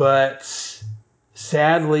 But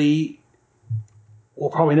sadly,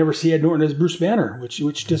 we'll probably never see Ed Norton as Bruce Banner,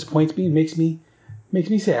 which disappoints me and makes me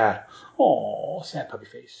sad. Oh, sad puppy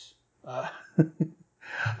face. But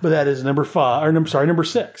that is number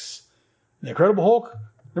 6. The Incredible Hulk,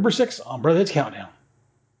 number 6 on Brotherhead's Countdown.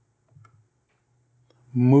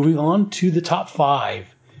 Moving on to the top 5.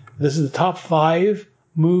 This is the top 5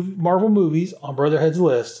 Marvel movies on Brotherhead's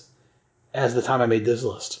list as the time I made this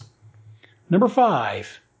list. Number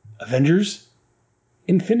 5, Avengers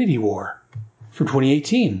Infinity War from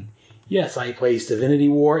 2018. Yes, I placed Infinity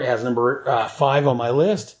War as number 5 on my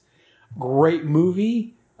list. Great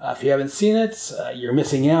movie. If you haven't seen it, you're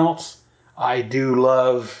missing out. I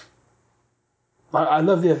love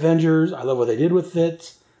the Avengers. I love what they did with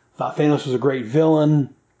it. Thought Thanos was a great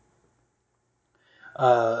villain.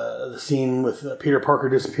 The scene with Peter Parker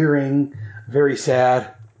disappearing, very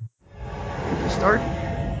sad. Stark?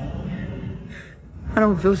 I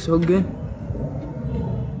don't feel so good.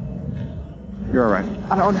 You're all right.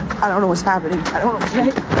 I don't know what's happening. I don't know.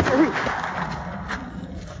 Hurry.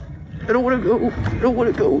 I don't want to go. I don't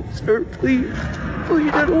want to go, sir. Please.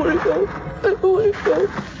 Please, I don't want to go. I don't want to go.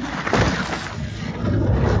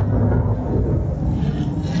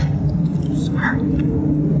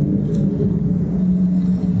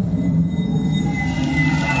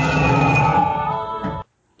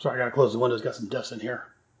 Sorry, I gotta close the windows. Got some dust in here.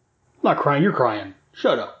 I'm not crying. You're crying.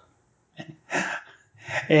 Shut up.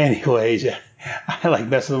 Anyways, I like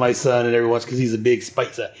messing with my son and everyone's because he's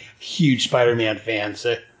a huge Spider-Man fan.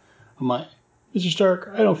 So I'm like, Mr. Stark,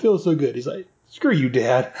 I don't feel so good. He's like, screw you,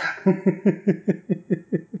 Dad. Of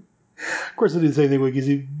course, I didn't say anything because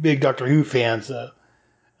he's a big Doctor Who fan. So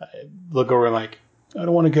I look over and I'm like, I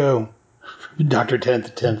don't want to go. Doctor 10th. I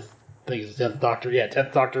think it's the 10th Doctor. Yeah,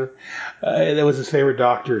 10th Doctor. That was his favorite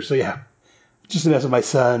Doctor. So yeah, just to mess with my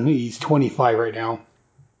son. He's 25 right now.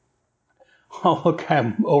 I'll look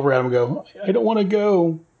over at him and go, I don't want to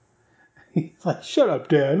go. He's like, shut up,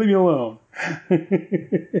 Dad. Leave me alone.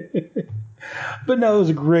 But no, it was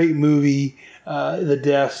a great movie. The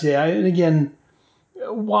deaths, yeah. And again,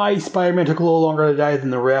 why Spider-Man took a little longer to die than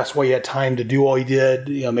the rest, why he had time to do all he did,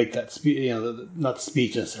 make that speech, not the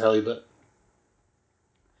speech necessarily, but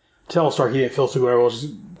tell Stark he didn't feel so good, it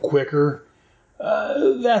was quicker.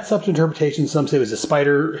 That's up to interpretation. Some say it was a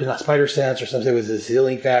spider sense, or some say it was his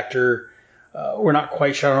healing factor. We're not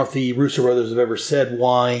quite sure. I don't know if the Russo brothers have ever said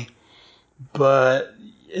why. But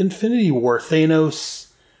Infinity War, Thanos,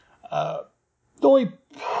 the only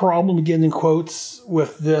problem, again in quotes,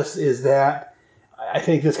 with this is that I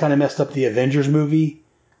think this kind of messed up the Avengers movie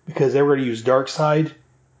because they were going to use Darkseid,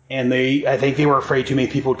 and I think they were afraid too many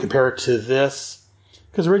people would compare it to this.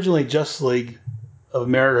 Because originally Justice League of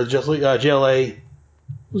America, JLA,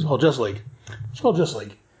 was called Justice League. It's called Justice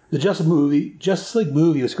League. The Justice League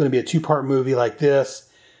movie was going to be a 2-part movie like this.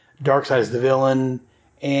 Darkseid is the villain,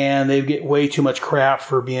 and they get way too much crap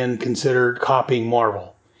for being considered copying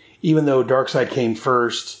Marvel. Even though Darkseid came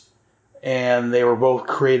first, and they were both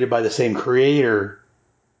created by the same creator,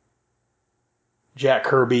 Jack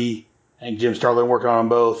Kirby and Jim Starlin worked on them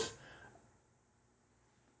both.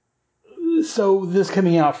 So this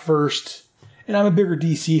coming out first, and I'm a bigger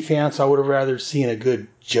DC fan, so I would have rather seen a good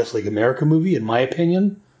Justice League America movie, in my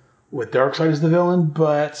opinion, with Darkseid as the villain,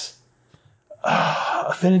 but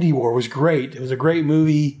Infinity War was great. It was a great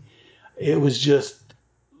movie. It was just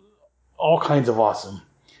all kinds of awesome.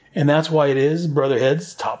 And that's why it is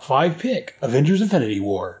Brotherhead's top 5 pick, Avengers Infinity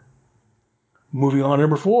War. Moving on to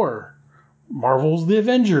number 4, Marvel's The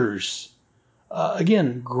Avengers.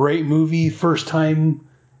 Again, great movie, first time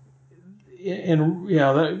in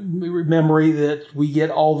that memory that we get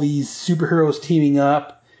all these superheroes teaming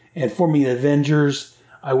up and forming the Avengers.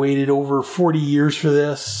 I waited over 40 years for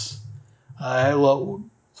this.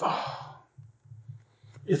 It's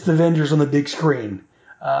the Avengers on the big screen.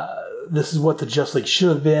 This is what the Justice League should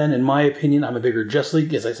have been, in my opinion. I'm a bigger Justice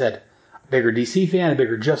League, as I said, a bigger DC fan, a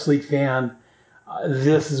bigger Justice League fan.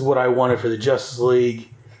 This is what I wanted for the Justice League.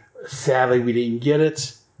 Sadly, we didn't get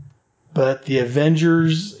it. But the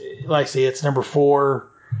Avengers, like I say, it's number 4.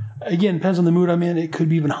 Again, depends on the mood I'm in. It could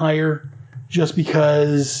be even higher, just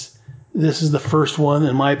because this is the first one,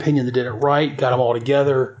 in my opinion, that did it right, got them all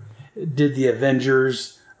together, did the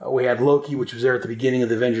Avengers. We had Loki, which was there at the beginning of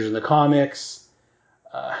the Avengers in the comics.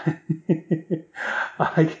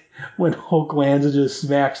 Like when Hulk lands and just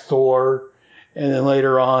smacks Thor, and then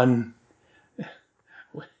later on,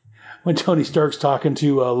 when Tony Stark's talking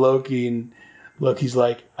to Loki, and Loki's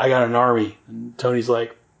like, I got an army. And Tony's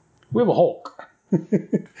like, we have a Hulk.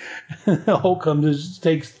 Hulk comes and just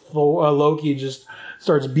takes Loki and just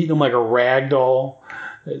starts beating him like a rag doll.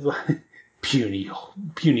 It's like, puny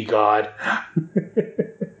god.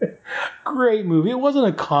 Great movie. It wasn't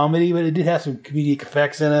a comedy, but it did have some comedic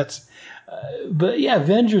effects in it. But yeah,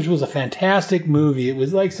 Avengers was a fantastic movie. It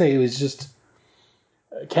was, like I say, it was just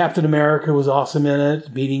Captain America was awesome in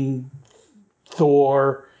it, beating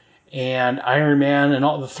Thor and Iron Man and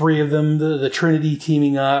all the 3 of them, the Trinity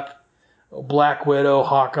teaming up, Black Widow,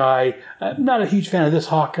 Hawkeye. I'm not a huge fan of this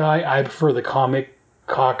Hawkeye. I prefer the comic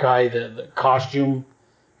Hawkeye, the costume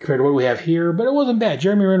compared to what we have here, but it wasn't bad.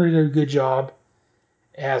 Jeremy Renner did a good job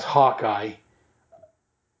as Hawkeye.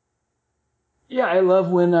 Yeah, I love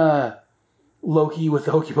when Loki with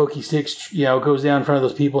the hokey pokey sticks, goes down in front of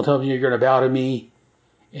those people and tells them you're going to bow to me.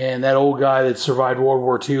 And that old guy that survived World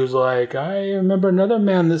War II was like, I remember another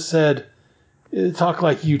man that said, talk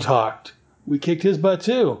like you talked. We kicked his butt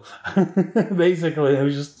too. Basically, it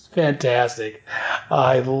was just fantastic.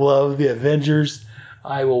 I love the Avengers.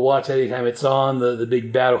 I will watch it anytime it's on. The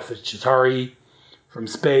big battle for Chitauri from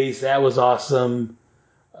space, that was awesome.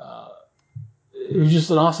 It was just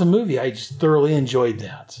an awesome movie. I just thoroughly enjoyed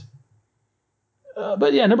that.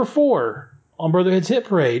 But yeah, number 4 on Brotherhood's Hit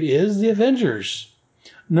Parade is The Avengers.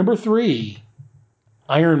 Number 3,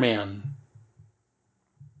 Iron Man.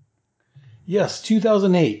 Yes,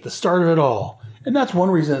 2008, the start of it all. And that's one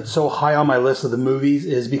reason it's so high on my list of the movies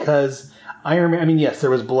is because Iron Man, yes, there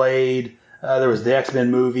was Blade, there was the X-Men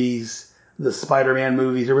movies, the Spider-Man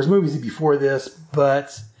movies, there was movies before this,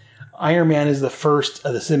 but Iron Man is the first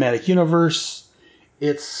of the cinematic universe.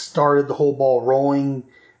 It started the whole ball rolling.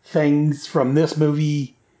 Things from this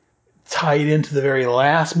movie tied into the very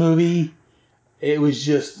last movie. It was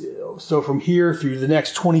just, so from here through the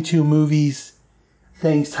next 22 movies,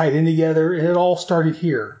 things tied in together, and it all started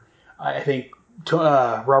here. I think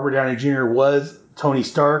Robert Downey Jr. was Tony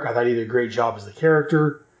Stark. I thought he did a great job as the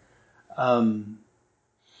character. I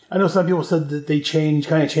know some people said that they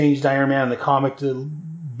kind of changed Iron Man in the comic to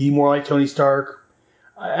be more like Tony Stark.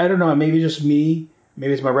 I don't know, maybe just me.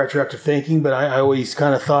 Maybe it's my retroactive thinking, but I always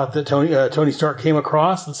kind of thought that Tony Stark came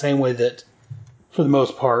across the same way that, for the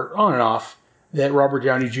most part, on and off, that Robert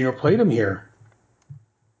Downey Jr. played him here.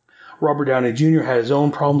 Robert Downey Jr. had his own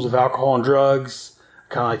problems with alcohol and drugs,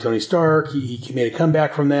 kind of like Tony Stark. He made a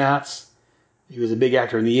comeback from that. He was a big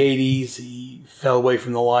actor in the 80s. He fell away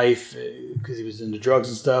from the life because he was into drugs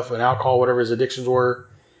and stuff, and alcohol, whatever his addictions were.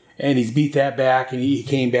 And he's beat that back, and he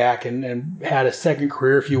came back and had a second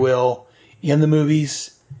career, if you will, in the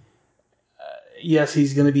movies. Yes,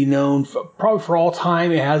 he's going to be known probably for all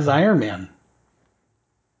time as Iron Man.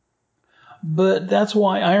 But that's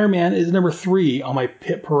why Iron Man is number 3 on my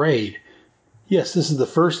Hit Parade. Yes, this is the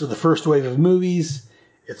first of the first wave of movies.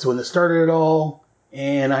 It's when it started it all,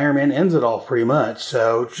 and Iron Man ends it all pretty much.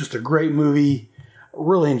 So it's just a great movie,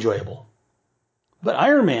 really enjoyable. But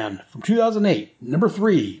Iron Man from 2008, number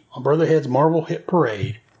 3 on Brotherhead's Marvel Hit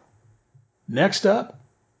Parade. Next up,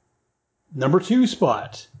 number 2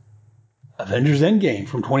 spot, Avengers Endgame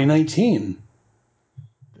from 2019.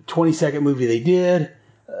 The 22nd movie they did.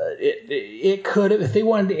 It could have, if they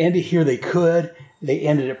wanted to end it here, they could. They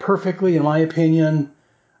ended it perfectly, in my opinion.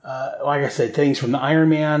 Like I said, things from the Iron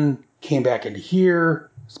Man came back into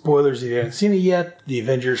here. Spoilers, if you haven't seen it yet. The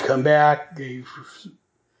Avengers come back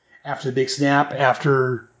after the big snap,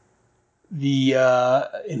 after the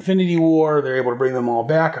Infinity War. They're able to bring them all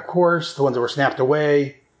back, of course, the ones that were snapped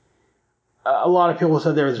away. A lot of people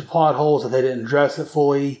said there was plot holes, that they didn't address it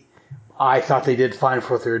fully. I thought they did fine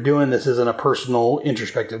for what they were doing. This isn't a personal,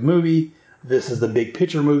 introspective movie. This is the big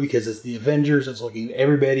picture movie because it's the Avengers. It's looking at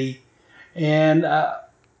everybody. And, I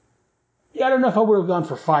don't know if I would have gone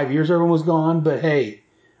for 5 years everyone was gone, but hey,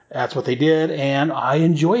 that's what they did, and I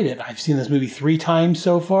enjoyed it. I've seen this movie 3 times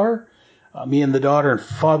so far. Me and the daughter and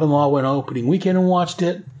father-in-law went on opening weekend and watched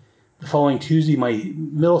it. The following Tuesday, my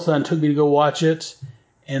middle son took me to go watch it.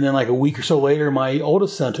 And then like a week or so later, my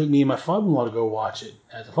oldest son took me and my father-in-law to go watch it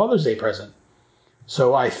as a Father's Day present.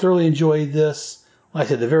 So I thoroughly enjoyed this. Like I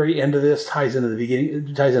said, the very end of this ties into the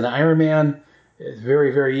beginning, ties into Iron Man. At the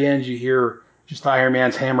very, very end, you hear just Iron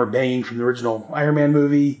Man's hammer banging from the original Iron Man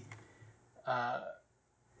movie.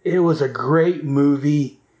 It was a great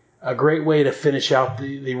movie, a great way to finish out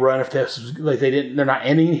the run. If this was, like they're not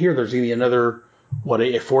ending it here. There's going to be another,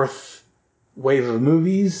 a 4th wave of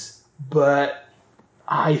movies, but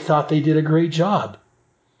I thought they did a great job.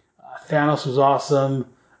 Thanos was awesome.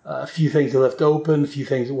 A few things they left open, a few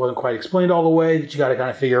things that wasn't quite explained all the way that you got to kind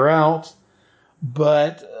of figure out.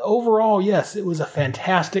 But overall, yes, it was a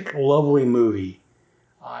fantastic, lovely movie.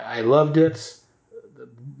 I loved it.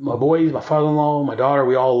 My boys, my father-in-law, my daughter,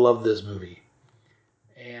 we all loved this movie.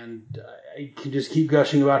 And I can just keep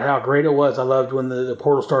gushing about how great it was. I loved when the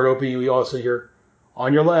portal started opening. We all sit here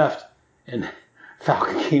on your left, and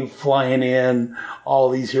Falcon came flying in. All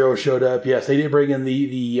these heroes showed up. Yes, they did bring in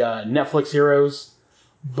the Netflix heroes,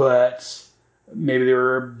 but maybe they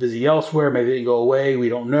were busy elsewhere. Maybe they didn't go away. We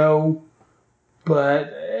don't know.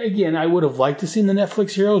 But again, I would have liked to see the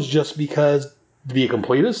Netflix heroes just because to be a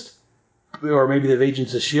completist. Or maybe the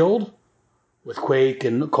Agents of S.H.I.E.L.D. with Quake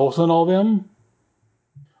and Coulson and all them.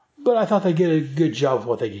 But I thought they did a good job of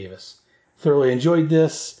what they gave us. Thoroughly enjoyed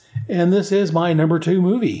this, and this is my number 2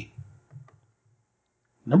 movie.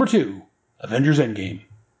 Number 2, Avengers Endgame.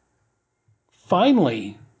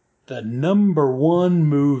 Finally, the number 1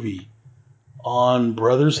 movie on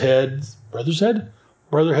Brotherhead's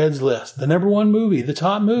list. The number 1 movie, the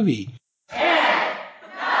top movie. 10, 9,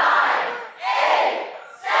 8,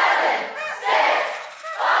 7, 6,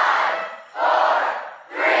 5, 4,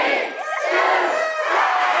 3, 2,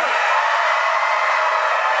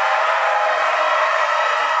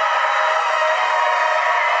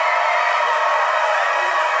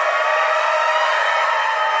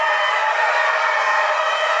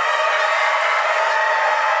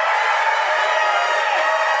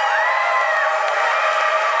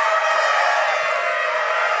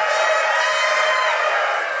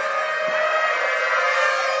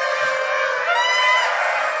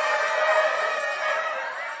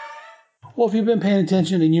 Well, if you've been paying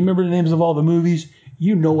attention and you remember the names of all the movies,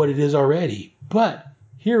 you know what it is already. But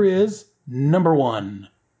here is number 1.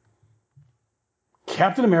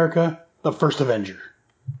 Captain America, the First Avenger.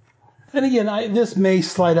 And again, this may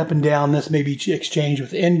slide up and down. This may be exchanged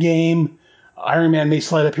with Endgame. Iron Man may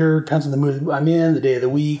slide up here. Depends on the mood I'm in, the day of the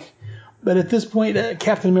week. But at this point,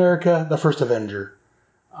 Captain America, the First Avenger.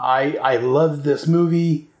 I love this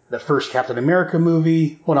movie. The first Captain America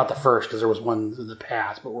movie. Well, not the first, because there was one in the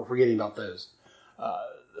past, but we're forgetting about those.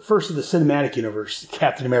 The first of the cinematic universe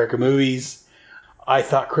Captain America movies. I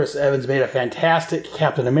thought Chris Evans made a fantastic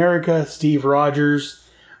Captain America. Steve Rogers.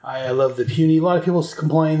 I love the puny. A lot of people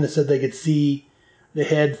complained that said they could see the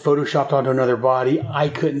head photoshopped onto another body. I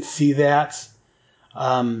couldn't see that.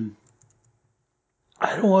 I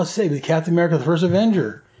don't want to say, but Captain America, the First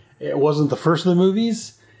Avenger. It wasn't the first of the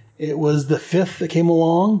movies. It was the 5th that came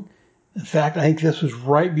along. In fact, I think this was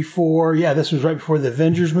right before the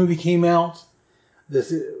Avengers movie came out.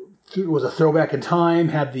 This was a throwback in time,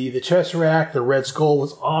 had the Tesseract, the Red Skull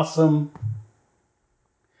was awesome.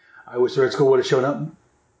 I wish the Red Skull would have shown up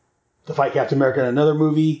to fight Captain America in another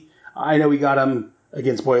movie. I know we got him,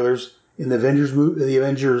 again, spoilers, in the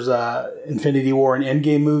Avengers Infinity War and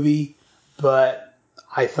Endgame movie, but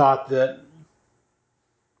I thought that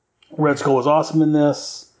Red Skull was awesome in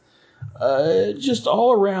this. Just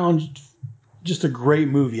all around, just a great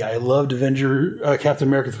movie. I loved Captain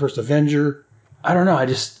America, the First Avenger. I don't know. I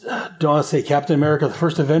just don't want to say Captain America, the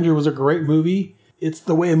First Avenger was a great movie. It's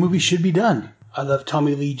the way a movie should be done. I love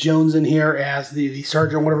Tommy Lee Jones in here as the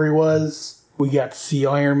sergeant, whatever he was. We got to see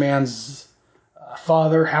Iron Man's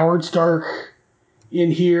father, Howard Stark, in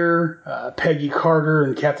here. Peggy Carter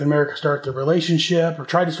and Captain America start the relationship, or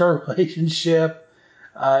tried to start a relationship.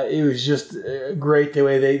 It was just great the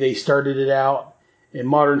way they started it out in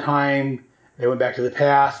modern time. They went back to the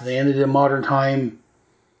past, and they ended in modern time.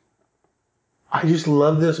 I just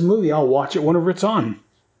love this movie. I'll watch it whenever it's on.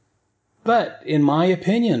 But in my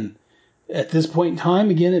opinion, at this point in time,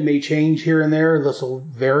 again, it may change here and there. This will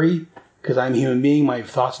vary because I'm a human being. My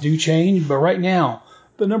thoughts do change. But right now,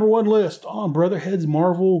 the number 1 list on Brotherhead's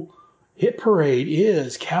Marvel Hit Parade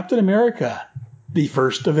is Captain America, the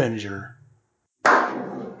First Avenger.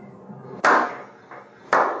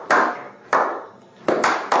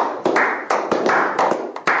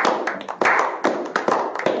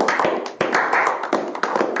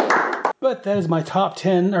 But that is my top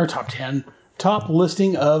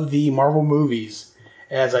listing of the Marvel movies.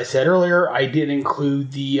 As I said earlier, I did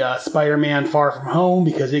include the Spider-Man Far From Home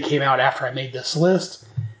because it came out after I made this list.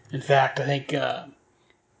 In fact, I think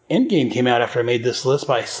Endgame came out after I made this list,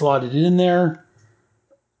 but I slotted it in there.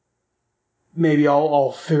 Maybe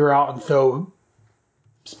I'll figure out and throw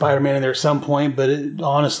Spider-Man in there at some point, but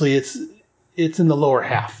honestly, it's in the lower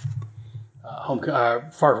half.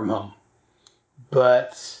 Far From Home.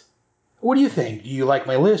 But what do you think? Do you like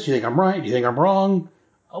my list? Do you think I'm right? Do you think I'm wrong?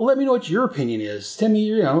 Let me know what your opinion is. Send me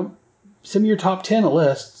your top 10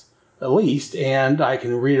 lists, at least, and I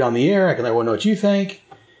can read it on the air. I can let everyone know what you think.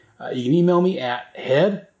 You can email me at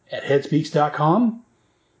head@headspeaks.com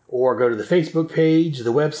or go to the Facebook page,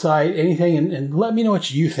 the website, anything, and let me know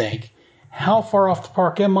what you think. How far off the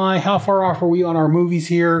park am I? How far off are we on our movies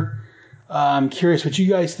here? I'm curious what you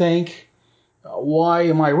guys think. Why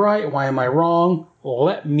am I right? Why am I wrong?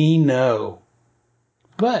 Let me know.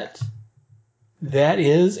 But that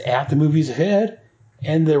is At the Movies Ahead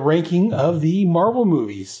and the ranking of the Marvel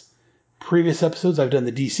movies. Previous episodes, I've done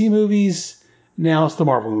the DC movies. Now it's the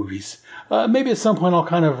Marvel movies. Maybe at some point I'll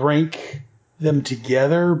kind of rank them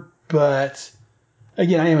together. But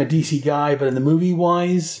again, I am a DC guy, but in the movie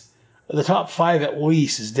wise, the top 5 at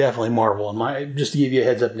least is definitely Marvel. Just to give you a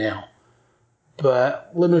heads up now.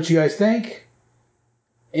 But let me know what you guys think.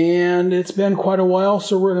 And it's been quite a while,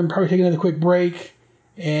 so we're going to probably take another quick break.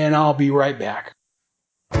 and I'll be right back.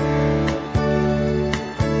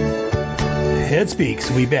 Head Speaks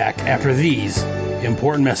will be back after these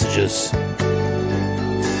important messages.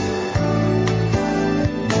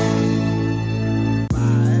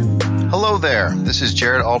 Hello there, this is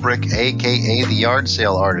Jared Albrick, aka the Yard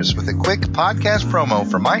Sale Artist, with a quick podcast promo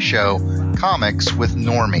for my show, Comics with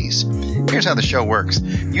Normies. Here's how the show works.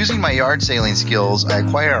 Using my yard sailing skills, I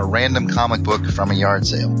acquire a random comic book from a yard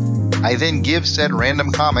sale. I then give said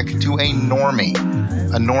random comic to a normie.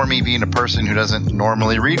 A normie being a person who doesn't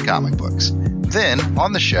normally read comic books. Then,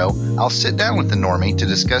 on the show, I'll sit down with the normie to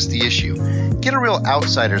discuss the issue, get a real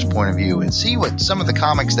outsider's point of view, and see what some of the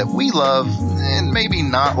comics that we love, and maybe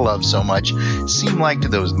not love so much, seem like to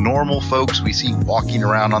those normal folks we see walking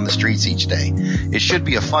around on the streets each day. It should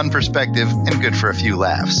be a fun perspective and good for a few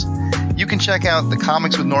laughs. You can check out the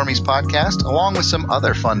Comics with Normies podcast, along with some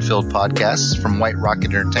other fun-filled podcasts from White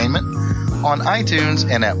Rocket Entertainment, on iTunes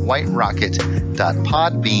and at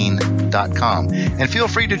whiterocket.podbean.com. And feel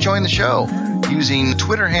free to join the show using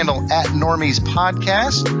Twitter handle at Normies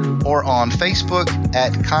Podcast or on Facebook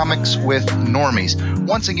at Comics with Normies.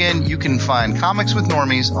 Once again, you can find Comics with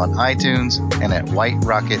Normies on iTunes and at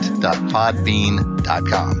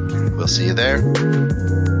whiterocket.podbean.com. We'll see you there.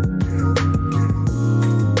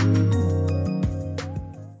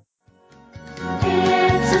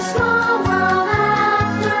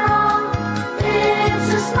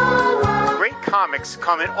 Comics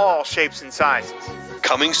come in all shapes and sizes.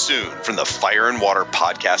 Coming soon from the Fire and Water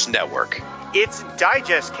Podcast Network. It's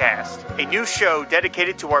Digest Cast, a new show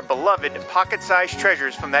dedicated to our beloved pocket-sized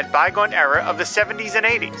treasures from that bygone era of the 70s and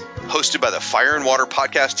 80s. Hosted by the Fire and Water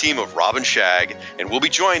Podcast team of Rob and Shag, and we'll be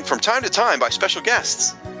joined from time to time by special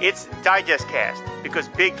guests. It's Digest Cast, because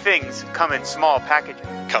big things come in small packages.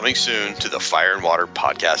 Coming soon to the Fire and Water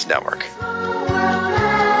Podcast Network.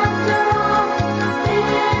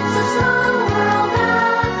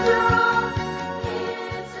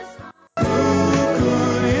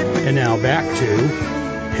 And now back to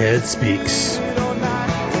Head Speaks.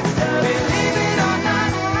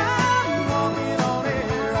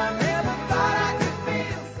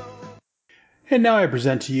 And now I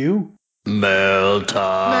present to you Mail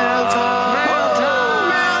Time.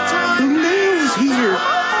 The mail's here.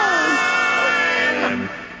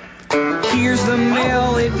 Here's the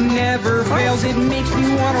mail, it never fails. It makes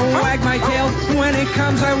me want to wag my tail. When it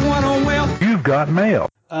comes, I want to wail. You've got mail.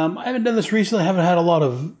 I haven't done this recently. I haven't had a lot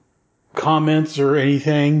of comments or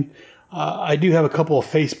anything. I do have a couple of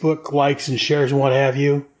Facebook likes and shares and what have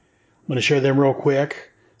you. I'm going to share them real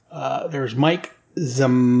quick. There's Mike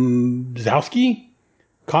Zowski,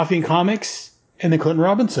 Coffee and Comics, and then Clinton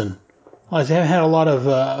Robinson. I haven't had a lot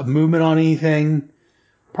of movement on anything.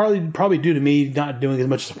 Probably due to me not doing as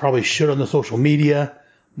much as I probably should on the social media.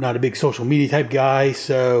 I'm not a big social media type guy,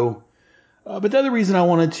 so. But the other reason I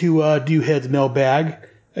wanted to do Head's Mailbag,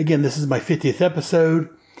 again, this is my 50th episode.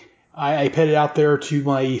 I put it out there to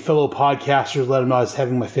my fellow podcasters, let them know I was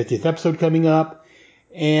having my 50th episode coming up.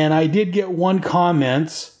 And I did get one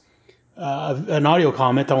comment, an audio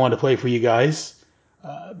comment I wanted to play for you guys.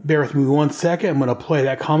 Bear with me 1 second. I'm going to play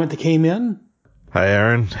that comment that came in. Hey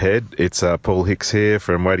Aaron, Head, it's Paul Hicks here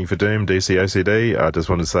from Waiting for Doom, DCOCD. I just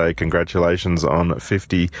want to say congratulations on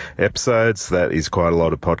 50 episodes. That is quite a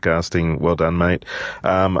lot of podcasting. Well done, mate.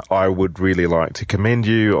 I would really like to commend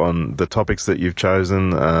you on the topics that you've chosen,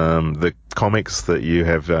 the comics that you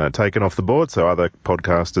have taken off the board, so other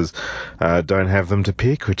podcasters don't have them to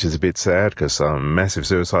pick, which is a bit sad because I'm a massive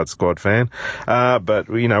Suicide Squad fan. But,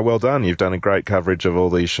 you know, well done. You've done a great coverage of all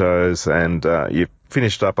these shows, and you've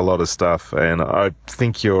finished up a lot of stuff, and I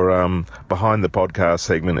think your behind the podcast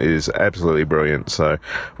segment is absolutely brilliant. So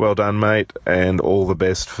well done, mate, and all the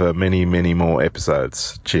best for many, many more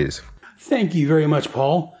episodes. Cheers. Thank you very much,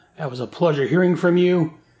 Paul. That was a pleasure hearing from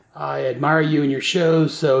you. I admire you and your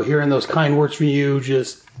shows, so hearing those kind words from you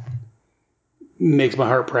just makes my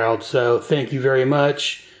heart proud. So thank you very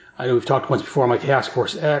much. I know we've talked once before on my Task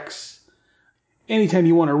Force X. Anytime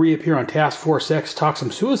you want to reappear on Task Force X, talk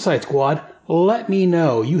some Suicide Squad, let me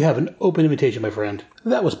know. You have an open invitation, my friend.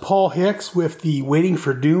 That was Paul Hicks with the Waiting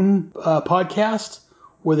for Doom podcast,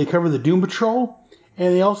 where they cover the Doom Patrol.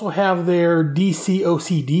 And they also have their DC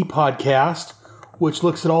OCD podcast, which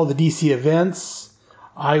looks at all the DC events.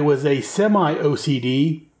 I was a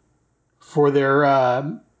semi-OCD for their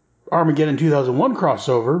Armageddon 2001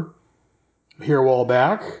 crossover here a while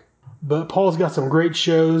back. But Paul's got some great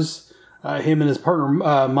shows. Him and his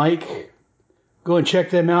partner Mike. Go and check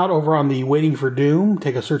them out over on the Waiting for Doom.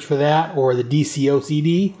 Take a search for that, or the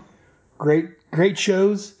DCOCD. Great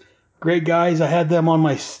shows. Great guys. I had them on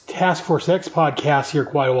my Task Force X podcast here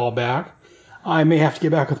quite a while back. I may have to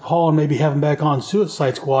get back with Paul and maybe have him back on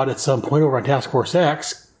Suicide Squad at some point over on Task Force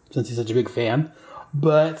X, since he's such a big fan.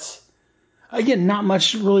 But, again, not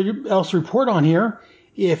much really else to report on here.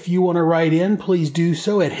 If you want to write in, please do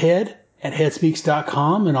so at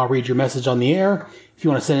headspeaks.com, and I'll read your message on the air. If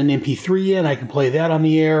you want to send an MP3 in, I can play that on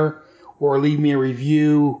the air, or leave me a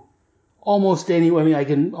review almost anywhere. I mean, I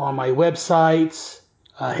can on my website,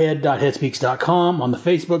 head.headspeaks.com, on the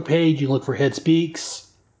Facebook page, you can look for Head Speaks.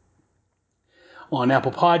 On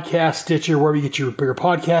Apple Podcasts, Stitcher, wherever you get your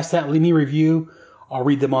podcasts at, leave me a review. I'll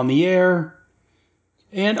read them on the air.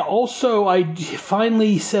 And also, I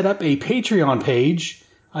finally set up a Patreon page.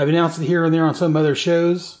 I've announced it here and there on some other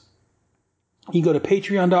shows. You can go to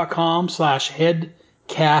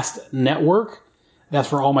patreon.com/headcastnetwork. That's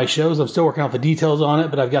for all my shows. I'm still working out the details on it,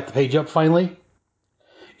 but I've got the page up finally.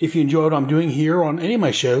 If you enjoy what I'm doing here on any of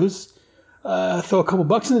my shows, throw a couple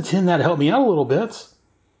bucks in the tin. That'll help me out a little bit.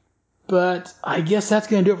 But I guess that's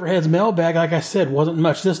going to do it for Head's Mailbag. Like I said, wasn't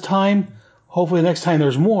much this time. Hopefully next time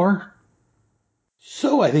there's more.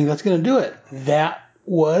 So I think that's going to do it. That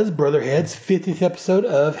was Brother Head's 50th episode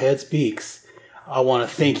of Head Speaks. I want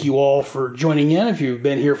to thank you all for joining in. If you've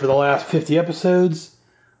been here for the last 50 episodes,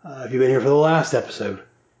 if you've been here for the last episode,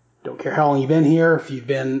 don't care how long you've been here. If you've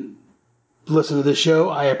been listening to this show,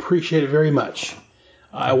 I appreciate it very much.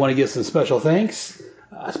 I want to give some special thanks.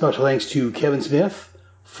 Special thanks to Kevin Smith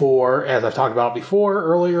for, as I've talked about before,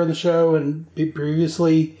 earlier in the show and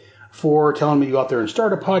previously, for telling me to go out there and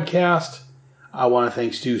start a podcast. I want to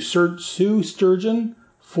thanks to Sue Sturgeon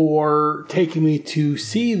for taking me to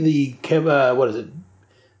see the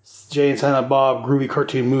Jay and Silent Bob groovy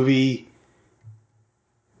cartoon movie,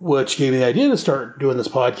 which gave me the idea to start doing this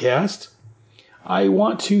podcast. I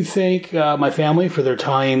want to thank my family for their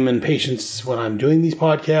time and patience when I'm doing these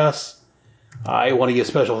podcasts. I want to give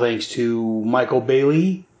special thanks to Michael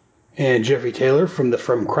Bailey and Jeffrey Taylor from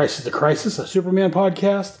Crisis to Crisis, a Superman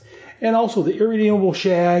podcast, and also the Irredeemable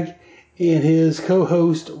Shag and his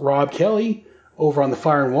co-host Rob Kelly over on the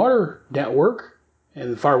Fire and Water Network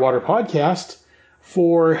and the Fire and Water Podcast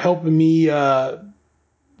for helping me,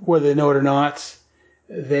 whether they know it or not,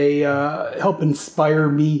 they help inspire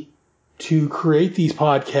me to create these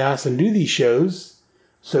podcasts and do these shows.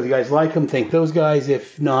 So if you guys like them, thank those guys.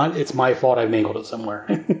 If not, it's my fault. I mangled it somewhere.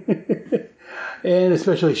 And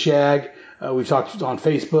especially Shag. We've talked on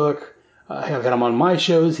Facebook. I have had him on my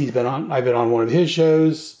shows. I've been on one of his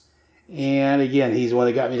shows. And again, he's the one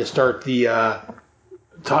that got me to start him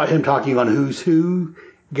talking on Who's Who,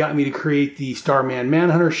 got me to create the Starman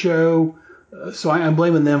Manhunter show. So I'm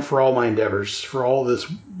blaming them for all my endeavors, for all this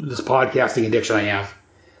podcasting addiction I have.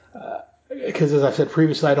 Because as I've said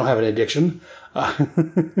previously, I don't have an addiction. But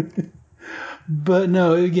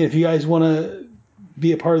no, again, if you guys want to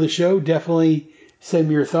be a part of the show, definitely send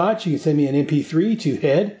me your thoughts. You can send me an MP3 to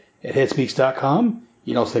head@headspeaks.com.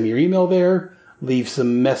 You can also send me your email there. Leave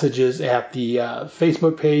some messages at the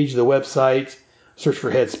Facebook page, the website. Search for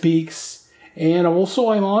Head Speaks. And also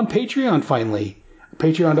I'm on Patreon finally.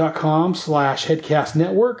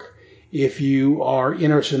 Patreon.com/headcastnetwork. If you are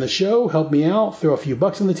interested in the show, help me out. Throw a few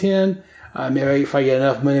bucks in the tin. Maybe if I get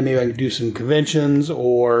enough money, maybe I can do some conventions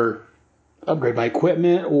or upgrade my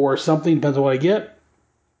equipment or something. Depends on what I get.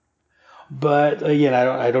 But again,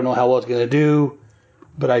 I don't know how well it's going to do.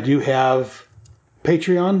 But I do have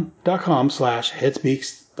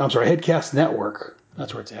patreon.com/headspeaks. I'm sorry, Headcast Network.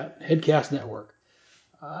 That's where it's at. Headcast Network.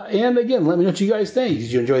 And again, let me know what you guys think. Did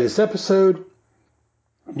you enjoy this episode?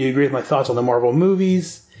 Do you agree with my thoughts on the Marvel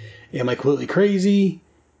movies? Am I completely crazy?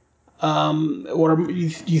 What do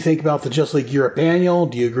you think about the Just League Europe annual?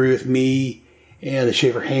 Do you agree with me and the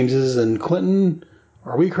Schaefer Hameses and Clinton?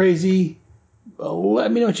 Are we crazy?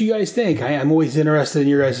 Let me know what you guys think. I'm always interested in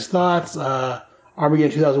your guys' thoughts.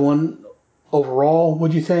 Armageddon 2001 overall,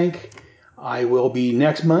 what'd you think? I will be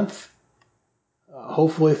next month.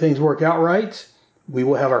 Hopefully things work out right. We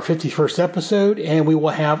will have our 51st episode, and we will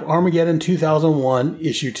have Armageddon 2001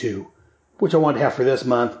 issue 2, which I wanted to have for this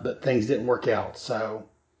month, but things didn't work out. So,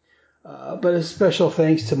 but a special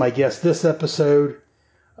thanks to my guests this episode,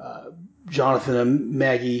 Jonathan and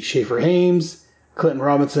Maggie Schaefer-Hames, Clinton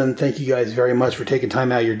Robinson. Thank you guys very much for taking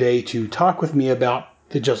time out of your day to talk with me about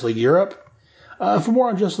the Just League Europe. For more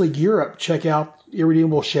on Just League Europe, check out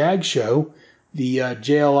Irredeemable Shag Show, the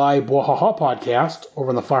JLI Bwahaha podcast over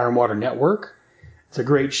on the Fire and Water Network. It's a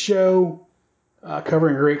great show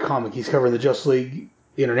covering a great comic. He's covering the Just League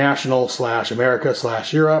International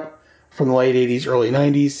 /America/Europe from the late 80s, early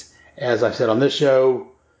 90s. As I've said on this show,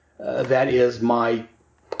 that is my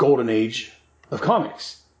golden age of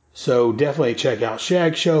comics. So definitely check out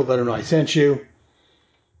Shag Show. Let him know I sent you.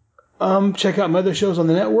 Check out my other shows on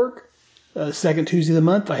the network. Second Tuesday of the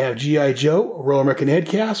month, I have G.I. Joe, a Real American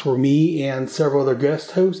Headcast, where me and several other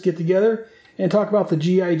guest hosts get together and talk about the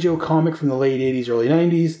G.I. Joe comic from the late 80s, early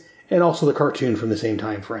 90s, and also the cartoon from the same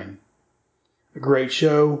time frame. A great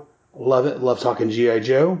show. Love it. Love talking G.I.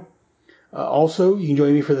 Joe. Also, you can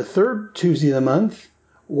join me for the third Tuesday of the month,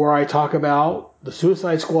 where I talk about the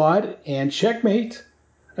Suicide Squad and Checkmate,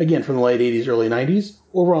 again from the late 80s, early 90s,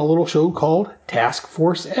 over on a little show called Task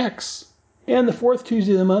Force X. And the fourth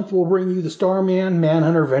Tuesday of the month will bring you the Starman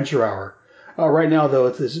Manhunter Adventure Hour. Right now, though,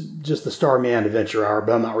 it's just the Starman Adventure Hour,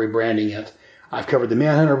 but I'm not rebranding it. I've covered the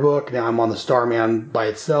Manhunter book, now I'm on the Starman by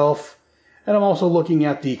itself, and I'm also looking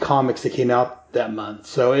at the comics that came out that month.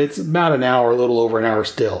 So it's about an hour, a little over an hour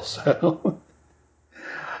still. So,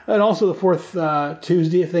 and also the fourth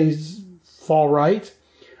Tuesday, if things fall right,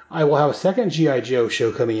 I will have a second G.I. Joe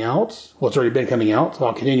show coming out. Well, it's already been coming out, so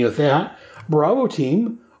I'll continue with that. Bravo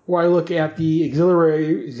Team, where I look at the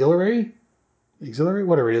auxiliary,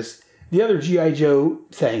 whatever it is, the other G.I. Joe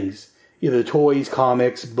things, either toys,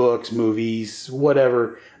 comics, books, movies,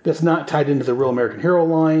 whatever, that's not tied into the Real American Hero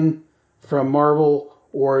line from Marvel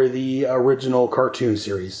or the original cartoon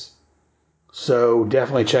series. So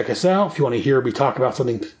definitely check us out. If you want to hear me talk about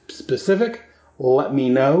something specific, let me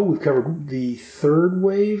know. We've covered the third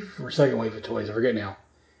wave or second wave of toys, I forget now,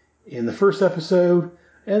 in the first episode.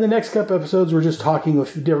 And the next couple episodes, we're just talking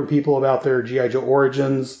with different people about their G.I. Joe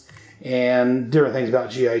origins and different things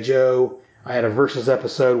about G.I. Joe. I had a Versus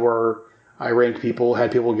episode where I ranked people,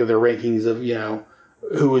 had people give their rankings of,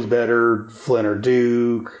 who was better, Flynn or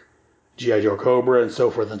Duke, G.I. Joe Cobra, and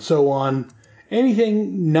so forth and so on.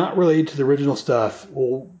 Anything not related to the original stuff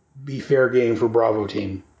will be fair game for Bravo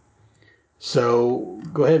Team. So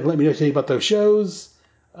go ahead and let me know what you think about those shows.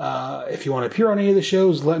 If you want to appear on any of the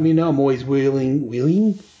shows, let me know. I'm always willing.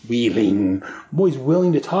 I'm always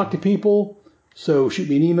willing to talk to people. So shoot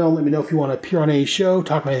me an email and let me know if you want to appear on any show,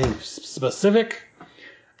 talk about anything specific,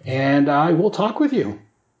 and I will talk with you.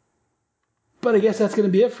 But I guess that's going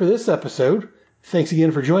to be it for this episode. Thanks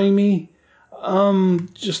again for joining me.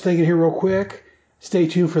 Just thinking here real quick. Stay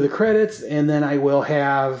tuned for the credits, and then I will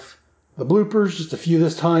have the bloopers, just a few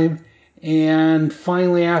this time. And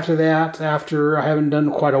finally after that, after I haven't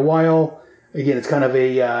done quite a while, again, it's kind of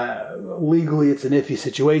a, legally it's an iffy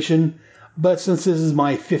situation, but since this is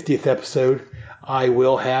my 50th episode, I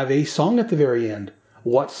will have a song at the very end.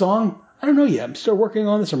 What song? I don't know yet. I'm still working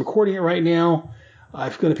on this. I'm recording it right now.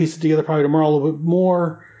 I'm going to piece it together probably tomorrow a little bit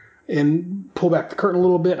more and pull back the curtain a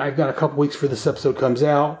little bit. I've got a couple weeks before this episode comes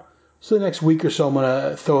out. So the next week or so, I'm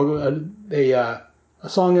going to throw a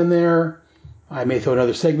song in there. I may throw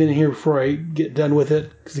another segment in here before I get done with it.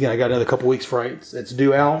 Because, again, I got another couple weeks before it's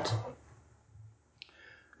due out.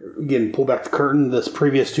 Again, pull back the curtain. This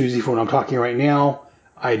previous Tuesday from when I'm talking right now,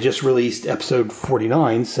 I just released episode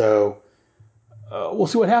 49. So we'll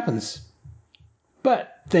see what happens.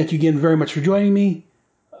 But thank you again very much for joining me.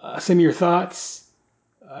 Send me your thoughts.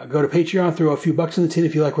 Go to Patreon, throw a few bucks in the tin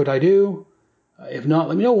if you like what I do. If not,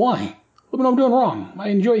 let me know why. Let me know what I'm doing wrong. I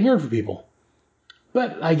enjoy hearing from people.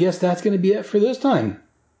 But I guess that's going to be it for this time.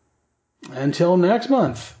 Until next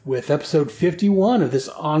month, with episode 51 of this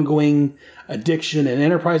ongoing addiction and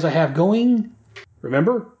enterprise I have going,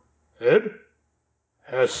 remember, Ed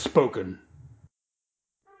has spoken.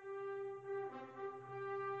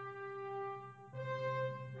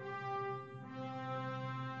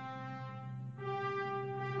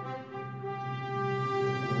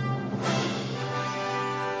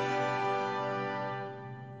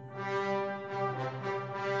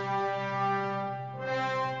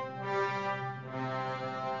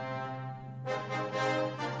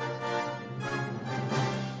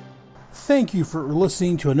 Thank you for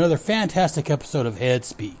listening to another fantastic episode of Head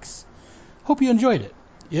Speaks. Hope you enjoyed it.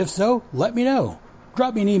 If so, let me know.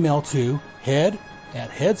 Drop me an email to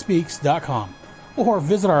head@headspeaks.com or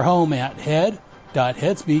visit our home at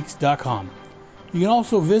head.headspeaks.com. You can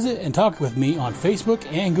also visit and talk with me on Facebook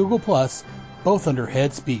and Google+, both under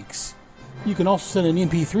Head Speaks. You can also send an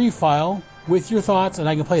MP3 file with your thoughts and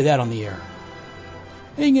I can play that on the air.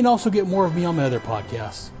 And you can also get more of me on my other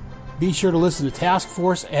podcasts. Be sure to listen to Task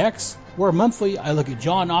Force X, where monthly I look at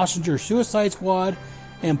John Ossinger's Suicide Squad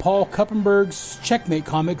and Paul Kuppenberg's Checkmate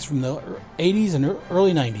comics from the 80s and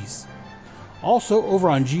early 90s. Also, over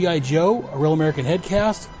on G.I. Joe, a Real American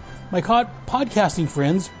Headcast, my podcasting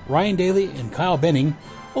friends Ryan Daly and Kyle Benning,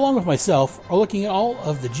 along with myself, are looking at all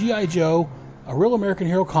of the G.I. Joe, a Real American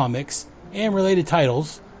Hero comics, and related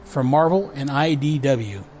titles from Marvel and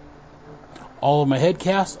IDW. All of my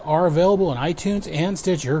headcasts are available on iTunes and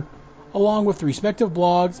Stitcher, along with the respective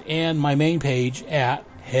blogs and my main page at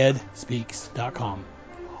headspeaks.com.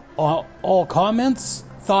 All comments,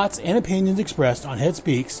 thoughts, and opinions expressed on Head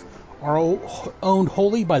Speaks are owned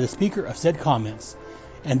wholly by the speaker of said comments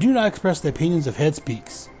and do not express the opinions of Head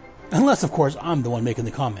Speaks. Unless, of course, I'm the one making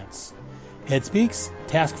the comments. Head Speaks,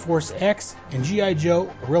 Task Force X, and G.I.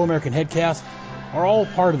 Joe, a Real American Headcast, are all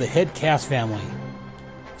part of the Headcast family.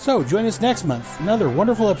 So, join us next month for another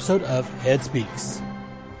wonderful episode of Head Speaks.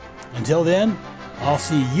 Until then, I'll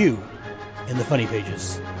see you in the funny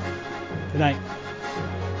pages. Good night.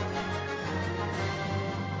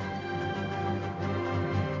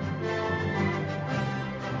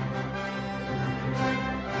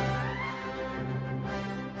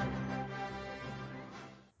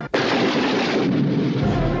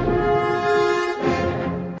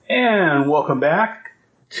 And welcome back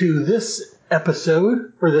to this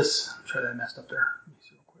episode, or this, try that, I messed up there. Let me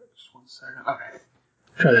see real quick, just 1 second. Okay,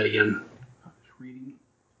 try that again. I'm just reading.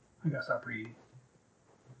 I gotta stop reading.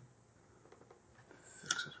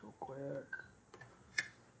 Fix this real quick.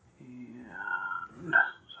 And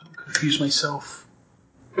so I'm confused myself.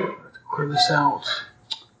 I have to clear this out.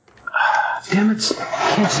 Damn it,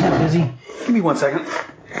 I can't stay busy. Give me 1 second.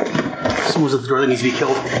 Someone's at the door that needs to be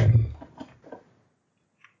killed.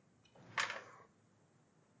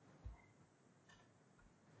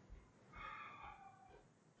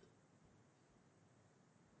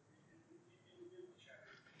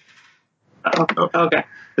 Okay.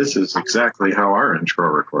 This is exactly how our intro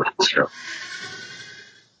recordings go.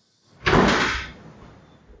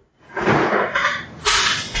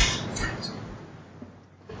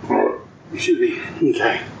 Should be.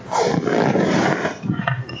 Okay.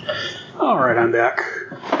 Alright, I'm back.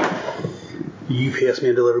 UPS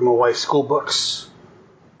man delivered my wife's school books.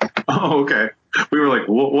 Oh, okay. We were like,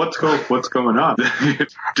 what's going on?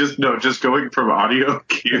 just going from audio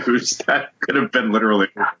cues. That could have been literally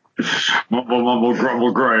mumble, mumble,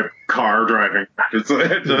 grumble, gripe, car driving.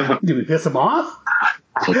 Did we piss him off?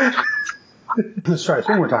 Let's try this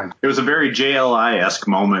one more time. It was a very JLI-esque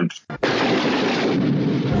moment.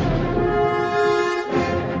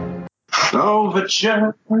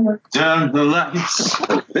 Overture, down the lights.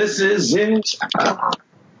 This is it.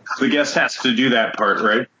 The guest has to do that part,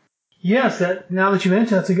 right? Yes, now that you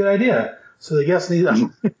mention, that's a good idea. So the guest needs.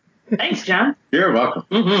 Thanks, John. You're welcome.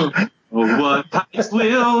 Mm-hmm. What pipes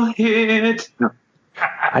will hit?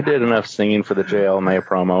 I did enough singing for the JLMA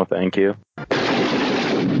promo, thank you.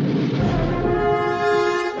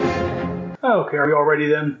 Okay, are we all ready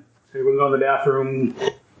then? Everyone go in the bathroom.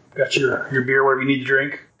 Got your beer, whatever you need to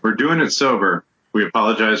drink. We're doing it sober. We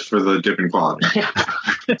apologize for the dip in quality.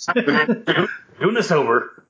 Doing this sober.